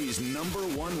Jersey's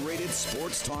 #1 rated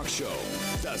sports talk show,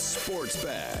 The Sports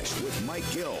Bash with Mike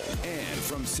Gill. And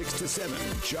from 6 to 7,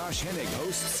 Josh Hennig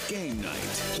hosts Game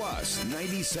Night. Plus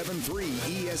 97.3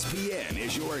 ESPN. ESPN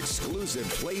is your exclusive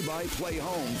play-by-play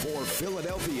home for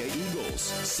Philadelphia Eagles,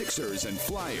 Sixers, and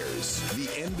Flyers, the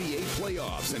NBA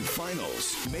playoffs and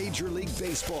finals, Major League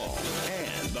Baseball,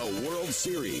 and the World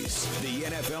Series, the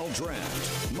NFL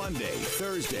Draft, Monday,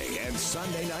 Thursday, and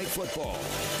Sunday Night Football,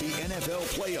 the NFL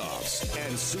playoffs,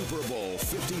 and Super Bowl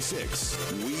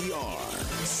 56. We are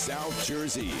South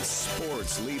Jersey's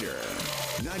sports leader.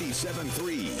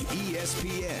 97.3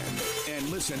 ESPN. And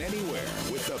listen anywhere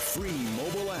with the free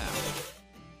mobile app.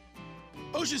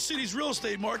 Ocean City's real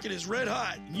estate market is red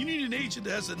hot, and you need an agent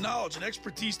that has the knowledge and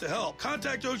expertise to help.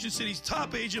 Contact Ocean City's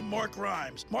top agent, Mark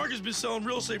Rhymes. Mark has been selling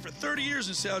real estate for 30 years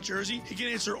in South Jersey. He can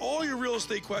answer all your real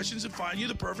estate questions and find you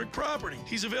the perfect property.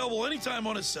 He's available anytime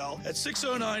on his cell at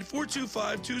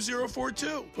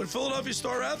 609-425-2042. When Philadelphia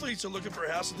star athletes are looking for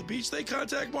a house at the beach, they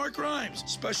contact Mark Rhymes,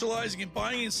 specializing in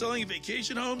buying and selling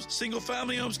vacation homes,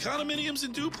 single-family homes, condominiums,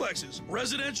 and duplexes,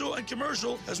 residential and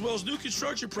commercial, as well as new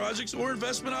construction projects or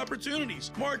investment opportunities.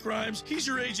 Mark Rhymes, he's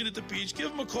your agent at the beach.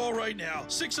 Give him a call right now,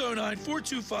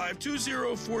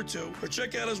 609-425-2042, or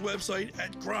check out his website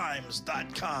at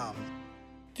grimes.com.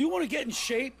 Do you want to get in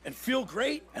shape and feel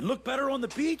great and look better on the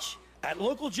beach? At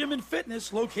Local Gym and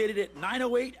Fitness, located at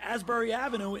 908 Asbury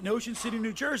Avenue in Ocean City,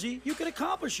 New Jersey, you can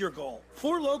accomplish your goal.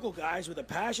 4 local guys with a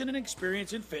passion and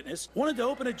experience in fitness wanted to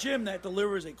open a gym that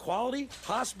delivers a quality,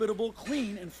 hospitable,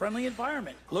 clean, and friendly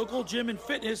environment. Local Gym and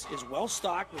Fitness is well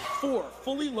stocked with 4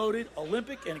 fully loaded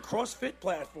Olympic and CrossFit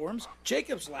platforms,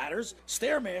 Jacob's ladders,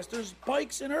 Stairmasters,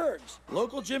 bikes, and ergs.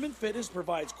 Local Gym and Fitness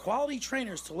provides quality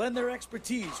trainers to lend their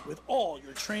expertise with all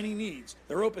your training needs.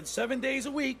 They're open 7 days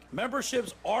a week.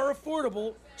 Memberships are affordable,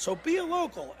 so be a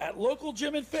local at Local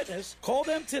Gym and Fitness. Call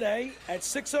them today at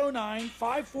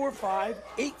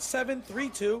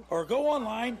 609-545-8732 or go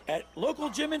online at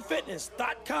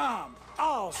localgymandfitness.com.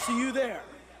 I'll see you there.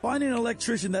 Finding an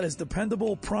electrician that is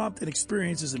dependable, prompt, and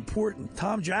experienced is important.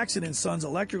 Tom Jackson & Sons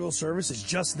Electrical Service is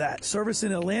just that. Service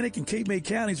in Atlantic and Cape May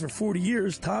counties for 40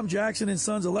 years, Tom Jackson &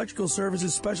 Sons Electrical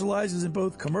Services specializes in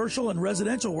both commercial and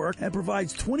residential work and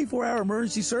provides 24-hour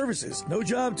emergency services. No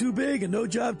job too big and no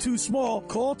job too small.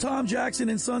 Call Tom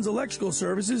Jackson & Sons Electrical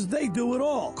Services. They do it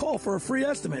all. Call for a free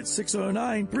estimate,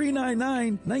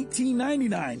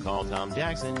 609-399-1999. Call Tom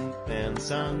Jackson and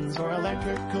Sons for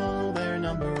electrical, they're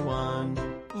number one.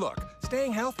 Look,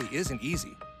 staying healthy isn't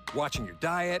easy. Watching your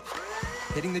diet,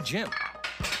 hitting the gym,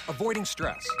 avoiding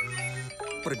stress.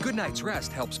 But a good night's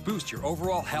rest helps boost your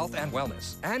overall health and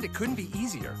wellness. And it couldn't be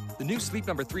easier. The new Sleep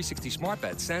Number 360 smart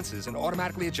bed senses and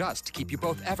automatically adjusts to keep you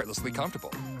both effortlessly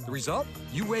comfortable. The result?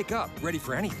 You wake up ready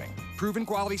for anything. Proven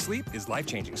quality sleep is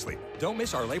life-changing sleep. Don't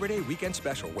miss our Labor Day weekend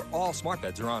special where all smart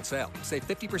beds are on sale. Save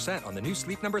 50% on the new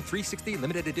Sleep Number 360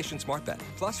 limited edition smart bed.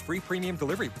 Plus free premium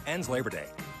delivery. Ends Labor Day.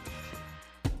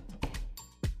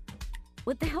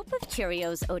 With the help of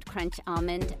Cheerios Oat Crunch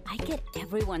Almond, I get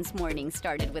everyone's morning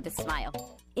started with a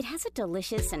smile. It has a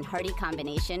delicious and hearty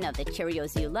combination of the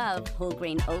Cheerios you love, whole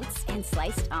grain oats, and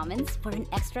sliced almonds for an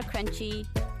extra crunchy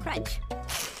crunch.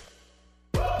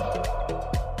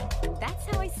 That's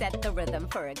how I set the rhythm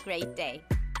for a great day.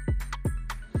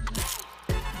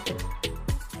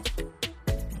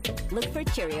 Look for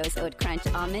Cheerios Oat Crunch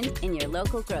Almond in your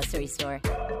local grocery store.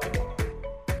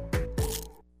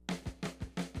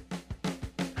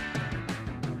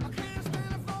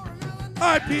 All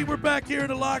right, Pete, we're back here in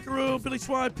the locker room. Billy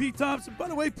Schwein, Pete Thompson. By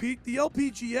the way, Pete, the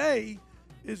LPGA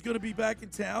is going to be back in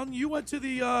town. You went to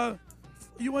the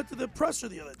presser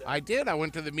the other day. I did. I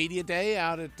went to the media day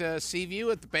out at Seaview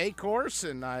at the Bay Course,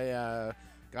 and I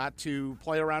got to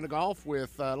play around of golf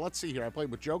with, let's see here. I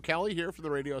played with Joe Kelly here for the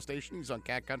radio station. He's on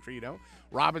Cat Country, you know.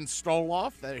 Robin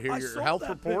Stoloff, your health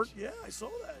report. Pitch. Yeah, I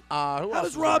saw that. How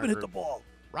does Robin hit the ball?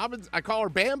 Robin, I call her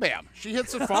Bam Bam. She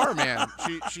hits it far, man.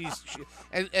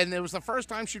 And it was the first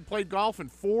time she'd played golf in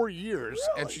 4 years,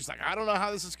 really? And she's like, I don't know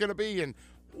how this is going to be, and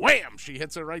wham, she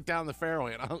hits it right down the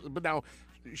fairway. But now,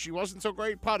 she wasn't so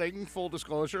great putting, full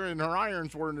disclosure, and her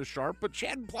irons weren't as sharp, but she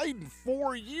hadn't played in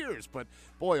 4 years. But,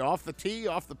 boy, off the tee,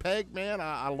 off the peg, man,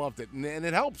 I loved it. And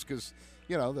it helps because,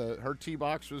 you know, her tee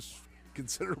box was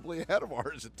considerably ahead of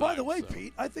ours at times. By the way,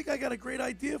 Pete, I think I got a great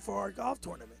idea for our golf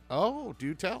tournament. Oh,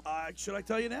 do tell. Should I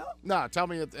tell you now? No, tell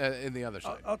me in the other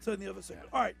side. I'll tell you in the other side.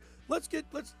 All right, let's do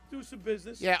some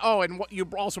business. Yeah. Oh, and you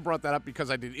also brought that up because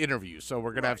I did interviews, so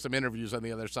we're going to have some interviews on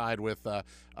the other side with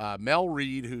Mel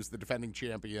Reed, who's the defending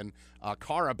champion,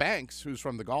 Cara Banks, who's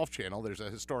from the Golf Channel. There's a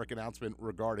historic announcement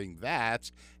regarding that,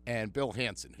 and Bill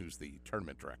Hansen, who's the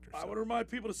tournament director. I want to remind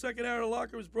people the second hour of the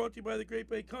locker was brought to you by the Great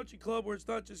Bay Country Club, where it's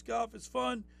not just golf, it's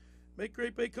fun. Make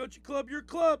Great Bay Country Club your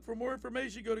club. For more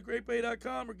information, go to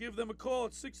greatbay.com or give them a call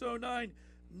at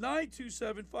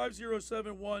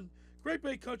 609-927-5071. Great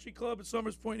Bay Country Club in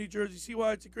Somers Point, New Jersey. See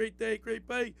why it's a great day at Great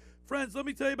Bay. Friends, let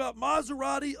me tell you about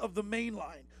Maserati of the Main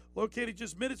Line. Located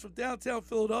just minutes from downtown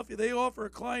Philadelphia, they offer a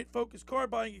client-focused car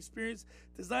buying experience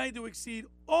designed to exceed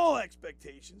all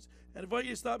expectations and invite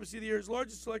you to stop and see the area's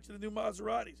largest selection of new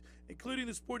Maseratis, including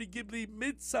the sporty Ghibli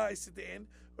midsize sedan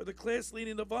or the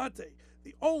class-leading Avante,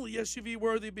 the only SUV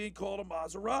worthy of being called a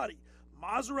Maserati.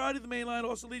 Maserati of the Main Line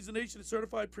also leads the nation in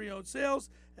certified pre-owned sales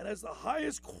and has the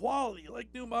highest quality, like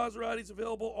new Maseratis,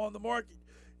 available on the market.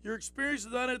 Your experience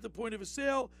is not at the point of a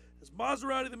sale, as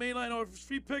Maserati of the Main Line offers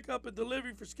free pickup and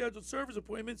delivery for scheduled service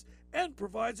appointments and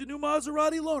provides a new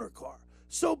Maserati loaner car.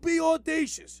 So be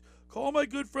audacious. Call my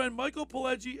good friend Michael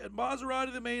Pileggi at Maserati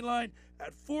of the Main Line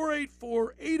at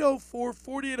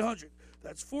 484-804-4800.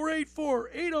 That's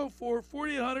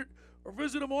 484-804-4800, or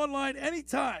visit him online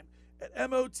anytime at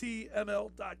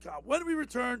motml.com. When we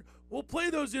return, we'll play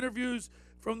those interviews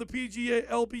from the PGA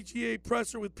LPGA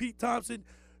presser with Pete Thompson.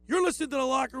 You're listening to The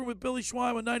Locker Room with Billy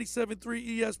Schwein on 97.3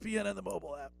 ESPN and the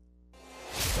mobile app.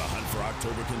 The hunt for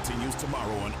October continues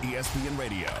tomorrow on ESPN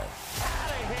Radio. Out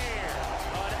of here.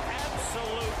 An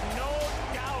absolute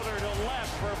no-doubter to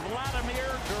left for Vladimir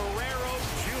Guerrero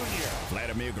Jr.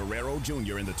 Vladimir Guerrero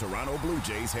Jr. and the Toronto Blue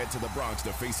Jays head to the Bronx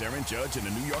to face Aaron Judge and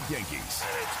the New York Yankees.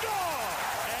 And it's gone.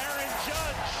 Aaron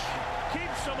Judge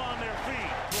keeps them on their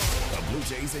feet. The Blue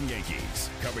Jays and Yankees.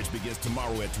 Coverage begins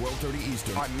tomorrow at 12:30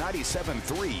 Eastern on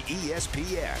 97.3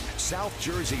 ESPN, South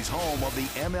Jersey's home of the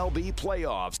MLB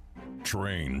playoffs.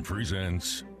 Train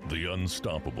presents The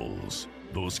Unstoppables.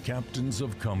 Those captains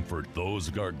of comfort, those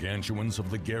gargantuans of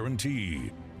the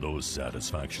guarantee, those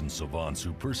satisfaction savants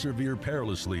who persevere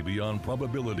perilously beyond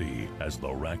probability as the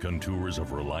raconteurs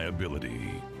of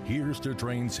reliability. Here's to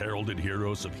Train's heralded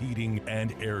heroes of heating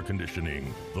and air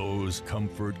conditioning, those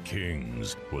comfort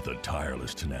kings with a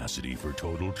tireless tenacity for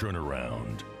total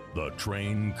turnaround. The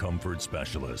Train Comfort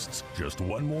Specialists. Just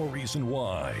one more reason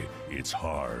why it's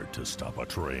hard to stop a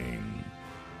train.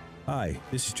 Hi,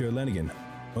 this is Joe Lenigan,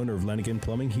 owner of Lenigan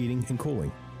Plumbing, Heating, and Cooling.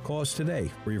 Call us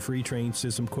today for your free Train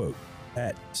system quote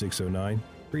at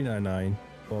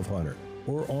 609-399-1200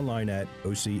 or online at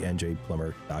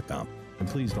ocnjplumber.com. And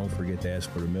please don't forget to ask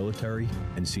for the military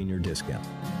and senior discount.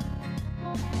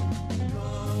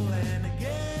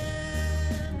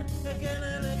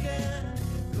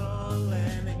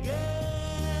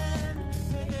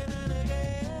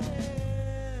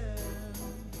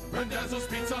 Randazzo's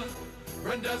Pizza,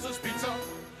 Randazzo's Pizza,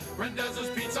 Randazzo's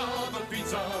Pizza, the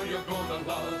pizza you're gonna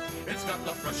love. It's got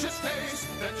the freshest taste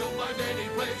that you'll find any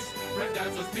place.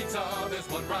 Randazzo's Pizza, there's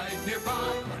one right nearby.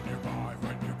 Right nearby,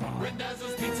 right nearby.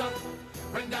 Randazzo's Pizza,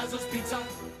 Randazzo's Pizza.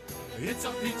 It's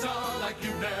a pizza like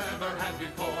you've never had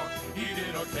before. Eat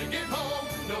it or take it home,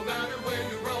 no matter where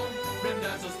you roam.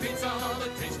 Randazzo's Pizza, the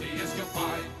tastiest you'll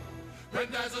find.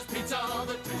 Randazzo's Pizza,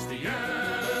 the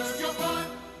tastiest you'll find.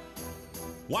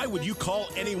 Why would you call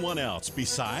anyone else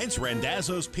besides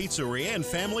Randazzo's Pizzeria and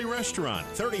Family Restaurant,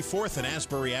 34th and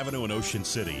Asbury Avenue in Ocean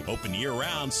City. Open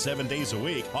year-round, 7 days a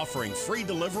week, offering free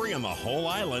delivery on the whole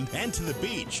island and to the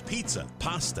beach. Pizza,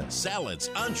 pasta, salads,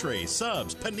 entrees,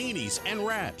 subs, paninis, and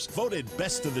wraps. Voted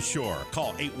best of the shore.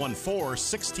 Call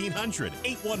 814-1600.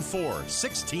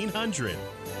 814-1600.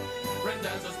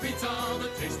 Randazzo's Pizza, the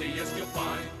tastiest you'll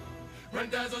find.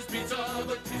 Randazzo's Pizza,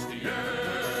 the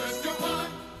tastiest you'll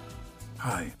find.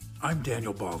 Hi, I'm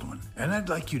Daniel Baldwin, and I'd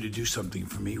like you to do something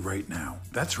for me right now.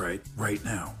 That's right, right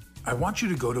now. I want you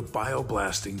to go to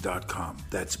bioblasting.com.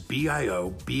 That's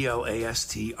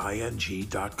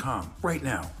BIOBLASTING.com. Right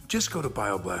now. Just go to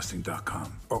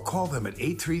bioblasting.com or call them at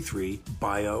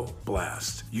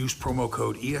 833-BIO-BLAST. Use promo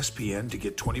code ESPN to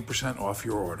get 20% off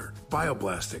your order.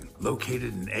 Bioblasting,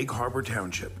 located in Egg Harbor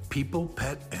Township. People,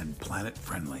 pet, and planet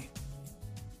friendly.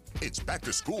 It's back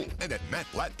to school, and at Matt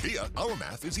Blatt Kia, our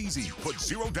math is easy. Put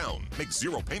zero down, make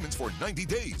zero payments for 90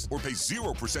 days, or pay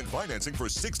 0% financing for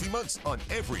 60 months on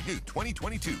every new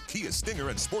 2022 Kia Stinger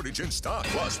and Sportage in stock.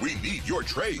 Plus, we need your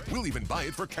trade. We'll even buy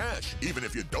it for cash, even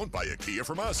if you don't buy a Kia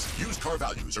from us. Used car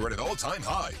values are at an all-time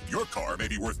high. Your car may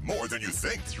be worth more than you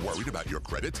think. Worried about your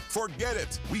credit? Forget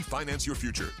it. We finance your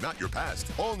future, not your past.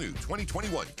 All new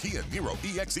 2021 Kia Niro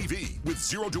EXEV with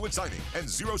zero do-it signing and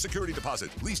zero security deposit.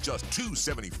 Lease just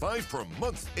 $275 per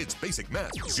month. It's basic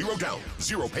math. Zero down,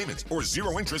 zero payments, or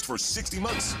zero interest for 60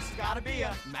 months. It's gotta be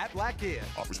a Matt Blatt Kia.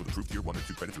 Offers with approved Tier 1 and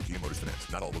 2 credit through Kia Motors Finance.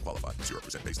 Not all will qualify.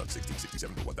 0% based on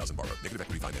 1667 per 1,000 borrowed. Negative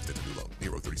equity financed into new loan.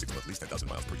 Niro 36-month lease, 10,000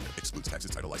 miles per year. Excludes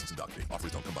taxes, title, license, and dock fee.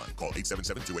 Offers don't combine. Call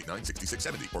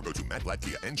 877-289-6670 or go to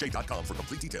mattblattkianj.com for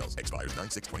complete details. Expires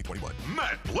 9/6/2021.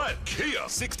 Matt Blatt Kia,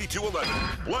 6211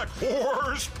 Black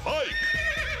Horse Pike,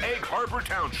 Egg Harbor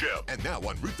Township. And now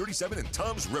on Route 37 in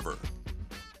Toms River.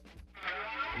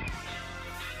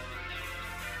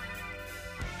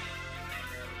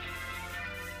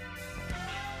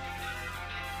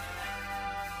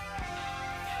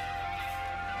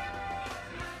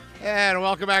 And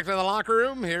welcome back to the locker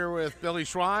room here with Billy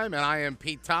Schweim, and I am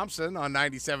Pete Thompson on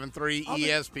 97.3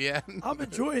 ESPN. I'm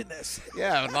enjoying this.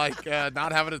 Yeah, like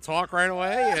not having to talk right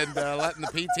away and letting the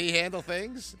PT handle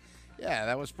things. Yeah,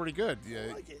 that was pretty good.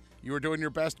 I like it. You were doing your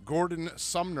best Gordon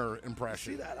Sumner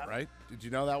impression, See that, huh? right? Did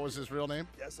you know that was his real name?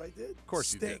 Yes, I did. Of course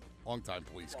Sting. you did. Longtime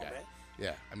police guy. man.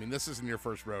 Yeah, I mean, this isn't your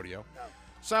first rodeo. No.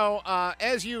 So,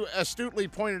 as you astutely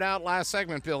pointed out last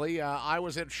segment, Billy, I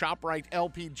was at ShopRite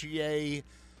LPGA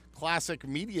Classic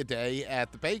Media Day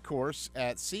at the Bay Course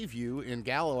at Seaview in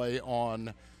Galloway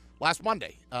on last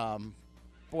Monday.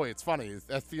 Boy, it's funny.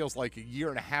 That feels like a year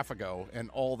and a half ago,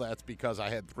 and all that's because I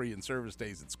had 3 in-service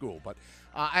days at school. But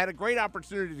I had a great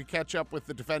opportunity to catch up with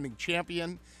the defending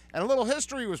champion, and a little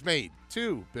history was made,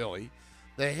 too, Billy.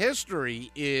 The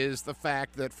history is the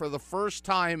fact that for the first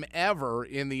time ever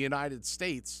in the United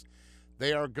States,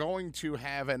 they are going to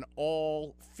have an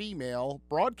all-female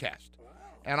broadcast.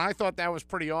 And I thought that was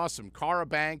pretty awesome. Cara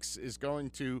Banks is going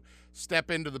to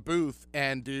step into the booth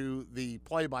and do the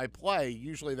play-by-play.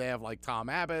 Usually they have like Tom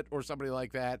Abbott or somebody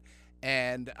like that.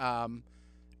 And,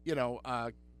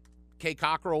 Kay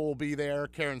Cockrell will be there.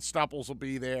 Karen Stupples will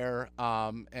be there.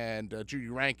 And Judy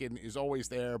Rankin is always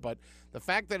there. But the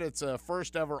fact that it's a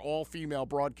first-ever all-female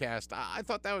broadcast, I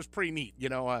thought that was pretty neat.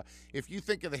 If you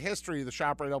think of the history of the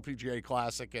ShopRite LPGA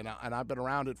Classic, and I've been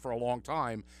around it for a long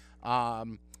time,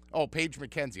 Paige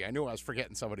McKenzie. I knew I was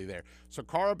forgetting somebody there. So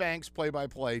Cara Banks,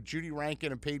 play-by-play. Judy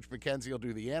Rankin and Paige McKenzie will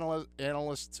do the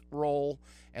analyst's role.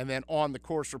 And then on the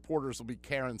course reporters will be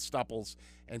Karen Stupples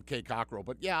and Kay Cockrell.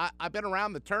 But, yeah, I've been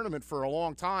around the tournament for a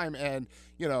long time. And,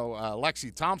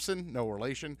 Lexi Thompson, no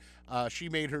relation, she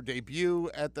made her debut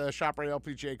at the ShopRite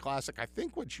LPGA Classic, I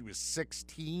think, when she was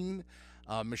 16.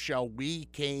 Michelle Wee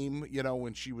came,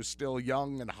 when she was still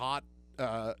young and hot.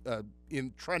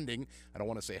 In trending. I don't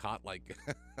want to say hot like,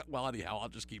 well, anyhow, I'll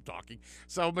just keep talking.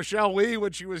 So Michelle Wee,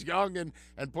 when she was young and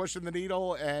pushing the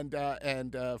needle and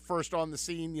first on the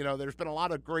scene, there's been a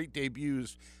lot of great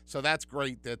debuts. So that's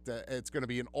great that it's going to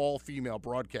be an all-female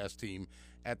broadcast team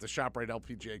at the ShopRite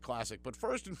LPGA Classic. But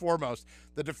first and foremost,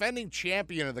 the defending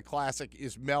champion of the Classic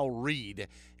is Mel Reid.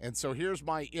 And so here's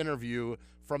my interview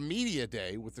from Media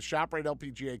Day with the ShopRite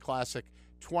LPGA Classic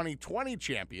 2020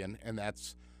 champion, and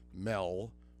that's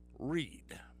Mel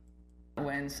Reid.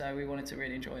 So we wanted to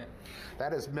really enjoy it.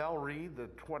 That is Mel Reid, the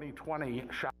 2020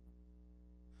 shop.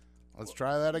 Let's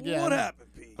try that again. What happened,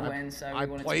 Pete? I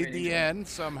played the end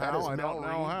somehow. I don't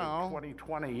know how.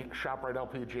 2020 ShopRite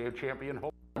LPGA champion.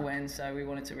 So we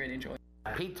wanted to really enjoy it.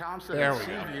 Pete Thompson at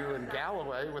Seaview in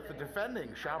Galloway with the defending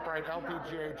ShopRite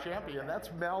LPGA champion.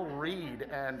 That's Mel Reid,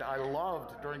 and I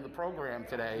loved during the program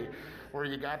today where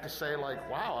you got to say, like,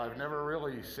 wow, I've never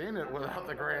really seen it without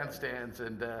the grandstands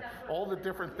and all the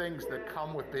different things that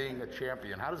come with being a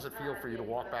champion. How does it feel for you to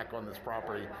walk back on this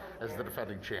property as the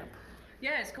defending champ?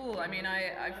 Yeah, it's cool. I mean,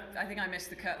 I think I missed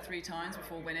the cut 3 times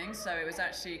before winning, so it was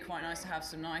actually quite nice to have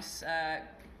some nice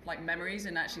memories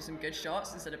and actually some good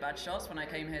shots instead of bad shots when I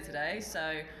came here today.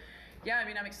 So yeah, I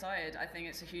mean, I'm excited. I think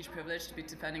it's a huge privilege to be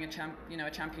defending a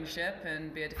championship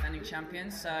and be a defending champion.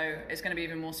 So it's going to be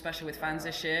even more special with fans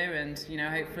this year, and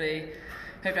hopefully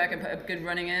I can put a good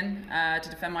running in to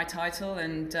defend my title.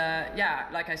 And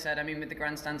like I said, I mean, with the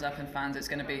grandstands up and fans, it's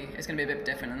going to be a bit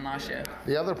different than last year.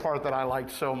 The other part that I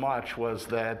liked so much was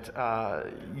that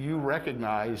you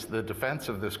recognize the defense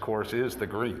of this course is the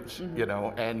greens,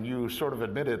 and you sort of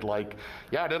admitted, like,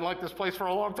 yeah, I didn't like this place for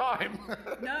a long time.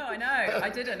 No, I know, I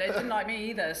didn't. It didn't like me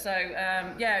either. So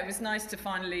it was nice to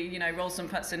finally, roll some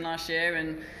putts in last year.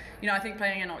 And I think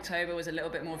playing in October was a little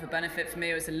bit more of a benefit for me.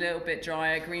 It was a little bit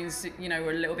drier. Greens,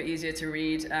 were a little bit easier to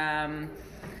read. I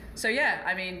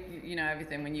mean,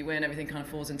 everything, when you win, everything kind of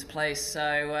falls into place.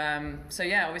 So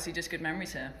obviously just good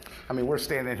memories here. I mean, we're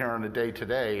standing here on a day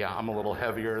today. I'm a little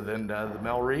heavier than the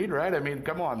Mel Reid, right? I mean,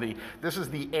 come on. This is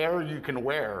the air you can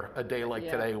wear a day like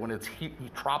today when it's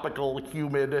tropical,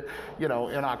 humid. In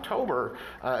October,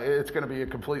 it's going to be a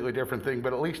completely different thing.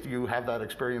 But at least you have that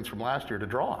experience from last year to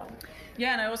draw on.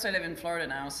 Yeah, and I also live in Florida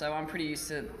now, so I'm pretty used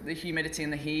to the humidity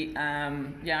and the heat.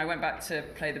 I went back to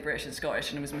play the British and Scottish,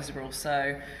 and it was miserable.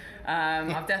 So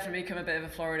I've definitely become a bit of a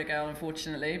Florida girl,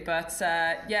 unfortunately. But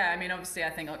I mean, obviously, I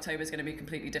think October is going to be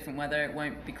completely different weather. It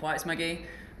won't be quite as muggy,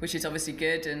 which is obviously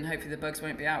good, and hopefully the bugs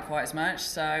won't be out quite as much.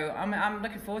 So I'm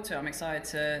looking forward to it. I'm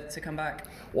excited to come back.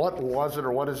 What was it,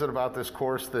 or what is it about this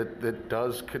course that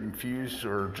does confuse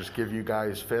or just give you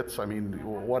guys fits? I mean,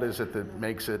 what is it that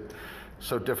makes it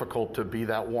so difficult to be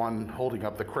that one holding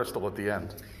up the crystal at the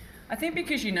end? I think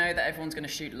because you know that everyone's going to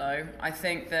shoot low. I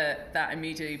think that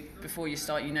immediately before you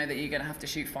start, you know that you're going to have to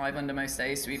shoot 5 under most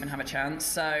days to even have a chance.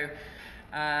 So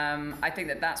I think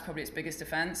that that's probably its biggest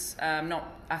defense.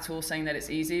 Not at all saying that it's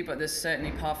easy, but there's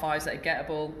certainly par fives that are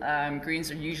gettable.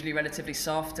 Greens are usually relatively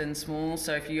soft and small,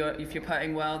 so if you're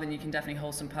putting well, then you can definitely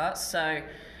hold some putts. So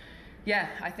yeah,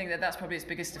 I think that that's probably its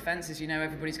biggest defense, is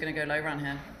everybody's going to go low around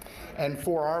here. And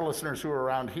for our listeners who are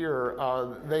around here,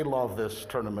 they love this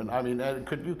tournament. I mean,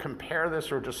 could you compare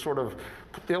this or just sort of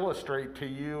illustrate to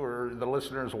you or the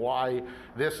listeners why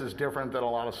this is different than a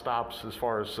lot of stops as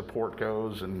far as support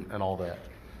goes and all that?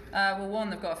 Well,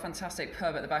 one, they've got a fantastic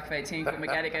pub at the back of 18 called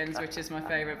McGettigan's, which is my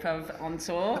favourite pub on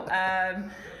tour.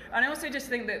 And I also just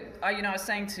think that, I was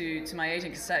saying to my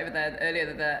agent, because over there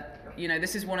earlier, that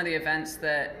this is one of the events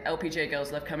that LPGA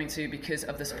girls love coming to because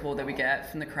of the support that we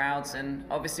get from the crowds. And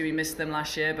obviously we missed them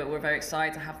last year, but we're very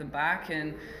excited to have them back.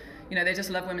 And they just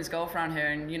love women's golf around here.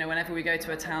 And whenever we go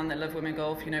to a town that love women's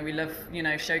golf, we love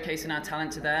showcasing our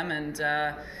talent to them and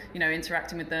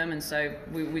interacting with them. And so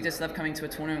we just love coming to a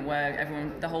tournament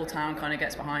where the whole town kind of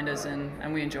gets behind us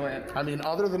and we enjoy it. I mean,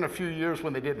 other than a few years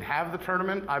when they didn't have the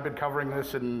tournament, I've been covering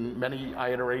this in many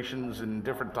iterations and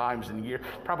different times in years,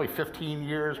 probably 15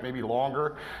 years, maybe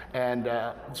longer. And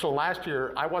so last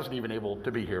year I wasn't even able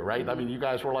to be here, right? I mean, you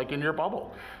guys were like in your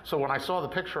bubble. So when I saw the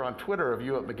picture on Twitter of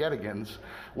you at McGettigan's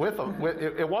with them,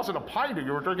 it wasn't a pint,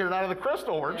 you were drinking it out of the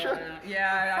crystal, weren't you?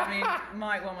 Yeah, I mean,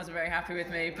 Mike wasn't very happy with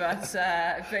me, but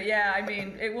yeah, I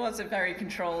mean, it was a very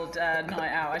controlled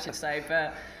night out, I should say.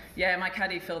 But yeah, my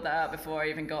caddy filled that up before I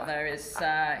even got there.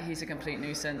 He's a complete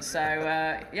nuisance. So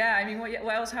yeah, I mean,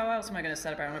 how else am I going to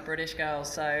celebrate? I'm a British girl,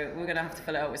 so we're going to have to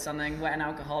fill it up with something wet and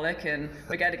alcoholic. And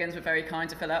McGettigan's were very kind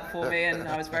to fill up for me, and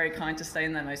I was very kind to stay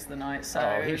in there most of the night.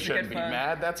 So he shouldn't be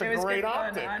mad. That's a great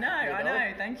optic. I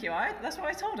know. Thank you. That's what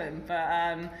I told him.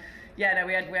 But yeah, no,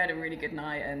 we had a really good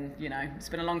night, and it's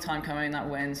been a long time coming, that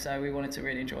win, so we wanted to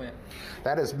really enjoy it.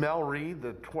 That is Mel Reid,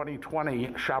 the 2020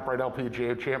 ShopRite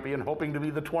LPGA champion, hoping to be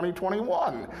the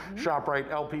 2021 ShopRite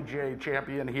LPGA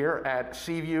champion here at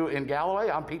Seaview in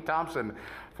Galloway. I'm Pete Thompson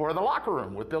for The Locker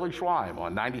Room with Billy Schweim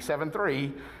on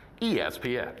 97.3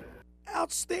 ESPN.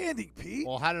 Outstanding, Pete.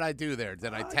 Well, how did I do there?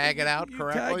 Did I tag it out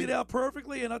correctly? You tagged it out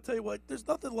perfectly, and I'll tell you what, there's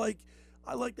nothing like,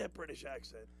 I like that British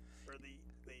accent for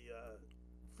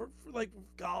for like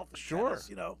golf and tennis,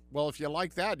 Well, if you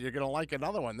like that, you're going to like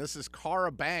another one. This is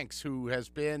Cara Banks, who has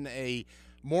been a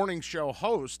morning show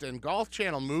host, and Golf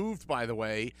Channel moved, by the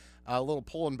way, a little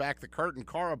pulling back the curtain.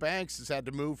 Cara Banks has had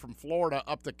to move from Florida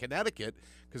up to Connecticut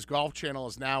because Golf Channel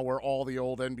is now where all the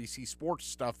old NBC sports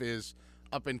stuff is,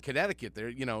 up in Connecticut. There,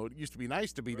 it used to be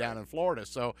nice to be down in Florida.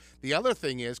 So the other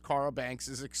thing is Cara Banks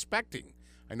is expecting.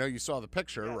 I know you saw the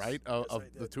picture, right, of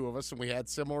the two of us, and we had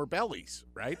similar bellies,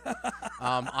 right?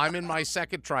 I'm in my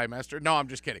second trimester. No, I'm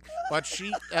just kidding. But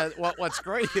she, what's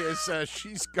great is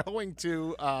she's going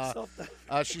to,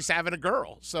 she's having a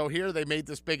girl. So here they made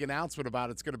this big announcement about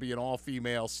it's going to be an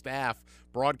all-female staff,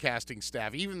 broadcasting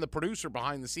staff. Even the producer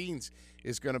behind the scenes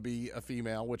is going to be a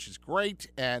female, which is great.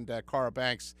 And Cara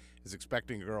Banks is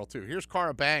expecting a girl, too. Here's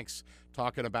Cara Banks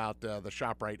talking about the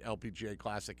ShopRite LPGA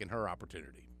Classic and her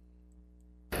opportunity.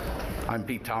 I'm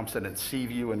Pete Thompson at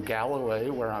Seaview in Galloway,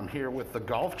 where I'm here with the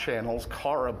Golf Channel's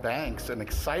Cara Banks. An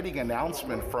exciting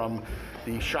announcement from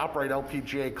the ShopRite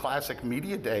LPGA Classic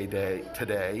Media Day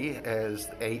today, as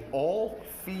a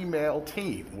all-female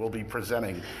team will be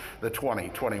presenting the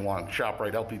 2021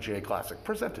 ShopRite LPGA Classic,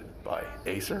 presented by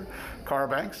Acer. Cara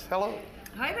Banks, hello.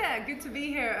 Hi there, good to be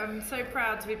here. I'm so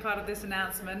proud to be part of this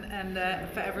announcement and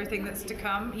for everything that's to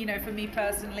come. For me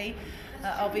personally,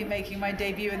 I'll be making my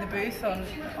debut in the booth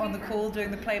on the call,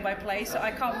 doing the play-by-play. So I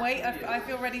can't wait. I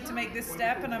feel ready to make this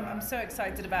step, and I'm so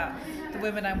excited about the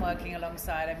women I'm working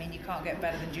alongside. I mean, you can't get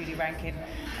better than Judy Rankin.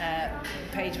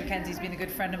 Paige McKenzie's been a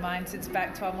good friend of mine since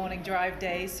back to our morning drive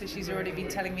days, so she's already been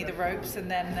telling me the ropes.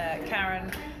 And then Karen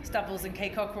Stubbles and Kay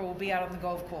Cockrell will be out on the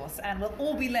golf course, and we'll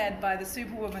all be led by the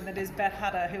superwoman that is Beth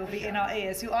Hatter, who will be in our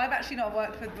ears, who I've actually not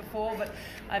worked with before, but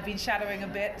I've been shadowing a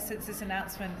bit since this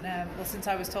announcement, since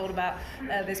I was told about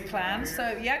this plan.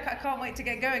 So yeah, I can't wait to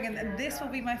get going, and this will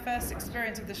be my first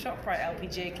experience of the ShopRite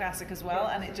LPGA Classic as well,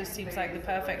 and it just seems like the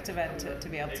perfect event to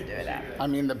be able to do it at. I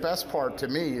mean, the best part to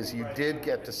me is you did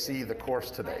get to see the course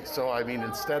today. So I mean,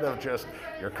 instead of just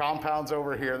your compounds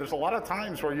over here, there's a lot of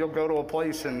times where you'll go to a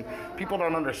place and people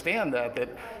don't understand that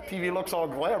TV looks all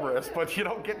glamorous, but you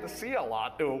don't get to see a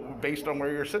lot based on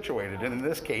where you're situated. And in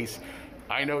this case,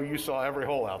 I know you saw every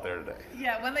hole out there today.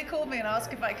 Yeah, when they called me and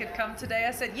asked if I could come today,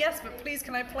 I said yes, but please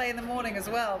can I play in the morning as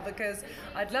well, because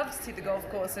I'd love to see the golf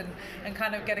course and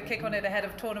kind of get a kick on it ahead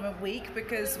of tournament week,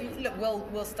 because look,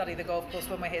 we'll study the golf course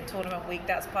when we're here tournament week.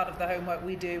 That's part of the homework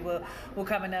we do. We'll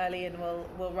come in early and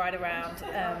we'll ride around.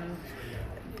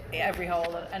 every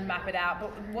hole and map it out.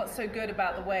 But what's so good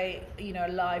about the way, you know,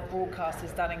 a live broadcast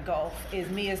is done in golf is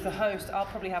me as the host, I'll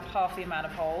probably have half the amount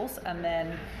of holes, and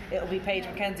then it'll be Paige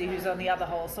McKenzie who's on the other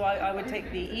hole. So I would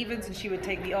take the evens and she would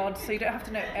take the odds. So you don't have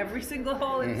to know every single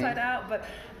hole inside out, but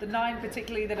the 9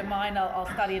 particularly that are mine, I'll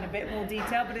study in a bit more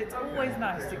detail. But it's always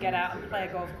nice to get out and play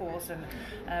a golf course and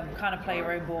kind of play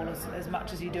your own ball as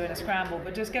much as you do in a scramble,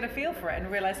 but just get a feel for it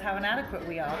and realize how inadequate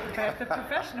we are compared to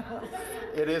professionals.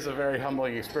 It is a very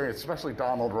humbling experience, especially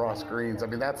Donald Ross greens. I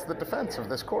mean, that's the defense of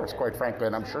this course, quite frankly,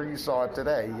 and I'm sure you saw it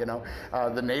today. You know,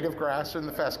 the native grass and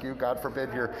the fescue, God forbid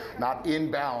you're not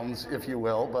in bounds, if you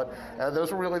will, but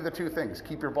those are really the 2 things.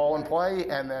 Keep your ball in play,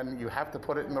 and then you have to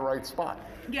put it in the right spot.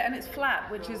 Yeah, and it's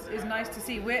flat, which is nice to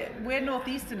see. We're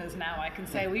Northeasterners now, I can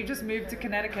say. We've just moved to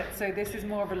Connecticut, so this is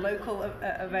more of a local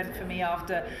event for me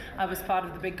after I was part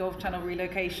of the Big Golf Channel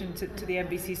relocation to the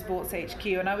NBC Sports HQ,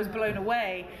 and I was blown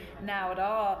away now at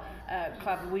our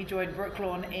club. We joined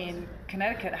Brooklawn in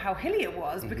Connecticut, how hilly it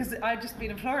was, because I'd just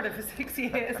been in Florida for 6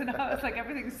 years and I was like,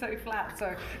 everything's so flat.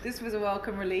 So this was a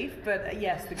welcome relief. But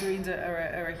yes, the greens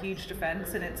are a huge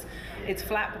defense, and it's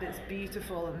flat, but it's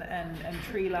beautiful and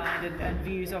tree lined and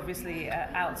views obviously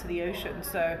out to the ocean.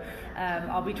 So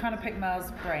I'll be trying to pick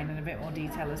Mel's brain in a bit more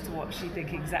detail as to what she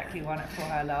think exactly won it for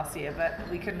her last year. But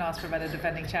we couldn't ask for a better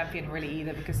defending champion really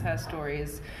either, because her story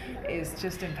is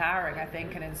just empowering, I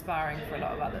think, and inspiring for a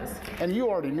lot of others. And you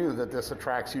already knew that this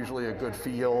attracts usually a good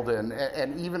field,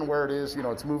 and even where it is, you know,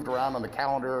 it's moved around on the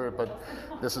calendar, but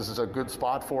this is a good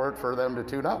spot for them to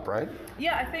tune up, right?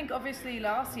 Yeah, I think obviously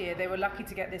last year they were lucky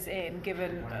to get this in,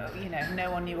 given you know,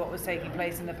 no one knew what was taking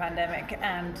place in the pandemic,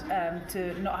 and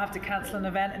to not have to cancel an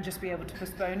event and just be able to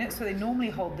postpone it. So they normally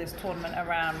hold this tournament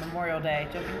around Memorial Day,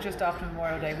 just after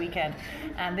Memorial Day weekend,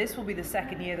 and this will be the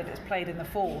 2nd year that it's played in the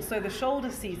fall. So the shoulder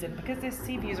season, because this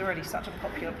Seaview is already such a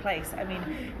popular place, I mean,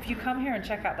 if you come here and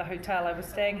check out the hotel, I was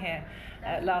staying here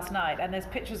last night, and there's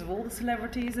pictures of all the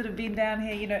celebrities that have been down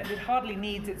here. You know, it hardly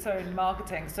needs its own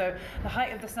marketing. So the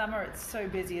height of the summer, it's so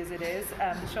busy as it is.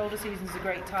 The shoulder season is a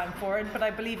great time for it, but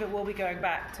I believe it will be going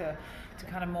back to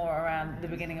kind of more around the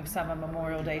beginning of summer,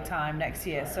 Memorial Day time next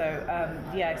year. So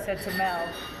yeah, I said to Mel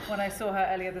when I saw her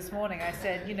earlier this morning, I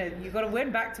said, you know, you've got to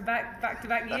win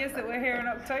back-to-back years that we're here in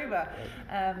October,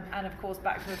 and of course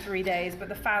back to the 3 days, but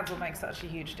the fans will make such a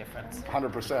huge difference.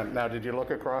 100%. Now, did you look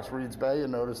across Reeds Bay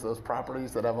and notice those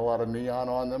properties that have a lot of neon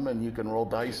on them, and you can roll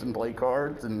dice and play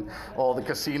cards, and all the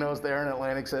casinos there in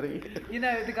Atlantic City? You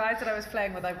know, the guys that I was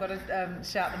playing with, I've got to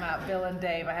shout them out, Bill and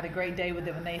Dave. I had a great day with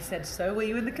them, and they said, so were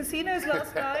you in the casinos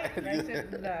last night? And I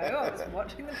said, no, I was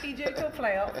watching the PGA Tour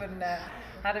playoff and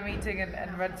had a meeting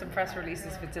and read some press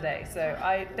releases for today. So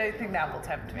I don't think that will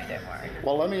tempt me, don't worry.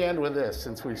 Well, let me end with this,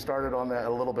 since we started on that a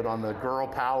little bit on the girl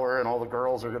power, and all the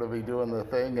girls are going to be doing the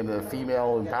thing, and the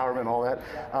female empowerment and all that.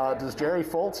 Does Jerry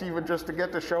Foltz even just to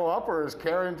get to show up, or is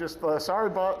Karen just,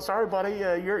 sorry buddy,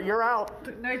 you're out?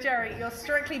 No, Jerry, you're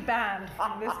strictly banned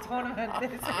from this tournament.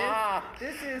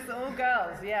 This is all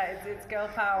girls. Yeah, it's girl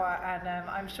power, and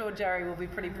I'm sure Jerry will be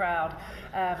pretty proud,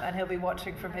 and he'll be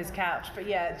watching from his couch. But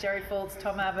yeah, Jerry Foltz,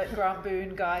 Tom Abbott, Grant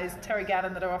Boone, guys, Terry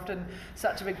Gannon, that are often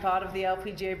such a big part of the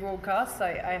LPGA broadcasts.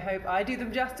 I hope I do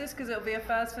them justice, because it'll be a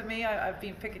first for me. I've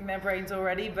been picking their brains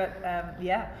already, but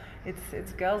yeah,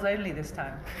 it's girls only this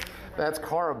time. That's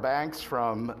Cara Banks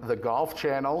from the Golf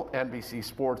Channel, NBC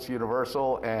Sports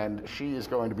Universal, and she is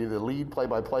going to be the lead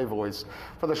play-by-play voice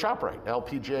for the ShopRite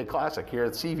LPGA Classic here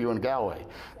at Seaview in Galway.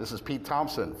 This is Pete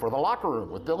Thompson for The Locker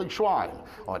Room with Billy Schwein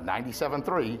on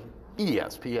 97.3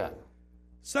 ESPN.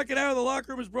 Second hour of The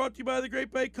Locker Room is brought to you by the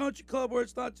Great Bay Country Club, where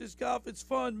it's not just golf, it's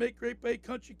fun. Make Great Bay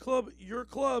Country Club your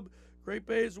club. Great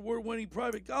Bay is an award-winning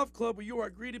private golf club where you are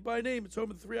greeted by name. It's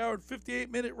home of the 3-hour and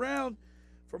 58-minute round.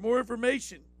 For more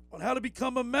information on how to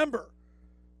become a member,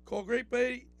 call Great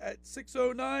Bay at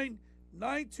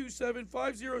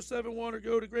 609-927-5071 or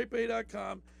go to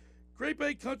greatbay.com. Great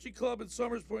Bay Country Club in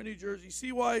Somers Point, New Jersey.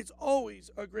 See why it's always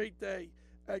a great day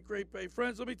at Great Bay.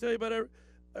 Friends, let me tell you about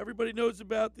everybody knows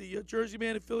about the Jersey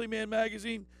Man and Philly Man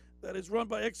magazine that is run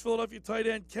by ex-Philadelphia tight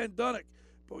end Ken Dunnick.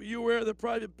 But were you aware of the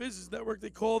private business network they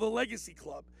call the Legacy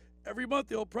Club? Every month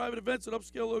they hold private events at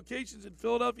upscale locations in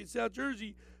Philadelphia and South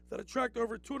Jersey that attract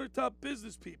over 200 top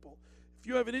business people. If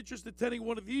you have an interest in attending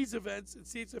one of these events and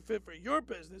see it's a fit for your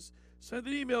business, send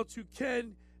an email to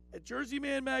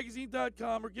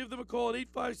ken@jerseymanmagazine.com or give them a call at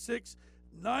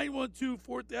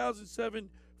 856-912-4007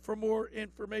 for more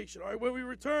information. All right, when we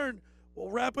return, we'll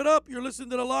wrap it up. You're listening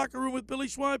to The Locker Room with Billy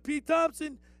Schwein, Pete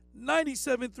Thompson,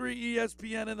 97.3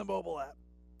 ESPN and the mobile app.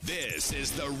 This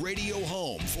is the radio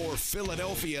home for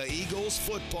Philadelphia Eagles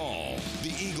football.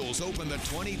 The Eagles open the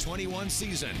 2021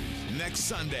 season next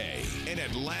Sunday in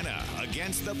Atlanta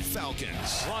against the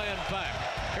Falcons. Flying back.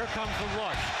 Here comes the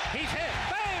rush. He's hit.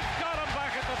 They've got him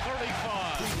back at the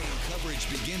 35. Pregame coverage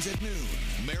begins at noon.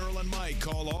 Merrill and Mike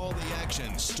call all the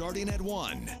action starting at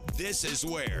 1. This is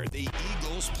where the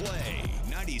Eagles play.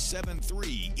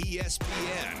 97.3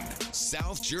 ESPN,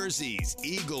 South Jersey's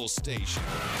Eagles station.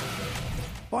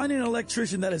 Finding an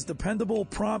electrician that is dependable,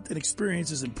 prompt, and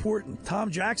experienced is important. Tom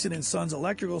Jackson & Sons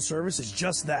Electrical Service is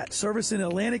just that. Service in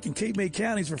Atlantic and Cape May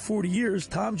counties for 40 years,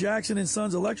 Tom Jackson &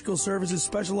 Sons Electrical Services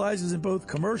specializes in both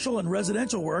commercial and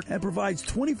residential work and provides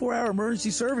 24-hour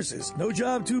emergency services. No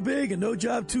job too big and no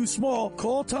job too small.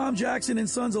 Call Tom Jackson &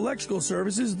 Sons Electrical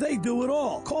Services. They do it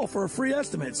all. Call for a free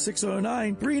estimate,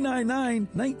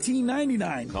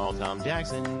 609-399-1999. Call Tom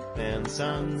Jackson and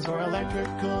Sons for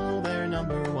electrical, they're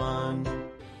number one.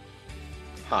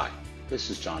 Hi, this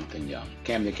is Jonathan Young,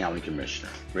 Camden County Commissioner,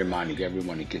 reminding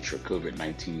everyone to get your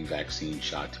COVID-19 vaccine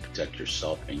shot to protect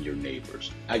yourself and your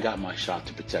neighbors. I got my shot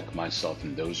to protect myself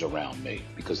and those around me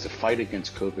because the fight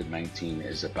against COVID-19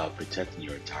 is about protecting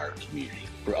your entire community.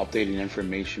 For updated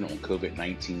information on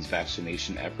COVID-19's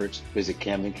vaccination efforts, visit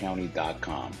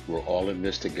CamdenCounty.com. We're all in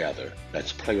this together.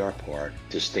 Let's play our part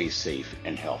to stay safe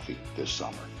and healthy this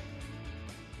summer.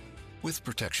 With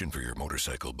protection for your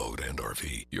motorcycle, boat, and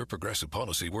RV, your Progressive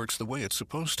policy works the way it's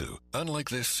supposed to. Unlike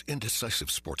this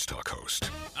indecisive sports talk host.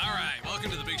 All right,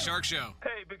 welcome to the Big Shark Show.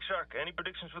 Hey, Big Shark, any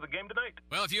predictions for the game tonight?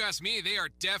 Well, if you ask me, they are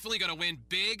definitely going to win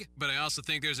big, but I also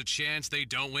think there's a chance they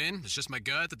don't win. It's just my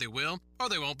gut that they will, or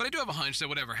they won't, but I do have a hunch that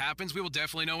whatever happens, we will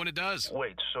definitely know when it does.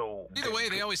 Wait, so... Either way,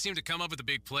 they always seem to come up with a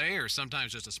big play, or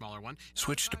sometimes just a smaller one.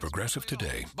 Switch to Progressive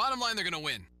today. Bottom line, they're going to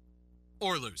win.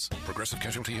 Or lose. Progressive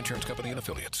Casualty Insurance Company and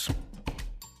Affiliates.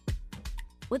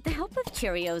 With the help of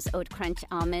Cheerios Oat Crunch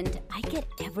Almond, I get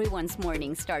everyone's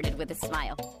morning started with a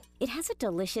smile. It has a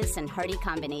delicious and hearty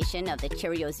combination of the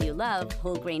Cheerios you love,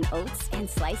 whole grain oats, and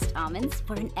sliced almonds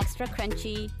for an extra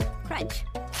crunchy crunch.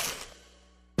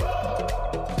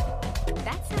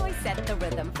 That's how I set the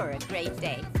rhythm for a great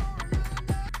day.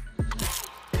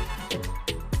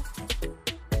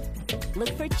 Look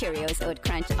for Cheerios Oat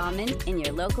Crunch Almond in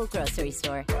your local grocery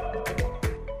store.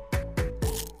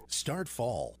 Start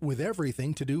fall with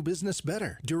everything to do business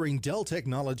better during Dell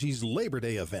Technologies Labor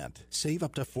Day event. Save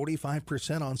up to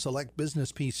 45% on select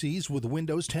business PCs with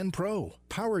Windows 10 Pro.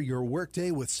 Power your workday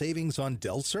with savings on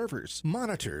Dell servers,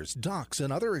 monitors, docks,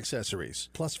 and other accessories,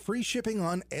 plus free shipping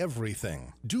on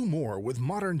everything. Do more with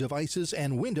modern devices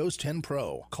and Windows 10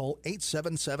 Pro. Call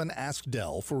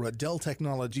 877-ASK-DELL for a Dell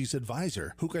Technologies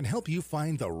advisor who can help you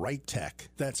find the right tech.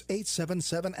 That's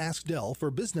 877-ASK-DELL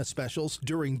for business specials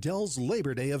during Dell's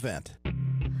Labor Day event.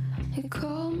 You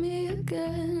call me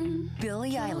again.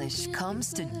 Billie Eilish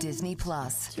comes to Disney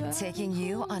Plus, taking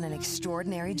you on an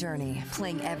extraordinary journey,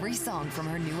 playing every song from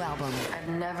her new album. I've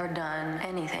never done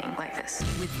anything like this.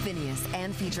 With Phineas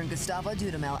and featuring Gustavo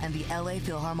Dudamel and the LA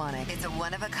Philharmonic. It's a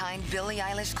one-of-a-kind Billie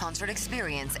Eilish concert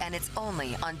experience, and it's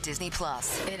only on Disney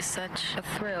Plus. It's such a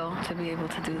thrill to be able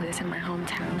to do this in my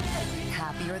hometown.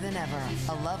 Happier than ever,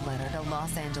 a love letter to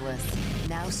Los Angeles.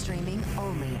 Now streaming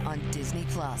only on Disney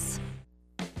Plus.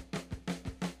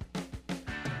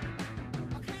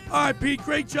 All right, Pete,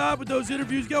 great job with those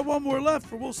interviews. Got one more left,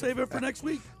 but we'll save it for next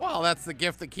week. Well, that's the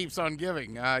gift that keeps on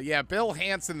giving. Yeah, Bill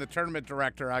Hansen, the tournament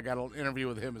director, I got an interview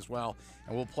with him as well,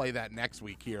 and we'll play that next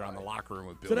week here on the Locker Room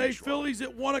with Bill. Today's Phillies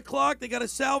at 1 o'clock. They got to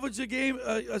salvage the game,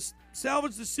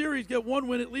 salvage the series, get one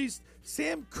win at least.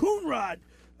 Sam Coonrod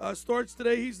starts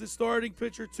today. He's the starting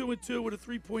pitcher, 2-2 with a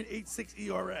 3.86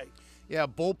 ERA. Yeah,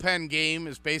 bullpen game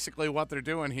is basically what they're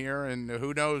doing here, and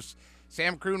who knows.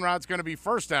 Sam Coonrod's going to be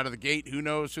first out of the gate. Who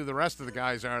knows who the rest of the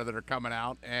guys are that are coming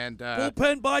out? And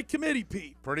bullpen by committee,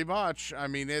 Pete. Pretty much. I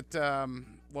mean,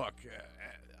 look,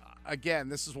 again,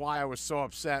 this is why I was so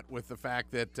upset with the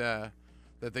fact that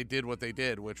that they did what they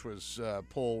did, which was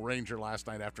pull Ranger last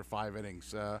night after 5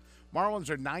 innings. Marlins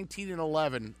are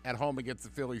 19-11 at home against the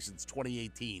Phillies since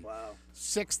 2018. Wow.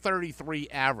 633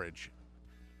 average.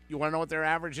 You want to know what their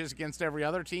average is against every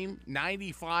other team?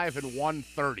 95 and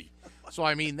 130. So,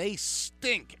 I mean, they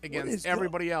stink against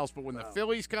everybody else. But when the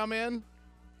Phillies come in,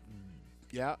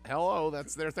 yeah, hello,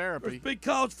 that's their therapy. There's a big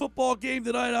college football game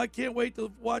tonight. I can't wait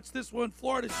to watch this one.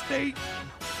 Florida State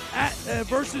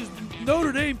versus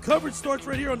Notre Dame. Coverage starts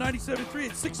right here on 97.3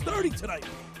 at 6:30 tonight.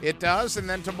 It does, and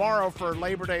then tomorrow for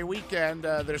Labor Day weekend,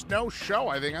 there's no show,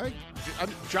 I think. I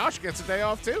think Josh gets a day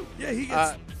off, too. Yeah, he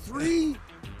gets 3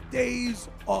 days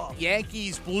off.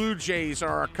 Yankees, Blue Jays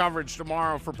are our coverage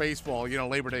tomorrow for baseball. You know,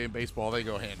 Labor Day and baseball, they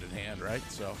go hand in hand, right?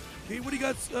 So, Pete, what do you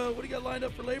got lined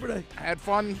up for Labor Day? I had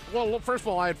fun. Well, first of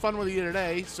all, I had fun with you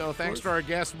today. So thanks to our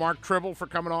guest, Mark Tribble, for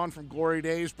coming on from Glory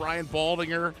Days, Brian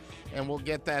Baldinger, and we'll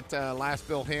get that last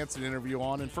Bill Hansen interview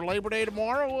on. And for Labor Day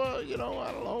tomorrow, I don't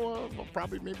know,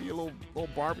 probably maybe a little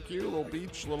barbecue, a little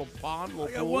beach, a little pond, a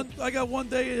little pool. I got one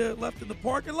day left in the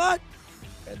parking lot,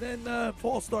 and then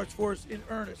fall starts for us in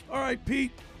earnest. All right,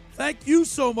 Pete, thank you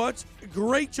so much.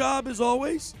 Great job as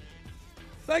always.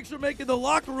 Thanks for making the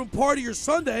locker room part of your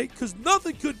Sunday, because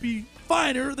nothing could be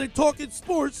finer than talking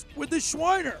sports with the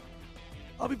Schweiner.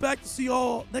 I'll be back to see you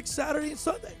all next Saturday and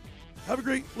Sunday. Have a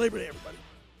great Labor Day, everybody.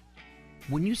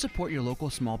 When you support your local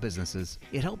small businesses,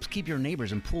 it helps keep your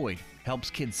neighbors employed,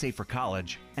 helps kids save for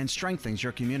college, and strengthens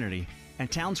your community. And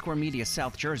Town Square Media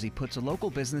South Jersey puts local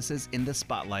businesses in the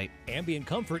spotlight. Ambient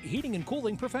Comfort Heating and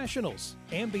Cooling Professionals.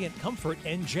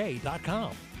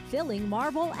 AmbientComfortNJ.com. Filling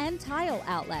Marble and Tile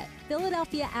Outlet,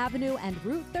 Philadelphia Avenue and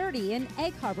Route 30 in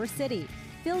Egg Harbor City.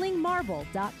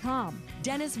 FillingMarble.com.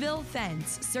 Dennisville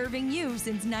Fence, serving you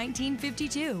since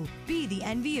 1952. Be the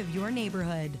envy of your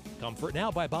neighborhood. Comfort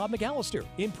Now by Bob McAllister.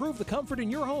 Improve the comfort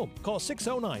in your home. Call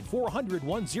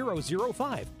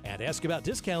 609-400-1005 and ask about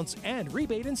discounts and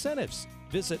rebate incentives.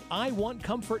 Visit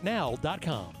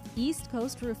IWantComfortNow.com. East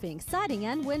Coast Roofing, Siding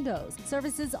and Windows.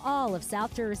 Services all of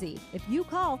South Jersey. If you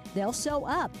call, they'll show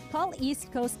up. Call East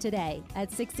Coast today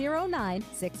at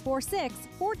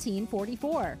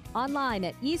 609-646-1444. Online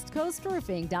at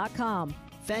eastcoastroofing.com.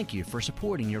 Thank you for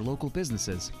supporting your local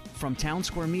businesses. From Town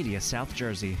Square Media South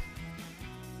Jersey.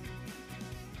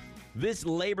 This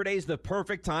Labor Day is the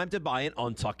perfect time to buy an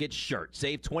Untuckit shirt.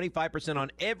 Save 25%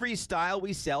 on every style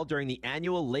we sell during the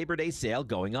annual Labor Day sale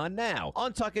going on now.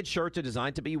 Untuckit shirts are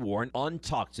designed to be worn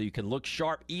untucked so you can look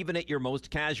sharp even at your most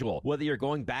casual. Whether you're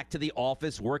going back to the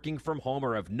office, working from home,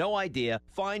 or have no idea,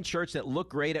 find shirts that look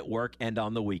great at work and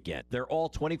on the weekend. They're all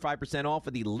 25% off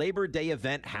of the Labor Day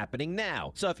event happening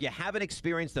now. So if you haven't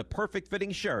experienced the perfect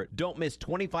fitting shirt, don't miss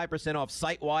 25% off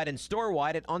site-wide and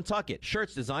store-wide at Untuckit.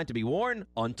 Shirts designed to be worn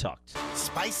untucked.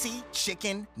 Spicy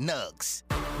chicken nugs.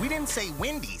 We didn't say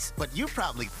Wendy's, but you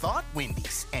probably thought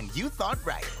Wendy's, and you thought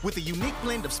right. With a unique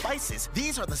blend of spices,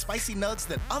 these are the spicy nugs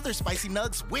that other spicy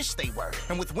nugs wish they were.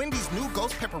 And with Wendy's new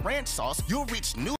Ghost Pepper Ranch sauce, you'll reach new